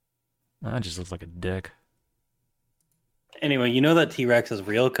 That just looks like a dick. Anyway, you know that T-Rex is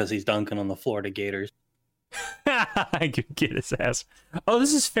real because he's dunking on the Florida Gators. I could get his ass. Oh,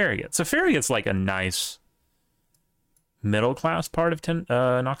 this is Farragut. So Farragut's like a nice middle class part of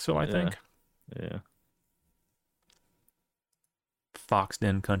Knoxville, I think. Yeah. Fox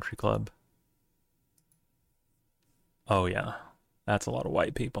Den Country Club. Oh yeah, that's a lot of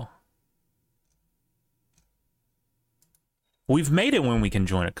white people. We've made it when we can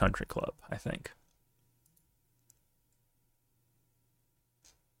join a country club, I think.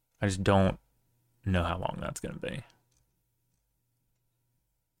 I just don't know how long that's going to be.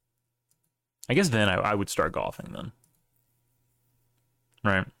 I guess then I would start golfing then.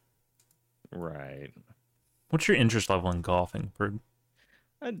 Right. Right. What's your interest level in golfing, Bird?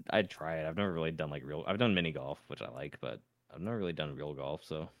 I'd try it. I've never really done like I've done mini golf, which I like, but I've never really done real golf,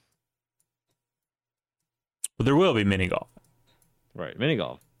 so. But there will be mini golf. Right, mini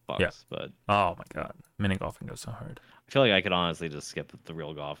golf. Fucks, yeah. But oh my god, mini golfing goes so hard. I feel like I could honestly just skip the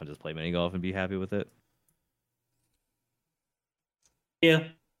real golf and just play mini golf and be happy with it. Yeah.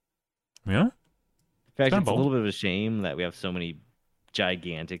 Yeah. In fact, it's a little bit of a shame that we have so many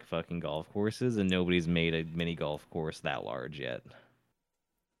gigantic fucking golf courses and nobody's made a mini golf course that large yet.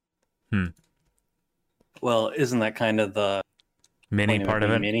 Well, isn't that kind of the mini part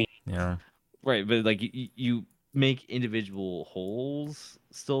of it? Mini? Yeah. Right, but like you make individual holes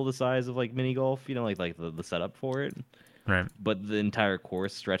still the size of like mini golf, you know, like the setup for it. Right. But the entire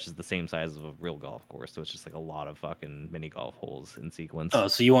course stretches the same size of a real golf course, so it's just like a lot of fucking mini golf holes in sequence. Oh,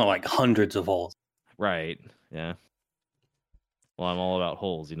 so you want like hundreds of holes? Right. Yeah. Well, I'm all about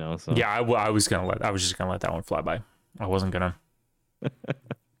holes, you know. So Yeah, I was just gonna let that one fly by. I wasn't gonna.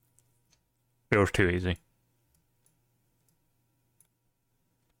 It was too easy.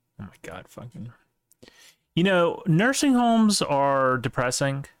 Oh my god, fucking. You know, nursing homes are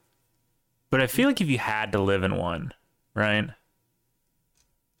depressing, but I feel like if you had to live in one, right?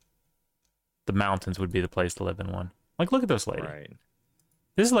 The mountains would be the place to live in one. Like, look at this lady. right.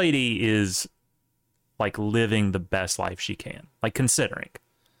 This lady is like living the best life she can. Like, considering,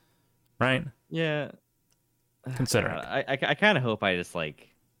 right? Yeah. Considering. I kind of hope I just like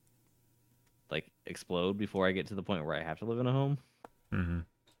explode before I get to the point where I have to live in a home. Mm-hmm.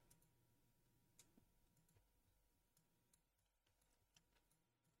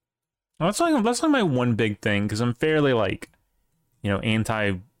 Well, that's like my one big thing, because I'm fairly like, you know,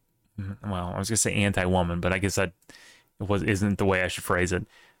 well, I was gonna say anti-woman, but I guess that isn't the way I should phrase it.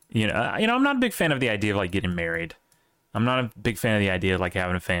 You know, I'm not a big fan of the idea of like getting married. I'm not a big fan of the idea of like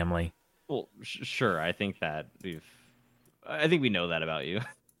having a family. Well, sure. I think we know that about you.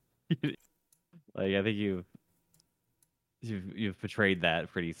 Like, I think you've portrayed that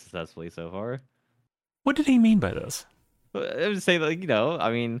pretty successfully so far. What did he mean by this? I would say, like, you know,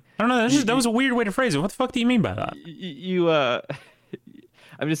 I mean, I don't know. That was a weird way to phrase it. What the fuck do you mean by that?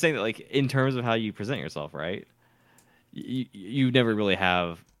 I'm just saying that, like, in terms of how you present yourself, right? You never really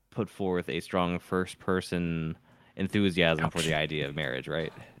have put forth a strong first person enthusiasm for the idea of marriage,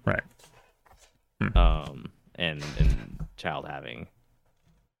 right? Right. And child having.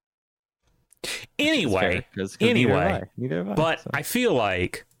 Anyway, Neither have I, but so. I feel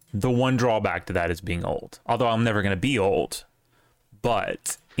like the one drawback to that is being old. Although I'm never going to be old,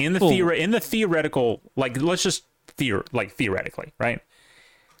 but in the theoretical, like, let's just theoretically, right?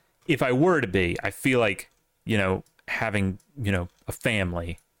 If I were to be, I feel like, you know, having, you know, a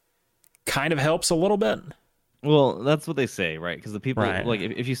family kind of helps a little bit. Well, that's what they say, right? Because the people, Right. like,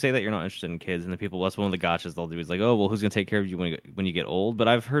 if you say that you're not interested in kids, and the people, that's one of the gotchas they'll do is like, oh, well, who's gonna take care of you when you get old? But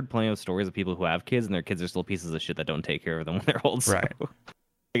I've heard plenty of stories of people who have kids, and their kids are still pieces of shit that don't take care of them when they're old. So, Right. like,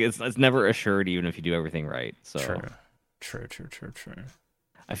 it's never assured, even if you do everything right. So True.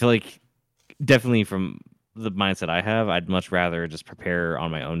 I feel like definitely from the mindset I have, I'd much rather just prepare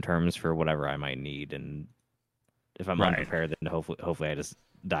on my own terms for whatever I might need, and if I'm unprepared, then hopefully I just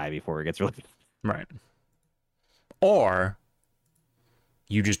die before it gets really right. Or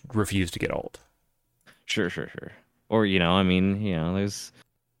you just refuse to get old. Sure. Or, you know, I mean, you know, there's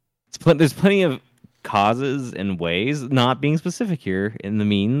plenty of causes and ways, not being specific here in the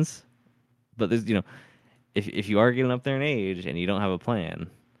means, but there's, you know, if you are getting up there in age and you don't have a plan,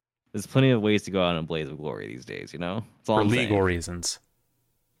 there's plenty of ways to go out in a blaze of glory these days, you know? That's all For I'm legal saying. reasons.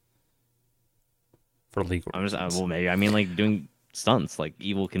 For legal reasons. Well, maybe, I mean, like, doing stunts, like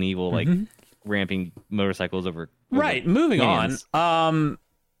Evil Knievel, like, ramping motorcycles over Right, moving cans. on.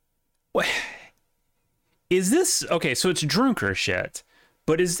 Is this okay? So it's drunker shit,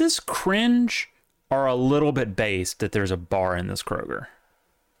 but is this cringe or a little bit based that there's a bar in this Kroger?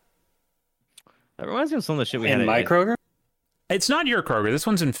 That reminds me of some of the shit we had In my Kroger? It's not your Kroger. This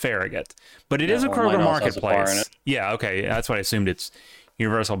one's in Farragut, but it is a well, Kroger mine also has a bar in marketplace. it. Yeah, okay, that's what I assumed. It's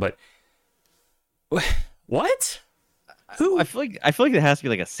universal, but what? Who? I feel like it has to be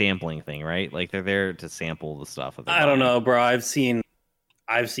like a sampling thing, right? Like they're there to sample the stuff. That they're I don't buying. know, bro. I've seen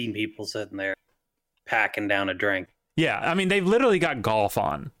people sitting there packing down a drink. Yeah, I mean, they've literally got golf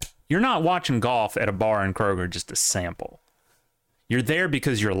on. You're not watching golf at a bar in Kroger just to sample. You're there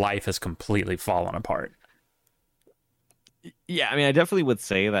because your life has completely fallen apart. Yeah, I mean, I definitely would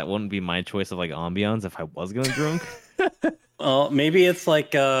say that wouldn't be my choice of like ambiance if I was gonna drunk. Well, maybe it's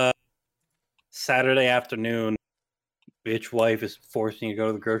like Saturday afternoon. Bitch wife is forcing you to go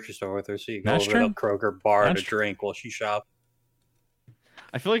to the grocery store with her, so you go That's over to the true. Kroger bar That's to true. drink while she shops.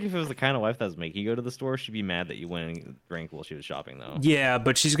 I feel like if it was the kind of wife that was making you go to the store, she'd be mad that you went and drank while she was shopping, though. Yeah,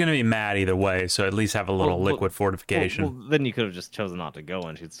 but she's going to be mad either way, so at least have a little Well, liquid fortification. Well, then you could have just chosen not to go,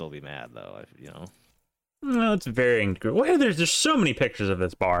 and she'd still be mad, though. You know. No, it's varying degree. Well, there's so many pictures of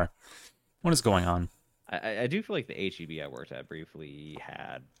this bar. What is going on? I do feel like the HEB I worked at briefly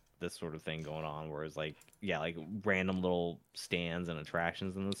had this sort of thing going on, where it's like, yeah, like random little stands and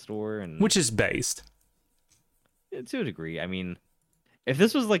attractions in the store, and Which is based. to a degree. I mean, if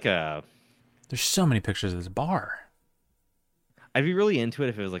this was like There's so many pictures of this bar. I'd be really into it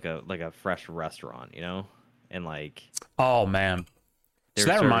if it was like a fresh restaurant, you know, and like. Oh man. So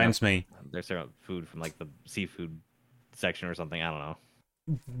that reminds me. They're serving up food from like the seafood section or something. I don't know.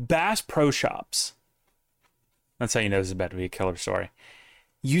 Bass Pro Shops. That's how you know this is about to be a killer story.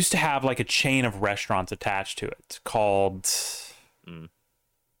 Used to have like a chain of restaurants attached to it called Isla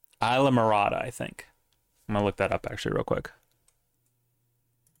Mirada, I think. I'm gonna look that up actually real quick.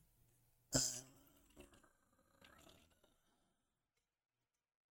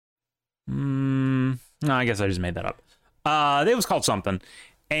 No, I guess I just made that up. It was called something,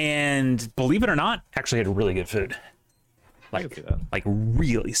 and believe it or not, actually had really good food. Like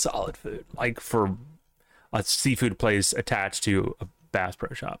really solid food, like for a seafood place attached to a Bass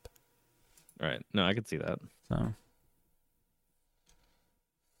Pro Shop. Right. No, I could see that. So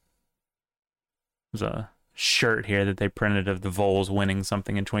there's a shirt here that they printed of the Vols winning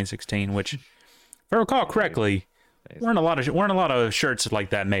something in 2016, which, if I recall correctly, weren't a lot of shirts like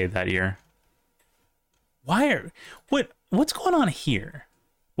that made that year. What's going on here?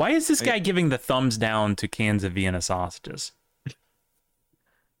 Why is this guy giving the thumbs down to cans of Vienna sausages?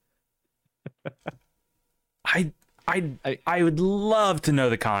 I would love to know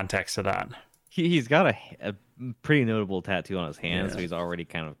the context of that. He's got a pretty notable tattoo on his hand, so he's already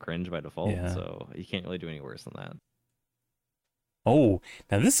kind of cringe by default. Yeah. So you can't really do any worse than that. Oh,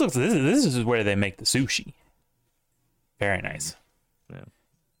 now this is where they make the sushi. Very nice. Yeah.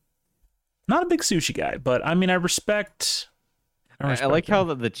 Not a big sushi guy, but I mean, I respect I like how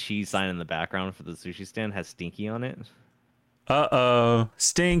the cheese sign in the background for the sushi stand has Stinky on it. Uh-oh,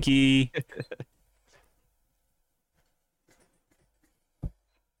 Stinky.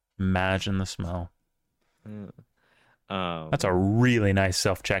 Imagine the smell. That's a really nice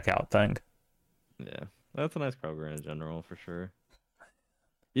self-checkout thing. Yeah, that's a nice Kroger in general, for sure.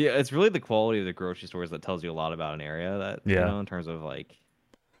 Yeah, it's really the quality of the grocery stores that tells you a lot about an area, that you know, in terms of like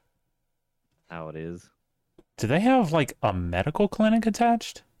how it is. Do they have like a medical clinic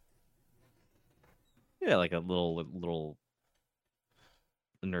attached? Yeah, like a little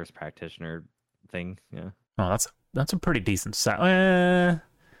nurse practitioner thing. Yeah. Oh, that's a pretty decent size.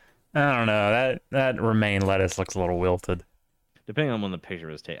 I don't know. That romaine lettuce looks a little wilted. Depending on when the picture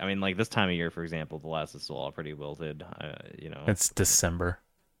was taken. I mean, like this time of year, for example, the lettuce is still all pretty wilted. You know, it's December.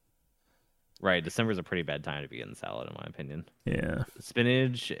 Right, December's a pretty bad time to be getting salad, in my opinion. Yeah.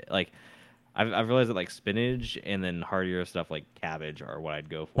 Spinach, like I've realized that like spinach and then hardier stuff like cabbage are what I'd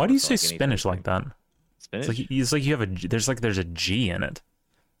go for. Why do you say spinach like that? Spinach? It's like you have there's a G in it.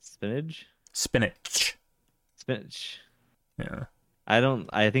 Spinach. Yeah.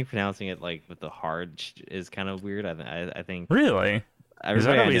 I think pronouncing it like with the hard is kind of weird. I think. Really? Is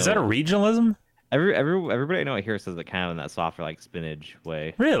that a regionalism? Everybody I know here says it kind of in that softer like spinach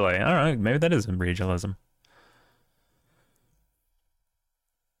way. Really? All right. Maybe that is a regionalism.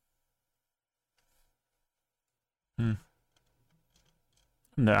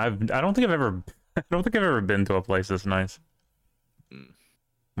 No, I don't think I've ever been to a place this nice.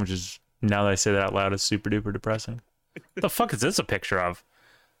 Which is, now that I say that out loud, is super duper depressing. What the fuck is this a picture of?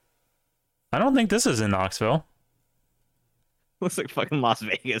 I don't think this is in Knoxville. Looks like fucking Las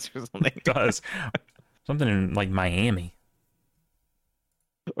Vegas or something. It does. Something in like Miami.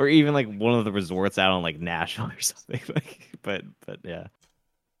 Or even like one of the resorts out on like Nashville or something. But yeah.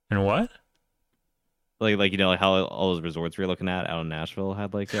 And what? Like you know, like how all those resorts we were looking at out in Nashville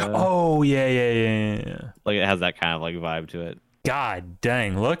had like oh yeah. Like it has that kind of like vibe to it. God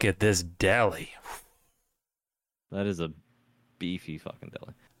dang, look at this deli. That is a beefy fucking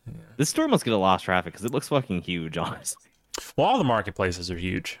deli. Yeah. This store must get a lot of traffic because it looks fucking huge, honestly. Well, all the marketplaces are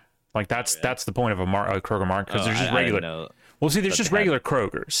huge. Like that's the point of a Kroger market, because there's just regular. Well, see, there's just regular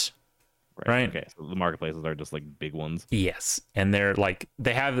Krogers, right? Okay, so the marketplaces are just like big ones. Yes, and they're like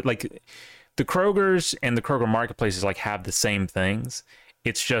they have like the Krogers and the Kroger marketplaces like have the same things.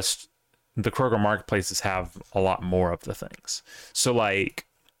 It's just the Kroger marketplaces have a lot more of the things. So like,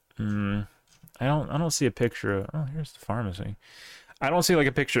 I don't see a picture. Oh, here's the pharmacy. I don't see like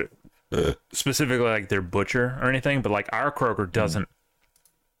a picture specifically like their butcher or anything, but like our Kroger doesn't.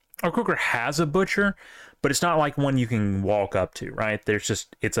 Our Kroger has a butcher, but it's not like one you can walk up to, right?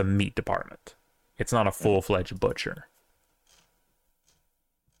 It's a meat department. It's not a full-fledged butcher.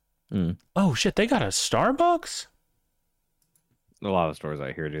 Oh shit, they got a Starbucks? A lot of stores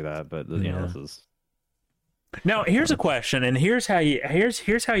out here do that, but you know, this is. Now here's a question, and here's how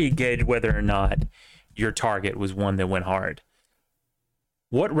you gauge whether or not your Target was one that went hard.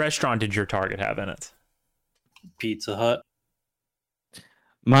 What restaurant did your Target have in it? Pizza Hut.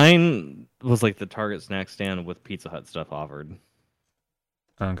 Mine was like the Target snack stand with Pizza Hut stuff offered.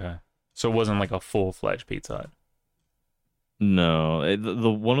 Okay, so it wasn't like a full-fledged Pizza Hut. No,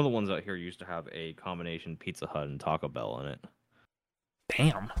 the one of the ones out here used to have a combination Pizza Hut and Taco Bell in it.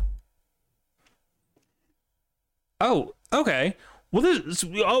 Damn. Oh, okay. Well,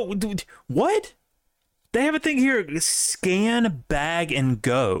 what? They have a thing here: scan, bag, and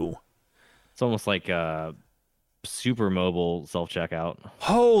go. It's almost like a super mobile self checkout.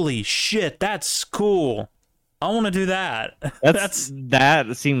 Holy shit, that's cool. I want to do that.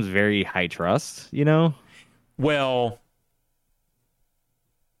 That seems very high trust, you know? Well,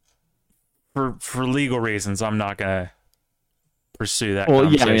 for legal reasons, I'm not gonna pursue that. Well,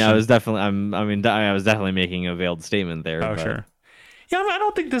 yeah, conversation. I was definitely making a veiled statement there. Oh, but... sure. Yeah, I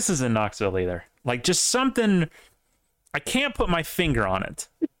don't think this is in Knoxville either. Like, just something. I can't put my finger on it.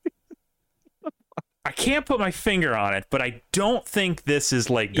 I can't put my finger on it, but I don't think this is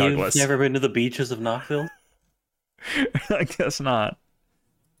Lake Douglas. You've never been to the beaches of Knoxville? I guess not.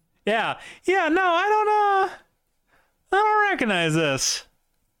 Yeah, no, I don't recognize this.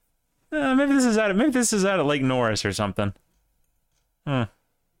 Maybe this is out of Lake Norris or something. Man,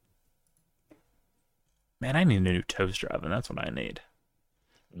 I need a new toaster oven. That's what I need.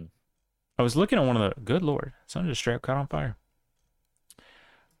 I was looking at one of the. Good lord, something just straight up caught on fire.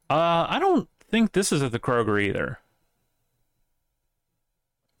 I don't think this is at the Kroger either.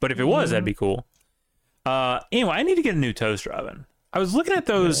 But if it was, that'd be cool. Anyway, I need to get a new toaster oven. I was looking at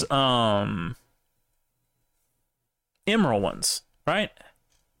those Emerald ones, right?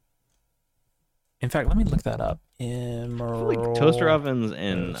 In fact, let me look that up. Emerald. Like toaster ovens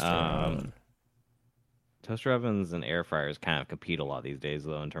and air fryers kind of compete a lot these days,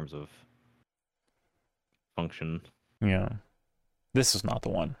 though, in terms of function. Yeah, this is not the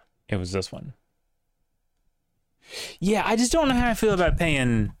one. It was this one. Yeah, I just don't know how I feel about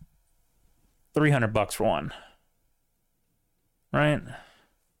paying $300 for one. Right?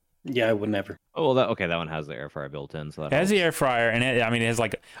 Yeah, I would never. Oh, well, that one has the air fryer built in, so that It has helps. the air fryer, and it has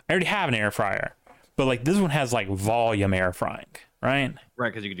like, I already have an air fryer, but like this one has like volume air frying, right? Right,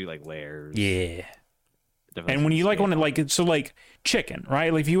 because you can do like layers. Yeah. Definitely And when you like space. want to like, so like chicken,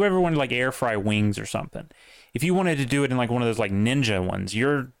 right? Like if you ever wanted to like air fry wings or something, if you wanted to do it in like one of those like ninja ones,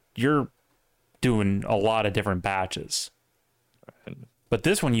 you're doing a lot of different batches. But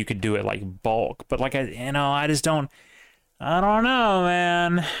this one you could do it like bulk. But like I just don't. I don't know,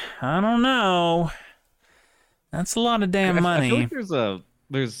 man. I don't know. That's a lot of damn money. I feel like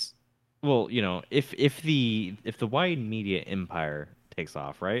there's well, you know, if the wide media empire takes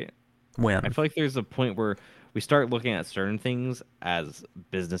off, right? When? I feel like there's a point where we start looking at certain things as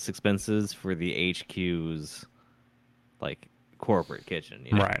business expenses for the HQ's like corporate kitchen,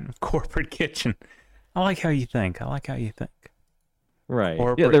 you know? Right. Corporate kitchen. I like how you think. Right.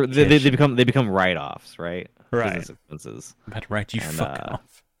 Corporate Yeah, they kitchen. become write-offs, right? Right. Business expenses. I'm about to write you And, fucking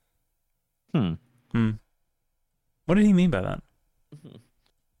off. What did he mean by that?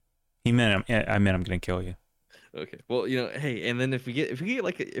 He meant I meant I'm gonna kill you. Okay. Well, you know, hey, and then if we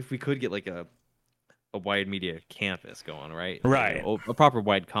could get like a wide media campus going, right? Right. You know, a proper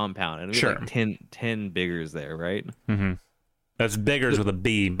wide compound, and we Sure. like 10 biggers there, right? Mm-hmm. That's biggers with a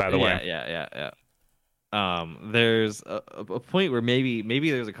B, by the way. Yeah. There's a point where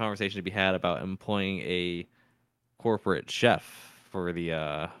maybe there's a conversation to be had about employing a corporate chef for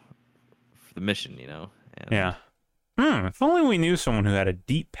the mission, you know? And Yeah. If only we knew someone who had a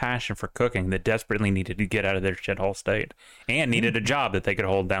deep passion for cooking that desperately needed to get out of their shithole state and needed a job that they could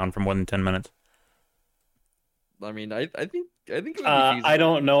hold down for more than 10 minutes. I mean, I think it would be feasible. I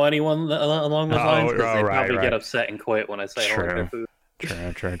don't know anyone along those lines because they right. probably get upset and quit when I say I don't like their food.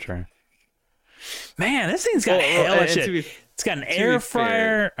 True. Man, this thing's got hella shit. It's got an air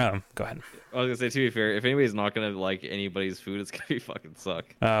fryer. Go ahead. I was gonna say, to be fair, if anybody's not gonna like anybody's food, it's gonna be fucking suck.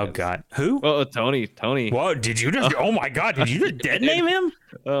 Oh God, who? Oh, Tony. Whoa, did you just? Oh my God, did you just dead name him?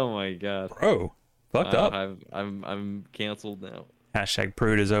 Oh my God, bro, fucked up. I'm canceled now. Hashtag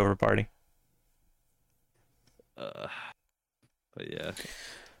prude is over party. But yeah.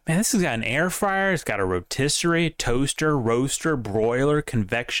 Man, this has got an air fryer. It's got a rotisserie, toaster, roaster, broiler,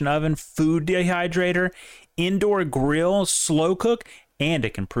 convection oven, food dehydrator, indoor grill, slow cook, and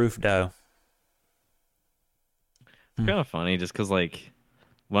it can proof dough. It's kind of funny just because, like,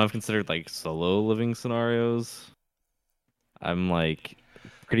 when I've considered, like, solo living scenarios, I'm, like,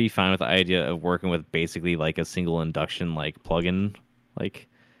 pretty fine with the idea of working with basically, like, a single induction, like, plug-in, like,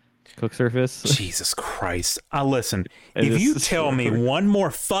 cook surface. Jesus Christ. Listen, if you tell me one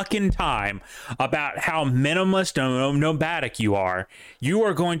more fucking time about how minimalist and nomadic you are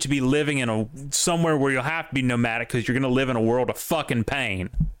going to be living in somewhere where you'll have to be nomadic because you're going to live in a world of fucking pain.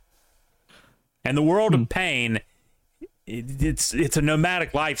 And the world of pain, it's a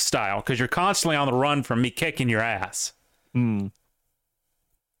nomadic lifestyle because you're constantly on the run from me kicking your ass.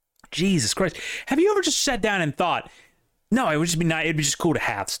 Jesus Christ. Have you ever just sat down and thought, no, it would just be nice. It'd be just cool to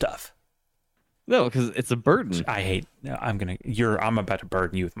have stuff. No, because it's a burden. I'm about to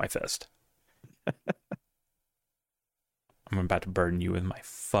burden you with my fist. I'm about to burden you with my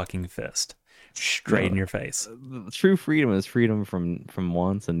fucking fist. Straight in your face. True freedom is freedom from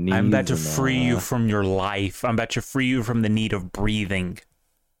wants and needs. I'm about to and, free you from your life. I'm about to free you from the need of breathing.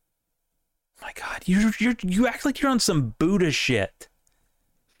 My God, you act like you're on some Buddha shit.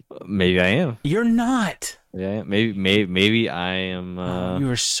 Maybe I am. You're not. Yeah, maybe I am. You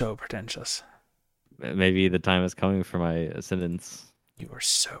are so pretentious. Maybe the time is coming for my ascendance. You are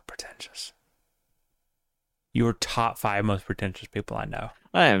so pretentious. You are top 5 most pretentious people I know.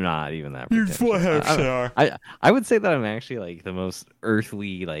 I am not even that pretentious. I would say that I'm actually like the most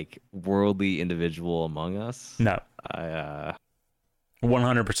earthly, like worldly individual among us. No.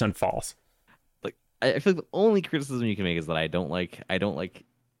 100% false. Like I feel like the only criticism you can make is that I don't like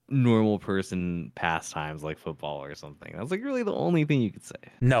normal person pastimes like football or something. That's like really the only thing you could say.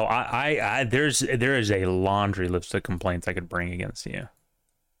 No, there is a laundry list of complaints I could bring against you.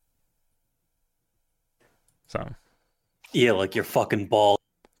 So, yeah, like your fucking ball.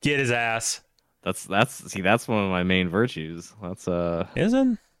 Get his ass. That's one of my main virtues. That's Is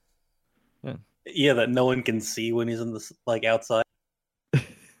it? Yeah, that no one can see when he's in this like outside.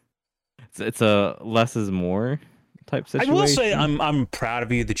 It's a less is more type situation. I will say I'm proud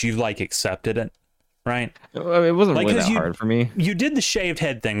of you that you've like accepted it, right? It wasn't like, really that hard for me. You did the shaved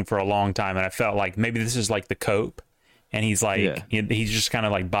head thing for a long time, and I felt like maybe this is like the cope, and he's like he's just kind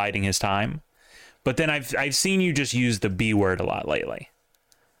of like biding his time. But then I've seen you just use the B word a lot lately,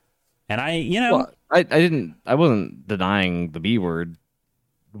 and I wasn't denying the B word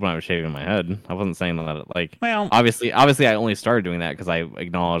when I was shaving my head. I wasn't saying that like obviously I only started doing that because I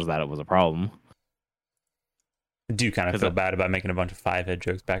acknowledged that it was a problem. I do kind of feel bad about making a bunch of 5-head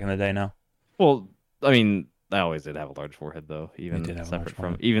jokes back in the day now. Well, I mean, I always did have a large forehead though, even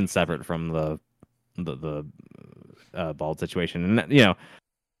separate from the bald situation, and you know.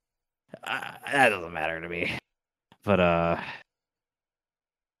 That doesn't matter to me, but I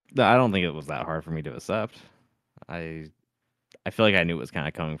don't think it was that hard for me to accept. I feel like I knew it was kind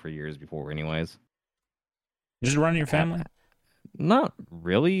of coming for years before, anyways. Just running your family? Not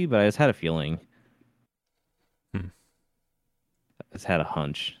really, but I just had a feeling. I just had a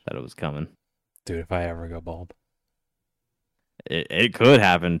hunch that it was coming. Dude, if I ever go bald, it could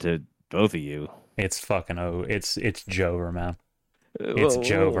happen to both of you. It's fucking it's Jover, man. It's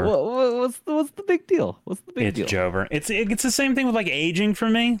Jover. What's the big deal? It's Jover. It's the same thing with like aging for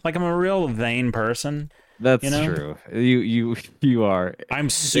me. Like I'm a real vain person. That's true. You are. I'm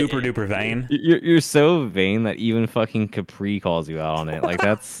super duper vain. You're so vain that even fucking Capri calls you out on it. Like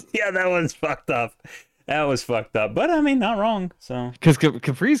that's yeah, that was fucked up. That was fucked up. But I mean, not wrong. So because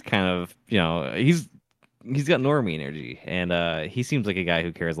Capri's kind of he's got normie energy, and he seems like a guy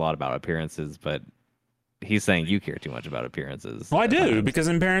who cares a lot about appearances, but. He's saying you care too much about appearances. Well, I do, because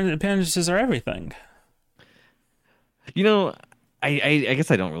appearances are everything. You know, I guess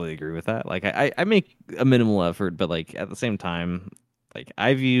I don't really agree with that. Like, I make a minimal effort, but, like, at the same time, like,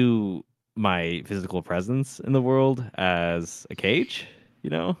 I view my physical presence in the world as a cage, you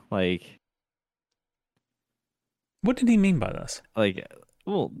know? Like... What did he mean by this? Like,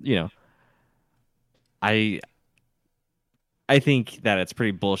 well, I think that it's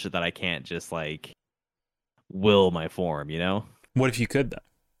pretty bullshit that I can't just, like... will my form, What if you could though?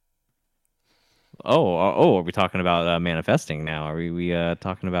 Are we talking about manifesting now? Are we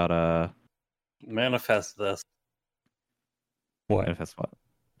talking about manifest this? What? Manifest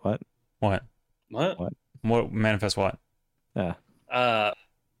what? What manifest what? Yeah.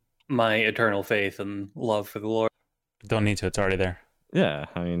 My eternal faith and love for the Lord. Don't need to, it's already there. Yeah,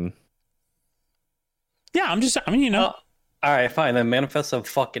 I mean all right, fine. Then manifest some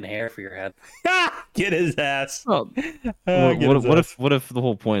fucking hair for your head. Get his ass. What if the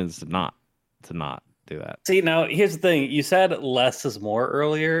whole point is to not do that? See, now here's the thing. You said less is more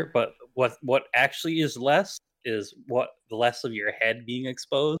earlier, but what actually is less is what the less of your head being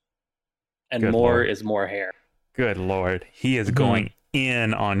exposed, and Good more Lord. is more hair. Good Lord, he is going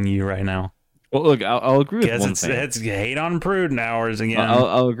in on you right now. Well, look, I'll agree with one thing. It's hate on prude hours again.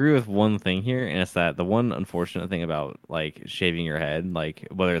 I'll agree with one thing here, and it's that the one unfortunate thing about like shaving your head, like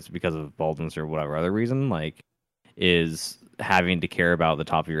whether it's because of baldness or whatever other reason, like, is having to care about the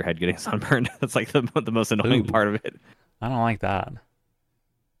top of your head getting sunburned. That's like the most annoying part of it. I don't like that.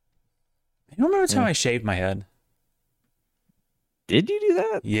 You remember the time I shaved my head? Did you do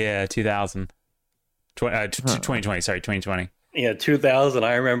that? Yeah, 2000. 2020, sorry, 2020. Yeah, 2000.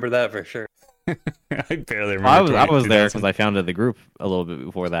 I remember that for sure. I barely remember. I was there because I founded the group a little bit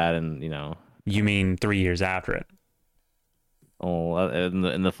before that, and You mean 3 years after it? Oh,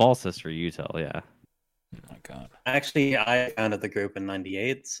 in the false history you tell, yeah. Oh my God. Actually, I founded the group in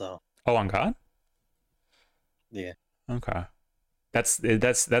 '98, so. Oh, on God? Yeah. Okay.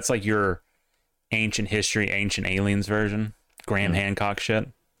 That's like your ancient history, ancient aliens version. Graham Hancock shit.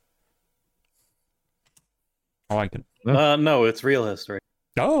 I like it. No, it's real history.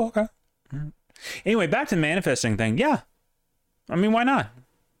 Oh, okay. Anyway, back to the manifesting thing. Yeah. I mean, why not?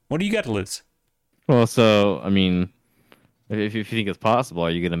 What do you got to lose? Well, so I mean, if you think it's possible, are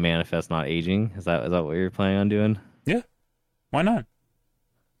you going to manifest not aging? Is that what you're planning on doing? Yeah. Why not?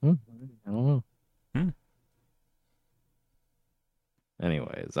 I don't know. Hmm.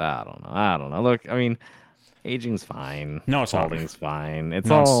 Anyways, I don't know. Look, I mean, aging's fine. No, it's not. Balding's fine. It's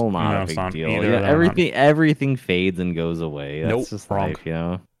No, all not no, a it's big not. deal. Either Yeah, of them are everything fades and goes away. That's Nope, just wrong. life, you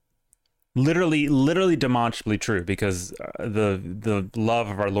know. Literally demonstrably true, because the love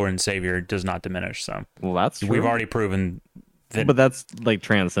of our Lord and Savior does not diminish. So Well, that's true. we've already proven that. But that's like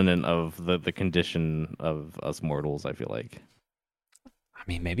transcendent of the condition of us mortals, I feel like. I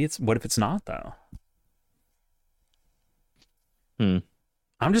mean, maybe it's. What if it's not though?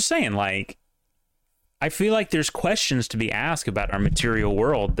 I'm just saying, like, I feel like there's questions to be asked about our material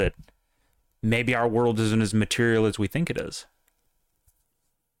world that maybe our world isn't as material as we think it is.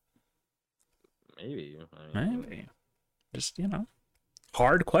 Maybe. Maybe. Just,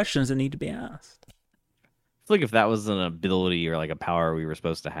 hard questions that need to be asked. I feel like if that was an ability or like a power we were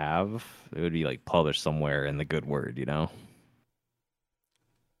supposed to have, it would be like published somewhere in the good word, you know?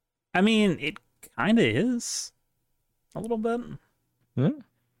 I mean, it kind of is. A little bit. Yeah.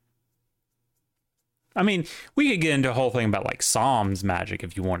 I mean, we could get into a whole thing about like Psalms magic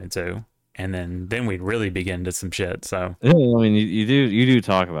if you wanted to, and then we'd really begin to some shit. So Yeah, I mean, you do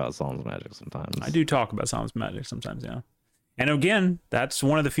talk about Psalms magic sometimes. I do talk about Psalms magic sometimes, yeah. And again, that's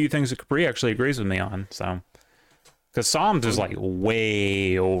one of the few things that Capri actually agrees with me on. So, because Psalms is like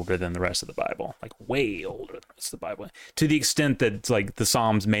way older than the rest of the Bible, like way older than the rest of the Bible, to the extent that like the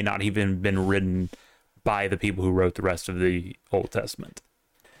Psalms may not even been written by the people who wrote the rest of the Old Testament.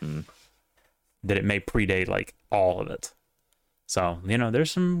 That it may predate like all of it. So,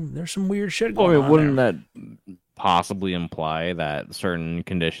 there's some weird shit going on. Wouldn't that possibly imply that certain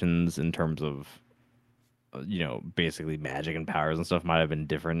conditions in terms of basically magic and powers and stuff might have been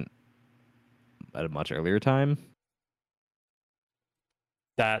different at a much earlier time?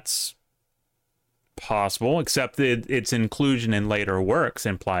 That's possible, except that its inclusion in later works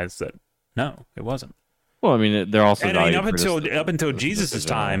implies that no, it wasn't. Well, I mean, they're also and I mean, up until Jesus'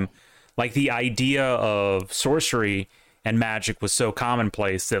 time, like the idea of sorcery and magic was so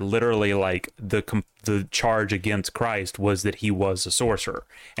commonplace that literally, like the charge against Christ was that he was a sorcerer,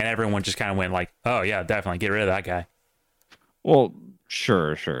 and everyone just kind of went like, "Oh yeah, definitely get rid of that guy." Well,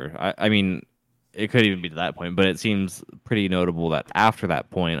 sure. I mean, it could even be to that point, but it seems pretty notable that after that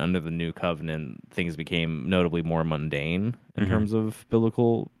point, under the new covenant, things became notably more mundane in terms of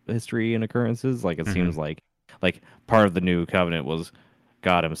biblical history and occurrences. Like it seems like part of the new covenant was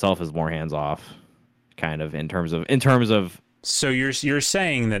God himself is more hands off, kind of in terms of. So you're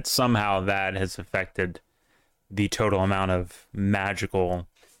saying that somehow that has affected the total amount of magical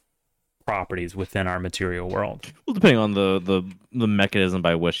properties within our material world. Well, depending on the mechanism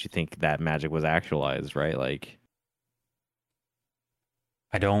by which you think that magic was actualized, right? Like,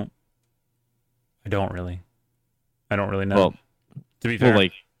 I don't really know. Well, to be fair,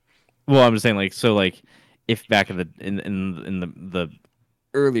 I'm just saying, like, so, like, if back in the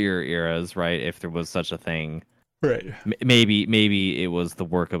earlier eras, right, if there was such a thing, right? Maybe it was the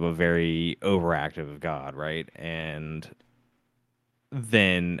work of a very overactive God, right? And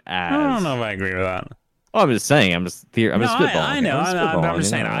then I don't know if I agree with that. Well, I'm just saying. I'm just spitballing. I know. I'm just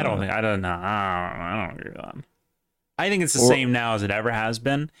saying. I don't know. I don't agree with that. I think it's the same now as it ever has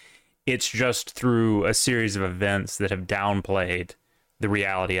been. It's just through a series of events that have downplayed the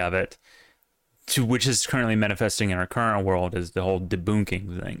reality of it, to which is currently manifesting in our current world is the whole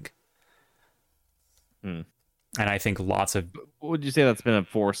debunking thing. And I think lots of. Would you say that's been a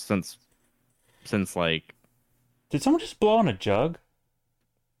force since like? Did someone just blow on a jug?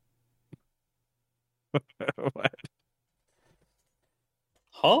 What?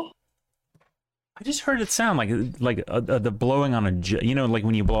 Huh? I just heard it sound like the blowing on a jug. Like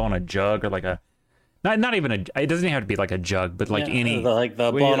when you blow on a jug or like a. Not even a. It doesn't even have to be like a jug, but like any. The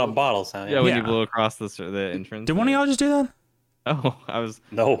blowing up bottle sound. Yeah, when you blow across the entrance. Did one of y'all just do that? Oh,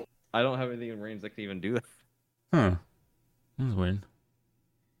 No. I don't have anything in range that can even do that. Huh. That was weird.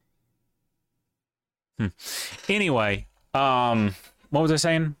 Anyway, what was I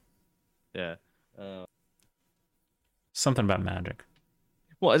saying? Yeah. Something about magic.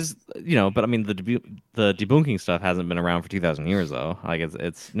 Well, it's but I mean the debunking stuff hasn't been around for 2,000 years though. Like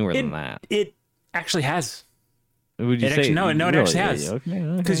it's newer than that. It actually has. Would you say? No, it actually has.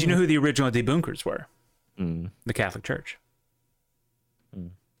 Okay. Because you know who the original debunkers were? The Catholic Church. Mm.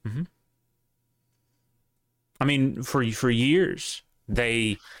 Mm-hmm. I mean, for years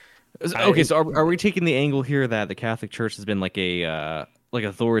they. Okay, so are we taking the angle here that the Catholic Church has been like a like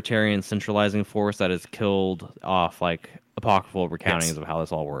authoritarian centralizing force that has killed off like apocryphal recountings of how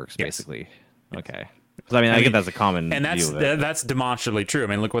this all works, basically? Yes. Okay, because I mean, I get that's a common and view of it. That's demonstrably true. I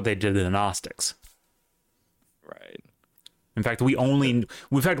mean, look what they did to the Gnostics. Right. In fact, we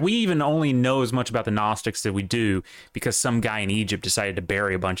even only know as much about the Gnostics that we do because some guy in Egypt decided to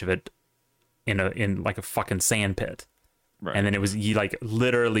bury a bunch of it in like a fucking sand pit. Right. And then it was like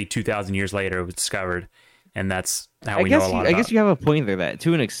literally 2,000 years later it was discovered, and that's how we know a lot about it. I guess you have a point there that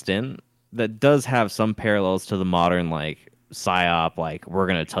to an extent that does have some parallels to the modern like psyop, like we're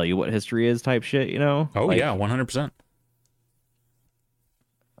gonna tell you what history is type shit, you know? Oh like, yeah, 100%.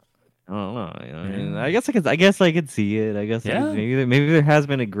 I don't know. You know? I mean, I guess I could see it. I guess maybe there has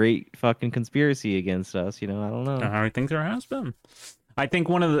been a great fucking conspiracy against us. You know, I don't know. I think there has been. I think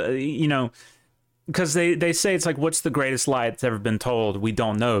one of the because they say it's like, what's the greatest lie that's ever been told? We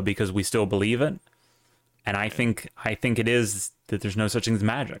don't know because we still believe it. And I think it is that there's no such thing as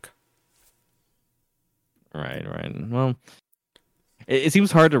magic. Right. Well, it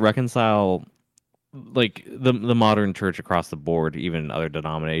seems hard to reconcile like the modern church across the board, even other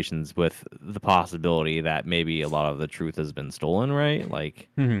denominations, with the possibility that maybe a lot of the truth has been stolen, right? Like,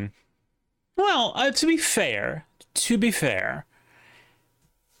 well, to be fair,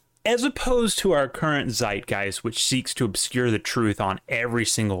 as opposed to our current zeitgeist, which seeks to obscure the truth on every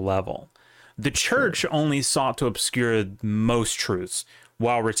single level, the church only sought to obscure most truths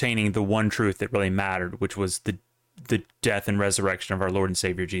while retaining the one truth that really mattered, which was the death and resurrection of our Lord and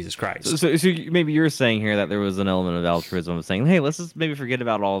Savior Jesus Christ. So maybe you're saying here that there was an element of altruism of saying, hey, let's just maybe forget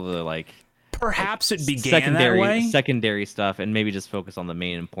about all the like. Perhaps it began that way. Secondary stuff, and maybe just focus on the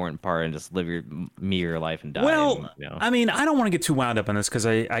main important part and just live your life and die. Well, I mean, I don't want to get too wound up on this because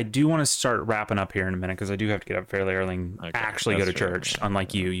I do want to start wrapping up here in a minute because I do have to get up fairly early and actually go to church,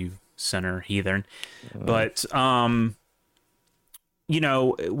 unlike you sinner heathen. But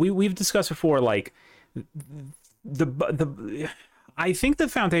we've discussed before, like I think the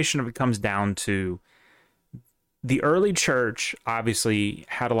foundation of it comes down to the early church obviously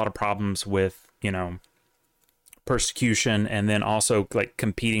had a lot of problems with, persecution and then also like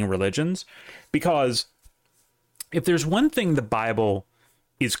competing religions, because if there's one thing the Bible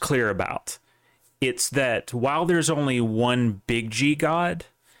is clear about, it's that while there's only one big G God,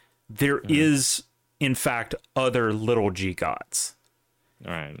 there is in fact other little G gods.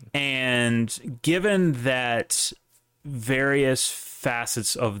 All right. And given that various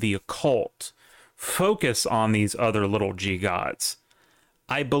facets of the occult focus on these other little G gods,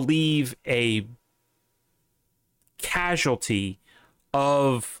 I believe a casualty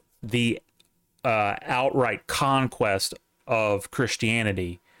of the outright conquest of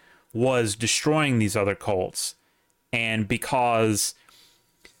Christianity was destroying these other cults. And because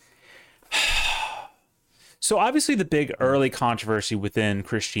so obviously the big early controversy within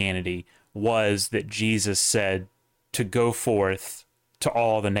Christianity was that Jesus said to go forth to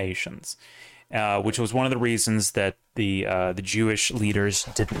all the nations, which was one of the reasons that the Jewish leaders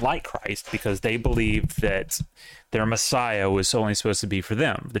didn't like Christ, because they believed that their Messiah was only supposed to be for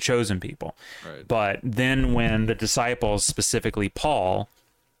them, the chosen people. Right. But then when the disciples, specifically Paul,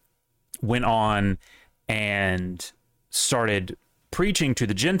 went on and started preaching to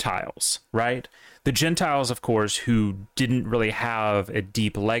the Gentiles, right? The Gentiles, of course, who didn't really have a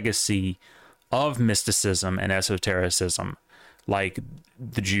deep legacy of mysticism and esotericism like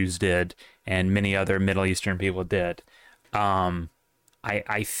the Jews did and many other Middle Eastern people did. I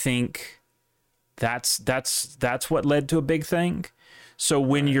think that's what led to a big thing. So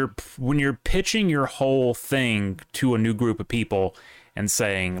when you're pitching your whole thing to a new group of people and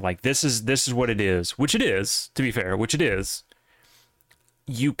saying like this is what it is, which it is, to be fair, which it is,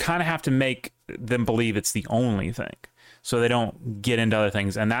 you kind of have to make them believe it's the only thing, so they don't get into other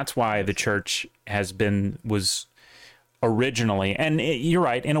things. And that's why the church was originally, and you're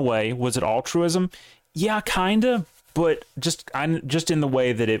right, in a way, was it altruism? Yeah, kind of, but just in the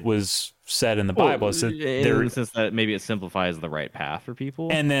way that it was said in the Bible. So in the sense that maybe it simplifies the right path for people.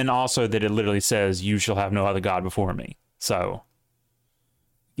 And then also that it literally says, you shall have no other God before me. So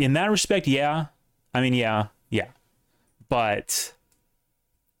in that respect, yeah. I mean, yeah. But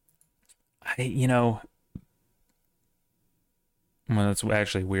well, that's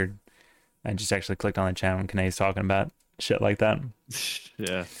actually weird. I just actually clicked on the channel and Kanae's talking about shit like that.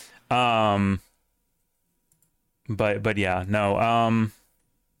 Yeah. But yeah, no.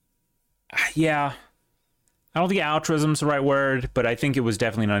 Yeah. I don't think altruism's the right word, but I think it was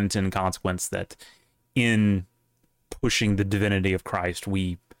definitely an unintended consequence that in pushing the divinity of Christ,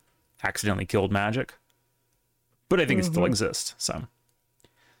 we accidentally killed magic. But I think it still exists. So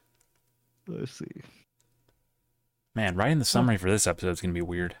let's see. Man, writing the summary for this episode is gonna be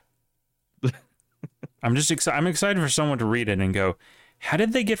weird. I'm excited for someone to read it and go, how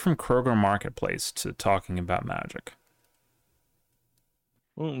did they get from Kroger Marketplace to talking about magic?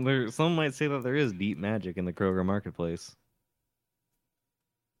 Well, some might say that there is deep magic in the Kroger Marketplace.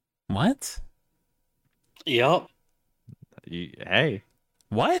 What? Yep. Hey.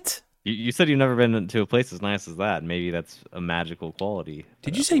 What? You said you've never been to a place as nice as that. Maybe that's a magical quality.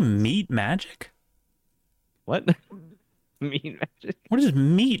 Did you say meat magic? What? Meat magic? What is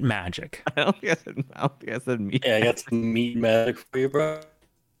meat magic? I don't think I said meat. Yeah, I got some meat magic for you, bro.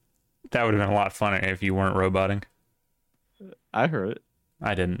 That would have been a lot funnier if you weren't roboting. I heard it.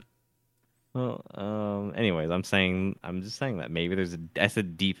 I didn't. Well, anyways, I'm just saying that maybe I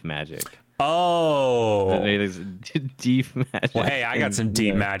said deep magic. Oh. Maybe there's deep magic. Well, hey, I got some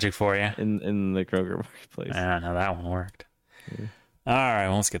deep magic for you. In the Kroger Marketplace. I don't know, that one worked. Yeah. All right,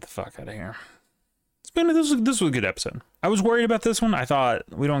 well, let's get the fuck out of here. This was a good episode. I was worried about this one. I thought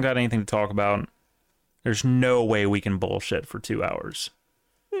we don't got anything to talk about. There's no way we can bullshit for 2 hours.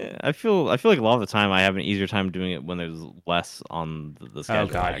 Yeah, I feel like a lot of the time I have an easier time doing it when there's less on the schedule.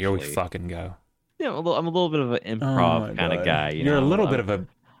 Oh god, actually. here we fucking go. Yeah, I'm a little bit of an improv kind of guy. You're a little bit of a.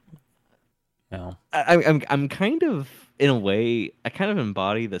 No. I'm kind of, in a way, I kind of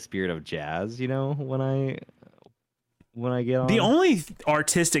embody the spirit of jazz. When I get on. The only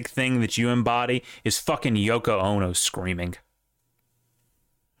artistic thing that you embody is fucking Yoko Ono screaming.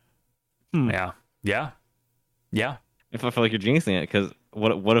 Yeah. If I feel like you're jinxing it, because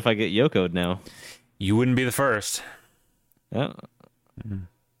what if I get Yoko'd now? You wouldn't be the first. Yeah.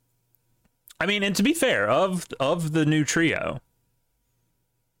 I mean, and to be fair, of the new trio,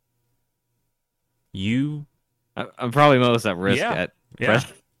 I'm probably most at risk at because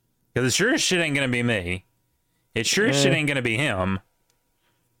it sure as shit ain't gonna be me. It sure as shit ain't gonna be him.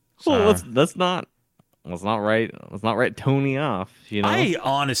 Well, let's not write Tony off. I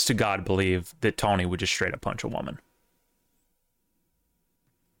honest to God believe that Tony would just straight up punch a woman.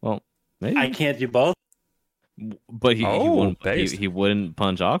 Well, maybe I can't do both. But he wouldn't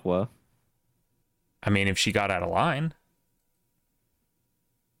punch Aqua. I mean, if she got out of line.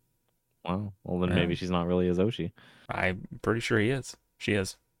 Wow. Well, then maybe she's not really a Zoshi. I'm pretty sure he is. She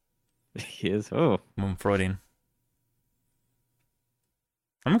is. He is? Oh. I'm Freudian.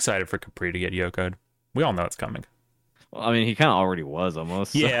 I'm excited for Capri to get Yoko'd. We all know it's coming. Well, I mean, he kind of already was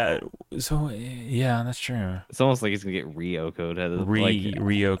almost. Yeah. So, yeah, that's true. It's almost like he's going to get Ryoko'd.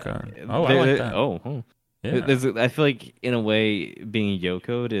 Ryoko'd. Oh, I like that. Oh. Yeah. I feel like, in a way, being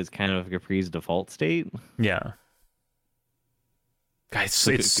Yoko'd is kind of Capri's default state. Yeah. Guys,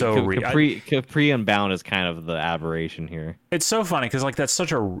 it's so real. Capri Unbound is kind of the aberration here. It's so funny because like that's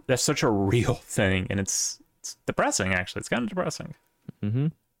such a real thing, and it's depressing. Actually, it's kind of depressing. Mm-hmm.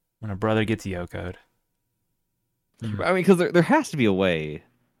 When a brother gets Yoko'd. I mean, because there has to be a way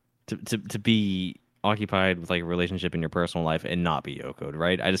to be occupied with like a relationship in your personal life and not be Yoko'd,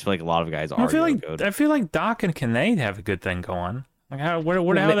 right? I just feel like a lot of guys are Yoko'd. I feel like Doc and Kane have a good thing going.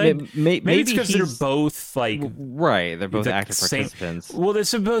 Like maybe it's because they're both like right. They're both active participants. Well,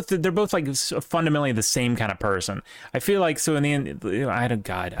 they're both like fundamentally the same kind of person. I feel like so in the end, I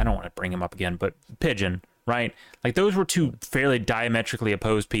don't want to bring him up again, but Pigeon, right? Like those were two fairly diametrically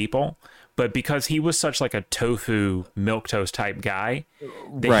opposed people, but because he was such like a tofu milquetoast type guy,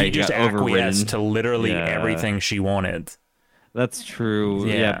 that he just acquiesced to literally everything she wanted. That's true.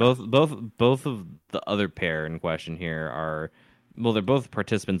 Yeah, both of the other pair in question here are. Well, they're both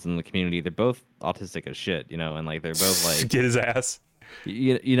participants in the community. They're both autistic as shit, and like they're both like get his ass.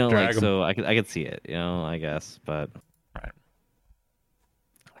 Like so I could see it, I guess, but right.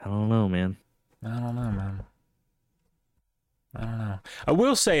 I don't know, man. I don't know. I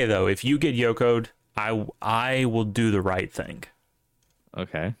will say though, if you get Yoko'd, I will do the right thing.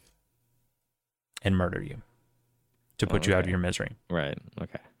 Okay. And murder you to put you out of your misery. Right.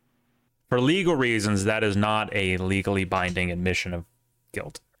 Okay. For legal reasons, that is not a legally binding admission of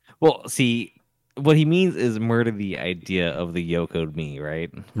guilt. Well, see, what he means is murder the idea of the Yoko'd me, right?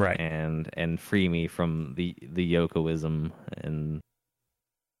 Right. And free me from the Yokoism and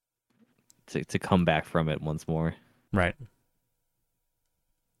to come back from it once more. Right.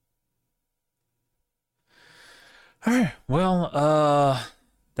 All right. Well,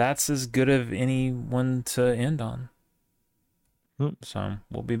 that's as good of anyone to end on. So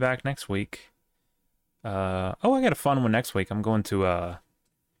we'll be back next week. I got a fun one next week. I'm going to a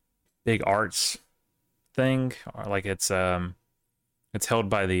big arts thing, or like it's held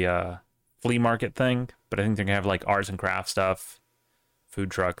by the flea market thing, but I think they're gonna have like arts and craft stuff,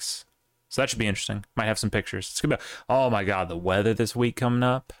 food trucks. So that should be interesting. Might have some pictures. It's gonna be. Oh my god, the weather this week coming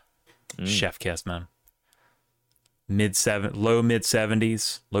up. Chef kiss, man. Low mid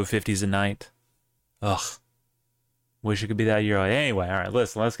 70s, low 50s at night. Ugh. Wish it could be that year. Anyway, all right,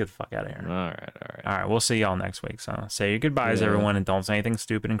 listen, let's get the fuck out of here. All right. All right, we'll see y'all next week. So say your goodbyes, everyone, and don't say anything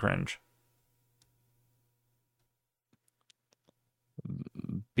stupid and cringe.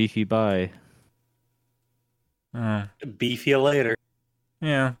 Beefy bye. Beef you later.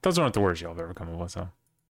 Yeah, those aren't the words y'all have ever come up with, so.